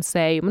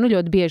finansējumu.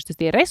 Ļoti bieži tas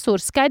tie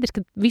resursi. Skaidrs,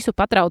 ka visu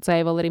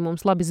patraucēja vēl arī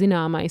mums labi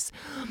zināmais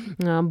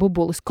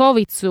bubulis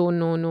Covids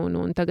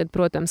un tagad,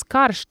 protams,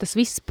 karš. Tas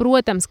viss,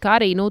 protams, kā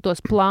arī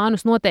tos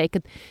plānus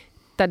noteikti, ka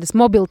tādas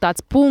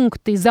mobilitātes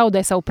punkti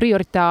zaudē savu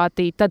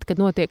prioritāti tad, kad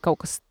notiek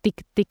kaut kas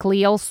tik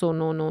liels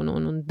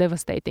un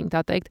devastating,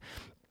 tā teikt.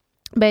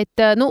 Bet,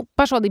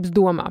 pašvaldības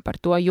domā par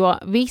to, jo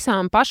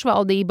visām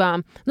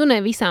pašvaldībām, ne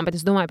visām, bet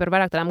es domāju par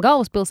vairāk tādām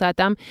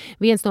galvaspilsētām,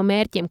 viens no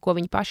mērķiem, ko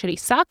viņi paši arī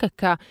saka,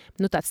 ka,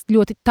 tāds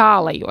ļoti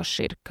tālajošs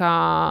ir, ka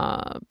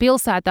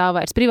pilsētā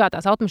vairs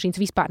privātās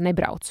automašīnas vispār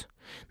nebrauc.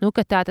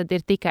 Ka tā tad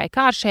ir tikai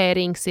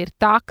karšērings, ir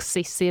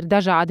taksis, ir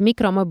dažādi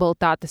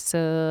mikromobilitātes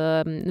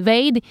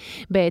veidi,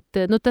 bet,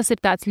 tas ir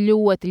tāds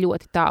ļoti,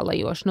 ļoti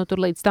tālajošs.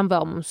 Tur līdz tam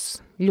vēl mums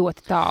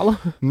ļoti tālu.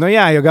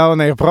 Jā, jo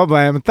galvenā ir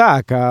problēma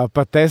tā, ka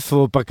par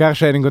Teslu, par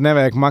karšēringu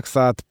nevajag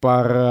maksāt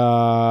par,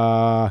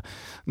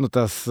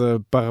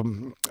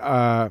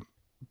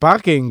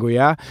 parkingu,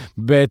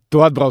 bet tu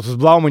atbrauc uz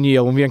Blaumaņu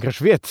ielu un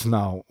vienkārši vietas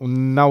nav.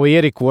 Un nav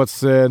ierīkots,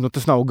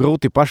 tas nav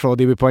grūti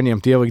pašvaldībai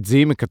paņemt, ielikt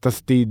zīmi, ka tas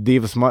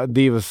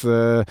divas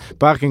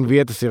parkingu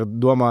vietas ir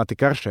domāti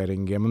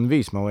karšēringiem. Un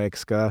viss, man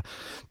liekas, ka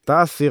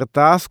tas ir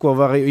tas, ko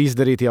var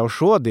izdarīt jau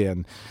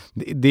šodien.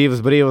 Divas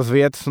brīvas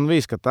vietas un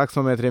viss, ka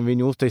taksometriem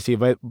viņi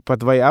uztaisīja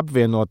vai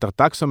apvienot ar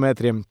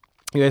taksometriem.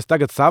 Jo es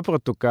tagad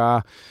sapratu,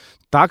 ka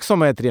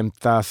taksometriem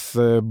tas,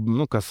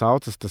 kas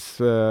saucas, tas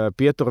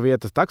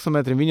pieturvietas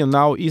taksometriem, viņam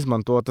nav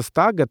izmantotas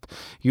tagad,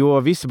 jo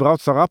visi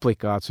brauc ar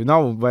aplikāciju.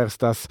 Nav vairs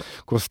tas,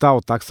 kur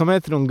stāv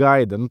taksometri un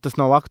gaida. Tas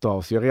nav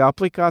aktuāls, jo arī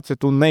aplikācija,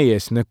 tu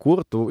neiesi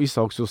nekur, tu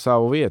izsauksi uz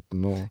savu vietu.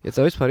 Ja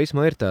tev vispār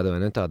ir tāda, vai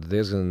ne, tāda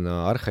diezgan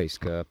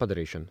arhaiska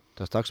padarīšana,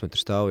 tās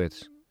taksometru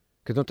stāvvietas.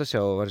 Ka, tas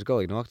jau vairs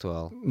galīgi nav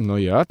aktuāli.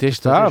 Jā, tieši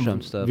tā.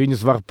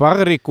 Viņus var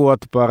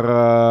parrikot par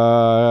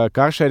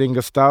karšēringa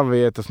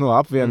stāvvietas,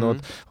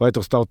 apvienot, lai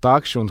tur stāv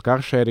takši un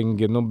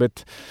karšēringi,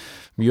 bet,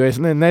 jo es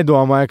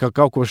nedomāju, ka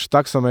kaut kurš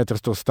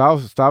taksometrs tur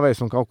stāvēs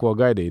un kaut ko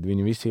gaidīt.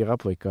 Viņi visi ir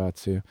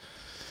aplikācija.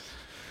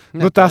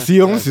 Tas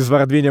jums, jūs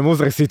varat viņam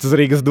uzrakstīt uz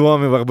Rīgas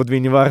domu, varbūt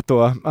viņi var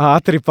to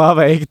ātri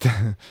paveikt.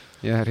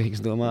 Jā, Rīgas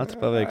doma ātri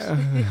paveiks.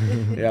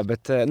 Jā,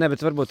 bet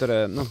varbūt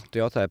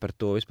tu jautāji par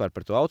to, vispār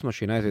par to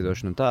automašīnu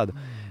aizviedošanu un tādu.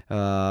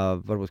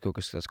 Varbūt kaut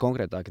kas tāds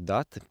konkrētāki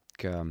dati,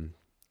 ka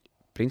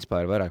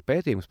principā ir vairāk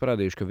pētījumus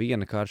parādījuši, ka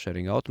viena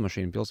karšēringa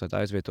automašīna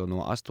pilsētā aizvieto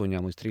no 8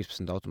 līdz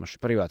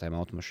 13 privātajām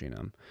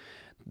automašīnām.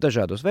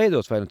 Dažādos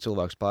veidos, vai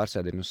cilvēks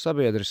pārsēdina uz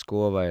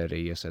sabiedrisko, vai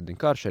arī iesēdina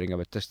karšēringā,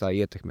 bet tas tā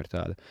ietekme ir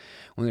tāda.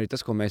 Un arī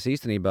tas, ko mēs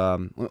īstenībā,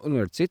 un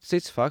ir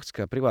cits fakts,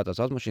 ka privātās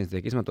automašīnas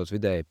tiek izmantotas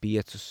vidēji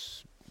 5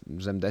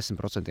 zem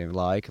 10%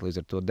 laika, līdz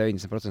ar to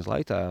 90%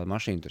 laikā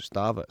mašīna tur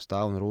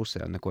stāv un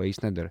rūsē un neko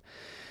īsti nedara.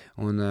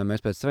 Un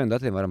mēs pēc saviem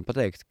datiem varam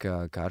pateikt,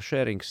 ka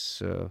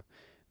karšērings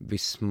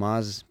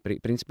vismaz,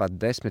 principā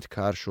 10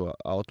 kāršo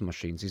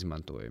automašīnas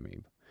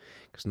izmantojamību.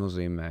 Kas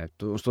nozīmē,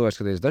 uz to var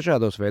skatīties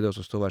dažādos veidos,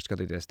 uz to var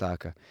skatīties tā,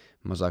 ka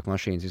mazāk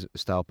mašīnas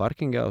stāv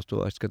parkingā, uz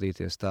to var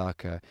skatīties tā,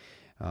 ka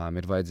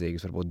ir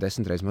vajadzīgas varbūt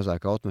 10 reizes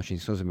mazāk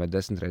automašīnas, nozīmē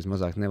 10 reizes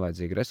mazāk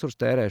nevajadzīga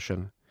resursu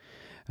tērēšana.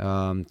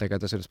 Tā kā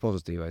tas ir tas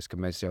pozitīvais, ka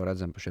mēs jau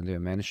redzam par šiem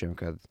 2 mēnešiem,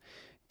 kad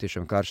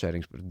tiešām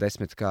karšērings par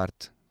 10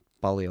 kārt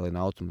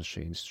palielina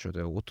automašīnas šo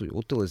te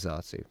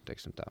utilizāciju,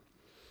 teiksim tā.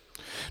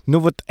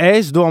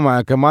 Es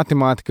domāju, ka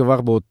matemātika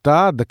var būt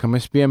tāda, ka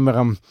mēs,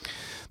 piemēram,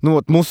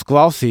 mūsu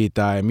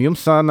klausītājiem,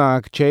 jums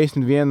sanāk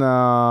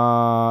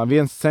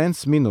 41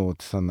 cents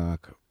minūte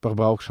sanāk par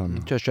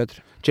braukšanu.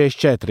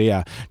 44,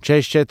 jā.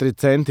 44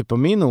 centi pa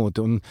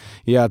minūti. Un,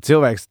 ja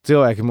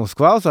cilvēki mūs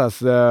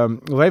klausās,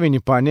 lai viņi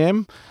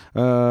paņem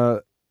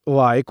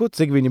laiku,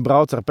 cik viņi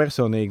brauc ar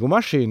personīgu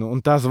mašīnu,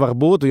 un tas var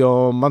būt,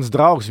 jo mans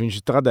draugs,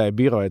 viņš strādāja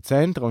biroja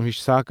centra, un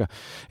viņš saka,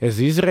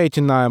 es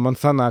izrēķināju, man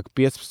sanāk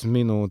 15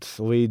 minūtes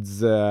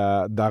līdz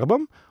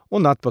darbam,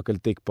 un atpakaļ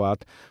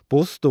tikpat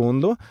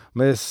pusstundu.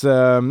 Mēs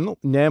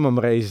ņēmam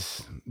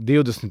reiz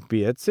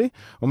 25,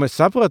 un mēs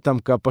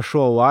sapratam, ka pa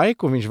šo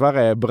laiku viņš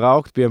varēja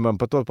braukt, piemēram,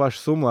 pa to pašu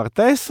summu ar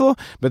Teslu,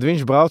 bet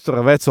viņš brauc tur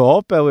ar veco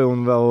Opeli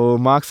un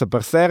vēl maksa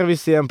par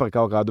servisiem, par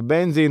kaut kādu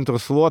benzīnu, tur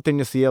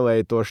slotiņas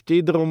ielēja to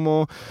šķidrumu,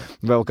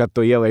 vēl kad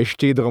tu ielēji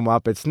šķidrumu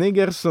apēc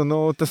Nigersu,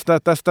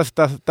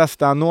 tas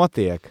tā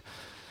notiek.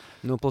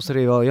 Plus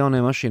arī vēl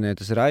jaunajai mašīnai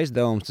tas ir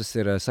aizdevums, tas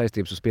ir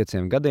saistības uz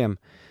 5 gadiem.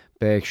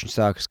 Pēkšņi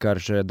sākas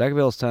karš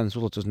degvielas cenas,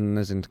 uzlic uz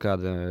nezinu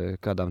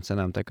kādām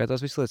cenām, tā kā tās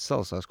visas lietas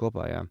salasās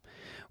kopā, jā.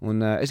 Un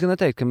es gan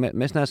neteiktu, ka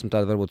mēs neesam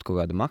tādi varbūt kaut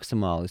kādi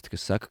maksimālisti,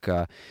 kas saka, ka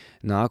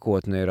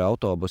nākotne ir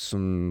autobus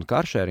un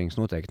karšērings,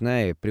 noteikti nē,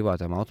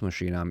 privātām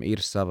automašīnām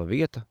ir sava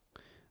vieta,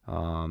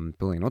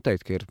 pilnīgi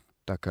noteikti, ka ir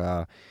tā kā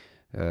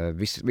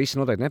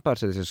visi noteikti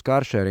nepārsēdēsies uz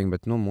karšēringu,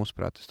 bet,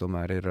 mūsuprāt, tas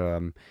tomēr ir,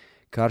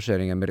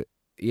 karšēringam ir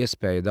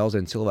iespēja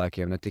daudziem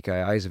cilvēkiem ne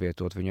tikai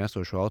aizvietot viņu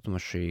esošo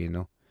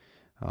automašīnu,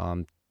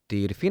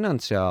 tīri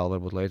finansiāli,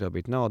 varbūt, lai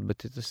ietaupītu naudu,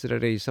 bet tas ir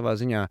arī savā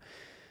ziņā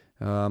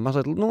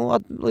mazliet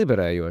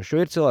liberējoši. Jo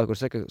ir cilvēki, kur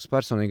saka, ka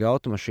personīga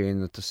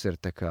automašīna, tas ir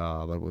tā kā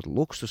varbūt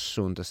luksus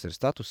un tas ir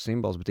status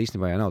simbols, bet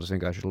īstenībā nav, tas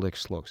vienkārši ir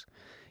liekas sloks.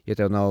 ja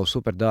tev nav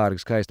super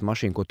dārga, skaista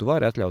mašīna, ko tu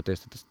vari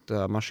atļauties, tad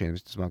tā mašīna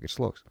visticamāk ir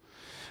sloks.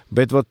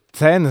 Bet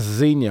cenas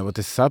ziņa,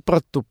 es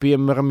sapratu,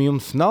 piemēram,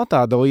 jums nav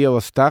tāda liela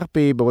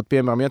starpība,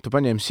 piemēram, ja tu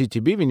paņem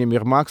CTB, viņam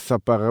ir maksa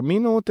par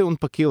minūti un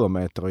pa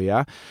kilometru,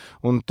 ja?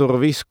 Un tur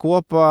viss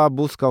kopā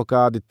būs kaut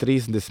kādi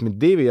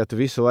 32, ja tu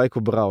visu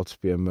laiku brauc,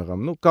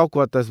 piemēram. Kaut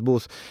ko tas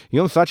būs.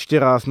 Jums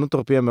atšķirās,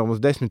 tur, piemēram,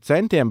 uz 10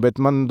 centiem, bet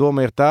man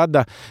doma ir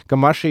tāda, ka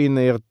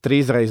mašīna ir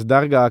 3 reizes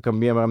dārgāka,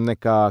 piemēram,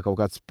 nekā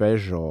kaut kāds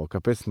Peugeot.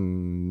 Kāpēc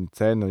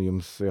cena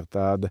jums ir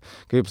tāda,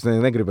 ka jūs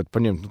negribat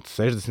paņemt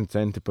 60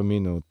 centi pa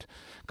minūti?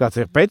 Kāds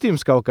ir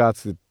pētījums kaut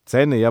kāds,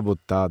 cena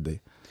jābūt tādai?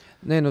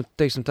 Nē,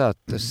 teiksim tā,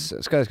 tas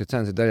skaidrs, ka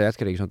cenas ir daļai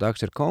atkarīgs no tā,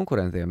 kas ir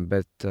konkurentiem,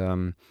 bet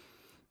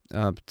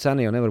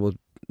cena jau nevar būt,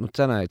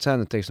 cena,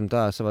 teiksim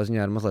tā, savā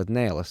ziņā ir mazliet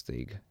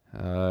neelastīga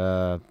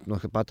no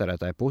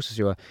patērētāja puses,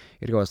 jo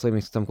ir kaut kāds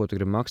limits tam, ko tu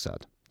gribi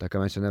maksāt. Tā kā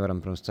mēs jau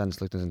nevaram, protams,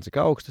 cenas likt nezinu cik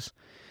augstas,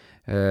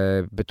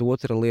 bet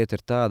otra lieta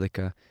ir tāda,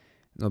 ka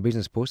no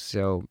biznesa puses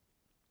jau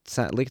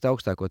likt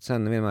augstāko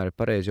cenu nevienmēr ir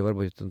pareizi, jo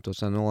varbūt, ja to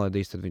cenu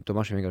nolaidīs, tad to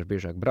mašīnu vienkārši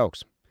biežāk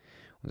brauks.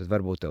 Un tad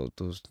varbūt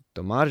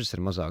tev māržas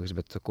ir mazākas,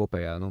 bet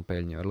kopējā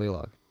peļņa ir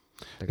lielāka.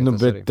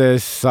 Bet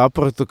es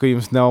sapratu, ka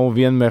jums nav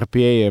vienmēr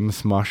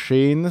pieejamas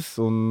mašīnas,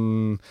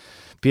 un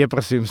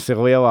pieprasījums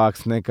ir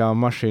lielāks nekā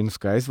mašīnu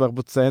skaits.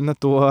 Varbūt cena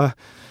to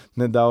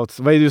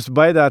nedaudz. Vai jūs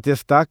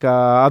baidāties tā,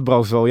 ka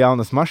atbrauks vēl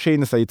jaunas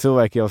mašīnas, vai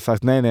cilvēki jau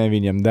sāk, nē,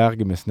 viņam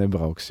dārgi, mēs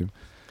nebrauksim?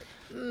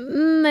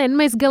 Nē,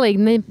 mēs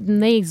galīgi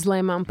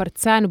neizlēmām par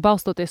cenu,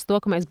 balstoties to,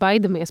 ka mēs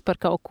baidamies par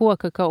kaut ko,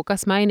 ka kaut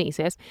kas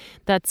mainīsies.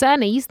 Tā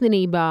cena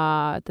īstenībā,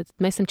 tad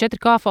mēs esam 4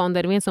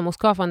 co-founderi, viens no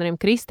mūsu co-founderiem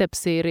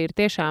Kristaps ir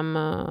tiešām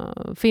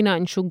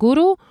finanšu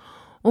guru,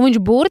 un viņš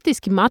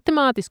burtiski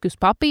matemātiski uz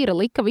papīra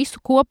lika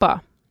visu kopā.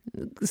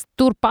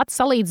 Turpat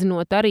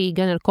salīdzinot arī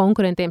gan ar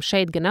konkurentiem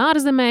šeit, gan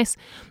ārzemēs,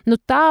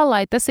 tā,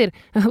 lai tas ir,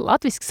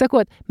 latviski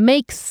sakot,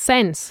 makes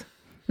sense.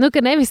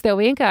 Ka nevis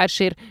tev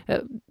vienkārši ir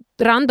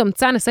random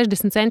cena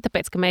 60 centi,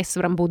 tāpēc, ka mēs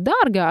varam būt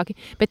dārgāki,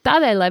 bet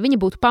tādēļ, lai viņa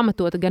būtu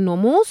pamatota gan no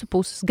mūsu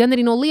puses, gan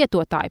arī no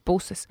lietotāja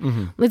puses.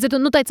 Līdz ar to,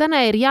 tai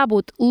cenai ir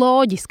jābūt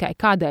loģiskai,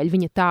 kādēļ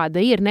viņa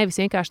tāda ir,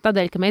 nevis vienkārši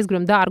tādēļ, ka mēs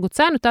gribam dārgu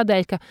cenu,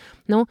 tādēļ, ka,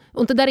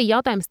 un tad arī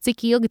jautājums,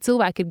 cik ilgi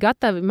cilvēki ir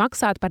gatavi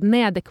maksāt par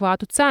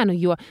neadekvātu cenu,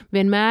 jo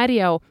vienmēr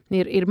jau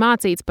ir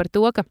mācīts par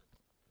to, ka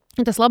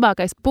tas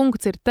labākais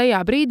punkts ir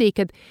tajā brīdī,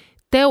 kad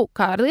tev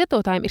kā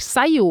lietotājiem ir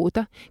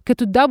sajūta, ka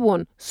tu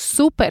dabūni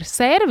super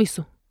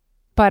servisu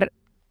par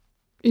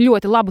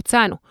ļoti labu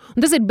cenu.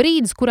 Un tas ir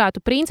brīdis, kurā tu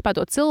principā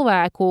to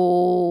cilvēku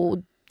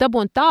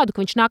dabūni tādu,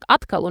 ka viņš nāk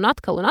atkal un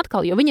atkal un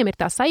atkal, jo viņam ir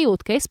tā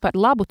sajūta, ka es par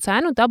labu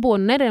cenu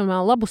dabūnu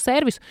nereāli labu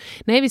servisu.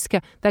 Nevis,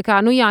 ka tā kā,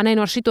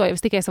 no šito jau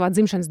es tikai savā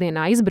dzimšanas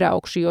dienā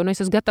izbraukšu, jo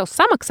es esmu gatavs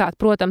samaksāt,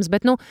 protams,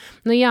 bet,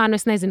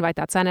 es nezinu, vai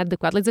tā cena ir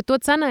adekvāta. Līdz ar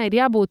to cenai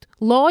ir jābūt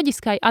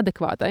loģiskai,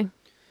 adekvātai.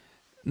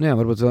 Jā,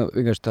 varbūt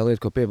vienkārši tā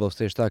lieta, ko piebilst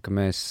tieši tā, ka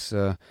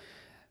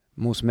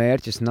mūsu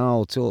mērķis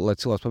nav, lai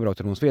cilvēks pabraukt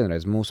ar mums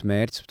vienreiz. Mūsu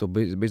mērķis, to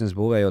biznesu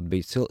būvējot,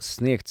 bija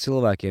sniegt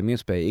cilvēkiem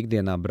iespēju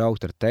ikdienā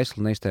braukt ar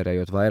Teslu,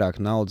 neiztērējot vairāk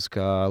naudas,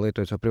 kā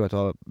lietojot savu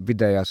privāto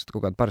vidējās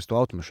kaut kādu parastu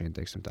automašīnu,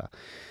 teiksim tā.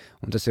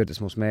 Un tas ir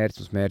tas mūsu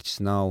mērķis. Mūsu mērķis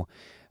nav,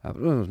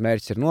 mūsu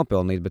mērķis ir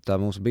nopelnīt, bet tā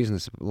mūsu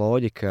biznesa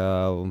loģika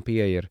un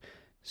pieeja ir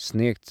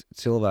sniegt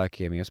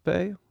cilvēkiem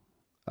iespēju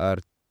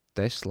ar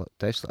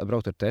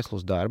braukt ar Teslu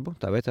uz darbu,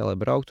 tā vietā, lai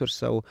brauktu ar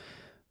savu,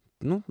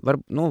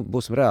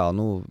 būsim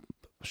reāli,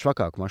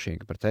 švakāku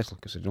mašīnu par Teslu,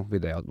 kas ir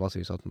vidēja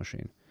Latvijas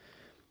automašīna.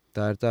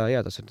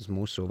 Tas ir tas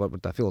mūsu,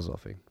 varbūt tā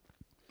filozofija.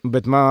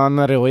 Bet man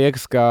arī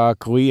liekas, ka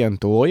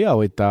klientu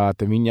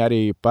lojalitāte, viņi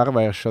arī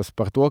pārvēršas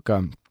par to,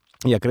 ka,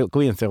 ja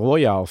klients ir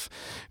lojāls,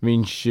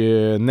 viņš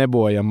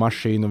neboja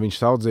mašīnu,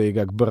 viņš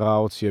saudzīgāk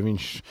brauc, ja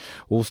viņš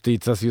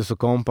uzticas jūsu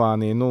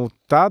kompāniju.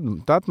 Tad,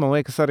 man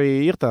liekas, arī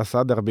ir tā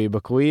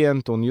sadarbība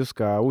klientu un jūs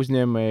kā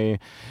uzņēmēji,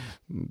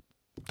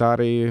 tā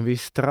arī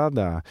viss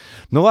strādā.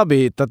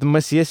 Labi, tad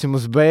mēs iesim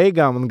uz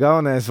beigām, un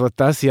galvenais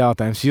tas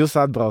jautājums. Jūs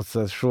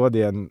atbraucat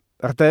šodien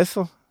ar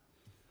Teslu?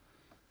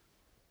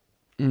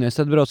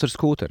 Es atbraucu ar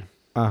skūteri.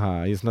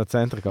 Aha, jūs no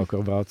centra kaut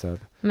kur braucāt.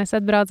 Mēs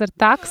atbrauc ar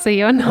taksi,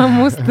 jo nav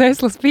mūsu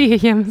Teslas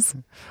pieejams.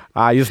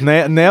 Jūs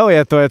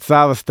nelietojat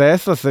savas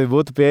Teslas, vai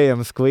būtu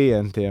pieejamas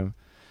klientiem?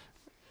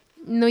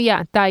 Jā,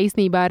 tā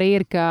īstenībā arī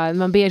ir, ka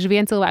man bieži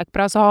vien cilvēki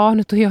prasa,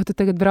 tu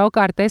tagad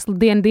braukā ar Teslu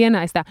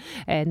dienā. Es tā,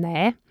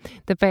 nē,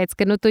 tāpēc,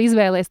 ka tu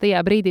izvēlies tajā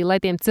brīdī, lai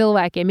tiem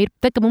cilvēkiem ir,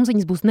 tad, ka mums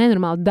viņas būs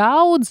nenormāli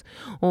daudz,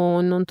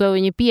 un to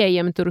viņi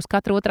pieejami tur uz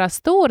katra otrā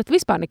stūra,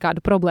 vispār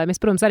nekādu problēmu.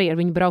 Es, protams, arī ar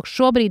viņu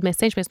braukšu šobrīd,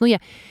 mēs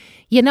cenšamies,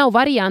 ja nav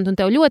variantu un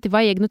tev ļoti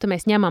vajag, tad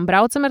mēs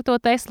braucam ar to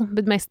Teslu,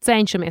 bet mēs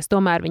cenšamies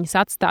tomēr viņas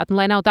atstāt. Un,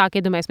 lai nav tā,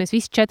 ka iedomājamies, mēs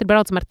visi 4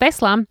 braucam ar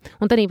Teslām,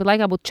 un tad pat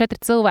laikā būtu 4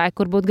 cilvēki,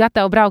 kur būtu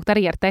gatavi braukt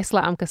arī ar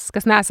Teslām,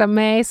 kas neesam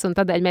mēs, un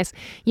tādēļ mēs,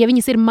 ja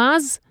viņas ir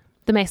maz,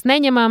 tad mēs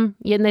neņemam,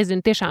 ja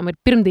nezinu, tiešām ir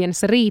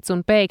pirmdienas rīts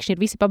un pēkšņi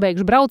ir visi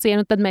pabeiguši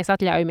braucienu, tad mēs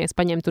atļaujamies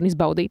paņemt un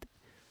izbaudīt.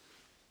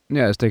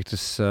 Jā, es teiktu,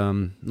 tas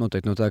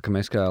noteikti no tā, ka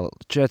mēs kā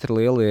 4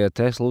 lielie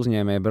Tesla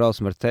uzņēmēji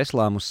braucam ar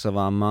Teslām uz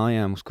savām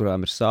mājām, uz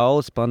kurām ir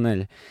saules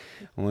paneļi,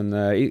 un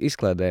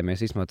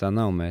izklēdējamies. Īstenībā tā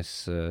nav,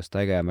 mēs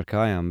staigājam ar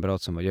kājām,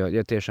 braucam,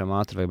 ja tiešām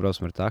ātri vai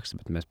braucam ar taksi,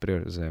 bet mēs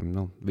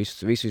priorizējam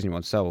visu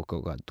izņemot savu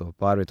kaut kādu to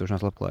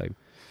pārvietošanās labklājību.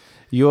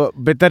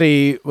 Bet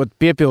arī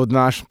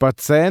piepildināšu par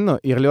cenu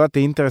ir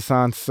ļoti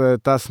interesants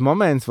tas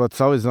moments,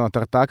 salīdzinot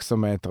ar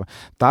taksometru.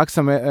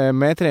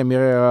 Taksometriem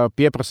ir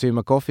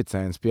pieprasījuma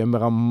koeficients.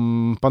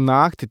 Piemēram, pa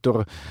nakti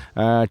tur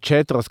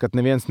 4, kad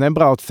neviens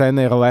nebrauc,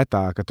 cena ir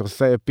lētāka. Tur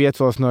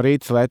 5 no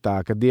rīta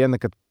lētāka. Diena,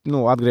 kad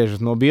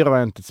atgriežas no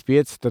biroja, tad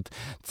 5, tad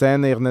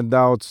cena ir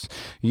nedaudz.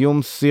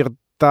 Jums ir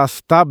tā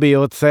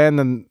stabila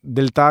cena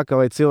dēļ tā, ka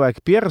lai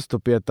cilvēki pierastu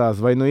pie tās,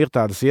 vai ir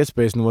tādas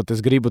iespējas, es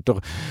gribu tur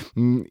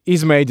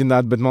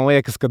izmēģināt, bet man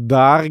liekas, ka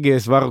dārgi,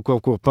 es varu kaut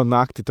kur pa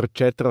nakti tur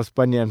 4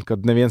 paņemt,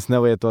 kad neviens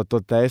nelieto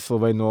to Teslu,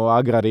 vai no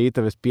agrā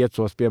rīta, es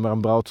 5,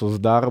 piemēram, braucu uz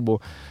darbu.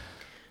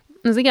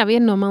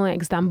 Viena no, man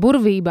liekas, tām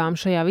burvībām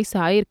šajā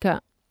visā ir,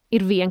 ka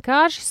ir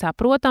vienkārši,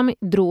 saprotami,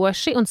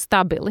 droši un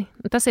stabili.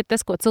 Tas ir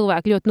tas, ko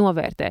cilvēki ļoti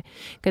novērtē.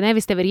 Ka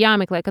nevis tev ir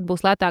jāmeklē, kad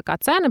būs lētākā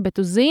cena, bet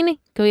tu zini,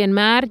 ka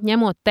vienmēr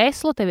ņemot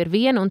Teslu, tev ir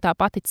viena un tā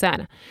pati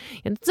cena.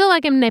 Ja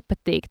cilvēkiem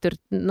nepatīk, tur,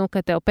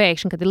 ka tev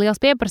pēkšņi, kad ir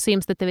liels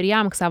pieprasījums, tad tev ir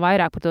jāmaksā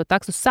vairāk par to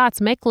taksu.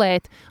 Sāc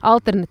meklēt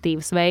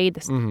alternatīvas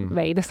veidus.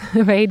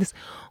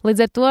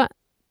 Līdz ar to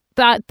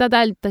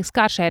tādēļ tas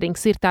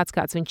karšērings ir tāds,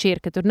 kāds viņš ir,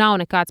 ka tur nav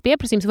nekāds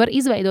pieprasījums, var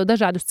izveidot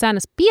dažādus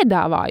cenas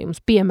piedāvājumus,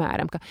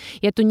 piemēram, ka,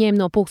 ja tu ņem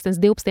no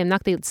 12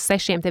 naktī līdz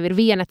 6, tev ir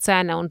viena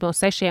cena, un no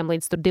 6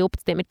 līdz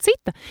 12 ir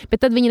cita,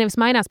 bet tad viņi nevis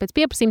mainās pēc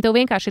pieprasījuma, tev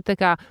vienkārši ir tā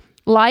kā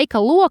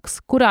laika loks,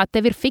 kurā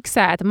tev ir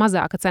fiksēta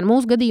mazāka cena.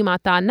 Mūsu gadījumā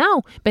tā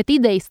nav, bet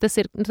idejas tas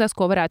ir tas,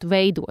 ko varētu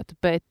veidot.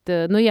 Bet,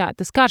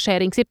 tas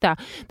karšērings ir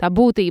tā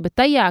būtība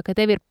tajā, ka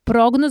tev ir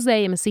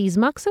prognozējamas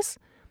izmaksas,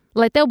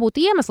 lai tev būtu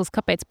iemesls,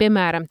 kāpēc,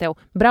 piemēram, tev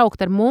braukt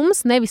ar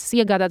mums, nevis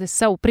iegādāties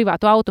savu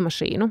privātu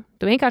automašīnu.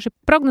 Tu vienkārši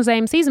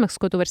prognozējums izmaksas,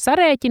 ko tu vari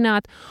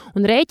sarēķināt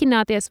un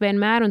rēķināties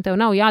vienmēr, un tev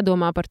nav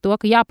jādomā par to,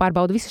 ka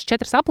jāpārbauda visas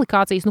 4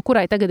 aplikācijas,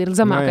 kurai tagad ir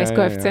zemākais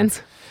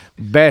koeficients.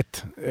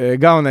 Bet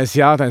galvenais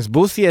jautājums,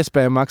 būs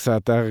iespēja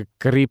maksāt ar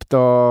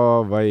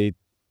kripto, vai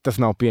tas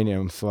nav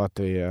pieņemams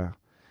Latvijā?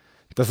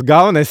 Tas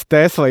galvenais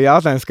Tesla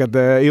jautājums, kad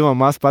Elon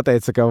Musk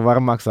pateica, ka var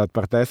maksāt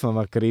par Teslu un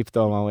ar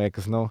kripto, man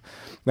liekas,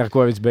 ar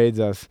ko viss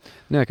beidzās.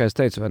 Jā, kā es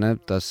teicu, vai ne,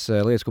 tas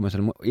lietas, ko mēs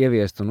varam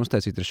ieviest un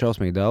uztaisīt ir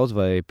šausmīgi daudz,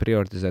 vai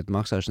prioritizēt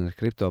maksāšanu ar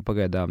kripto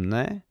pagaidām,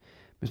 nē.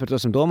 Mēs par to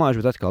esam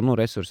domājuši, bet atkal,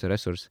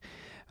 resursi.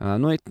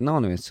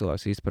 Nav neviens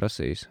cilvēks īsti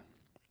prasījis.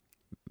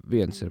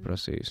 Viens ir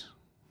prasījis.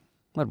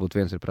 Varbūt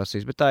viens ir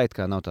prasījis, bet tā it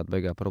kā nav tāda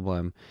beigā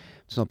problēma.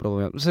 Tas nav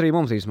problēma. Tas arī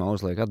mums īstenībā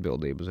uzliek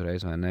atbildību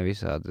uzreiz, vai ne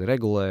visādi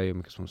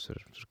regulējumi, kas mums ir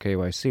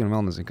KYC un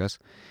vēl nezinu kas.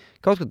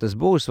 Kaut kad tas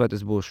būs, vai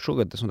tas būs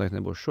šogad, tas noteikti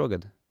nebūs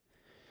šogad.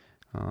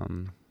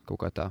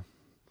 Kaut kā tā.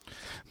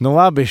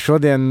 Labi,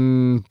 šodien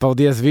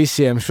paldies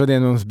visiem.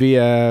 Šodien mums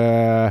bija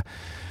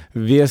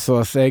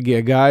viesos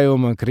Egija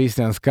Gājuma,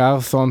 Kristians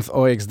Karlsons,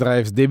 OX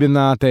Drives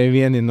dibinātāji,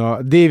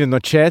 2 no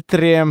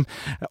 4.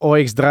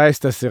 OX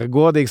Drives tas ir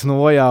godīgs un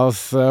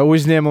lojāls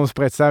uzņēmums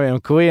pret saviem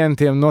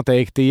klientiem.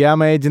 Noteikti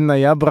jāmēģina,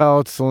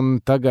 jābrauc,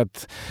 un tagad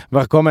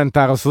var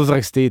komentārus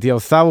uzrakstīt jau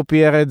savu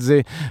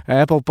pieredzi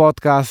Apple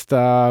podcast,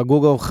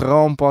 Google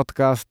Chrome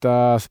podcast,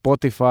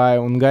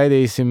 Spotify, un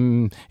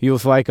gaidīsim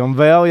jūs laikam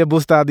vēl, ja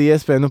būs tāda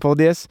iespēja.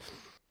 Paldies!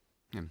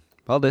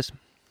 Paldies!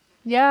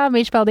 Jā,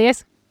 mīļš,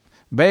 paldies!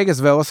 Beigas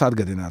vēlos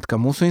atgādināt, ka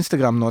mūsu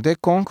Instagram notiek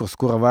konkurss,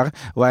 kura var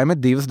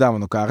laimēt 2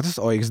 dāvanu kartes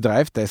OX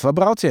Drive Tesla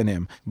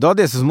braucieniem.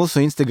 Dodies uz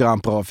mūsu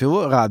Instagram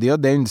profilu Radio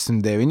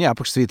 99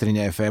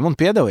 _FM un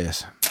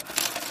piedalies!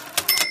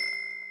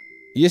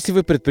 Если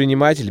вы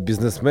предприниматель,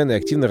 бизнесмен и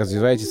активно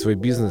развиваете свой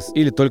бизнес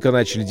или только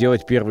начали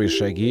делать первые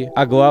шаги,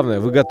 а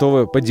главное, вы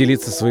готовы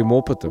поделиться своим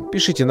опытом,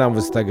 пишите нам в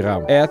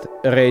Instagram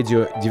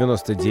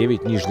 @radio99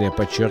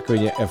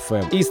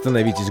 _FM и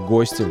становитесь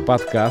гостем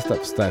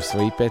подкаста «Вставь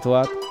свои 5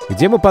 лат»,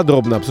 где мы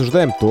подробно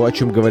обсуждаем то, о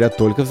чем говорят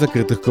только в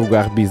закрытых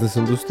кругах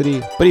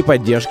бизнес-индустрии, при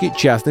поддержке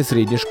частной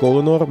средней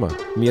школы «Норма»,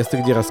 место,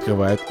 где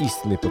раскрывают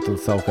истинный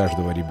потенциал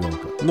каждого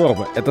ребенка.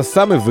 «Норма» — это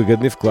самый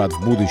выгодный вклад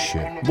в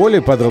будущее.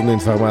 Более подробную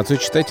информацию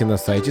читайте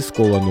на сайте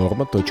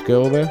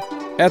skolanorma.lv.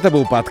 Это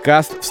был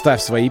подкаст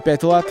 «Вставь свои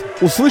 5 лат».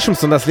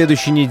 Услышимся на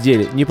следующей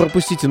неделе. Не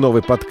пропустите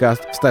новый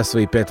подкаст «Вставь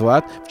свои 5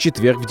 лат» в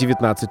четверг в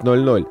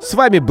 19:00. С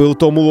вами был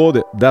Том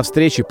Лоде. До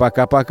встречи.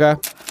 Пока-пока.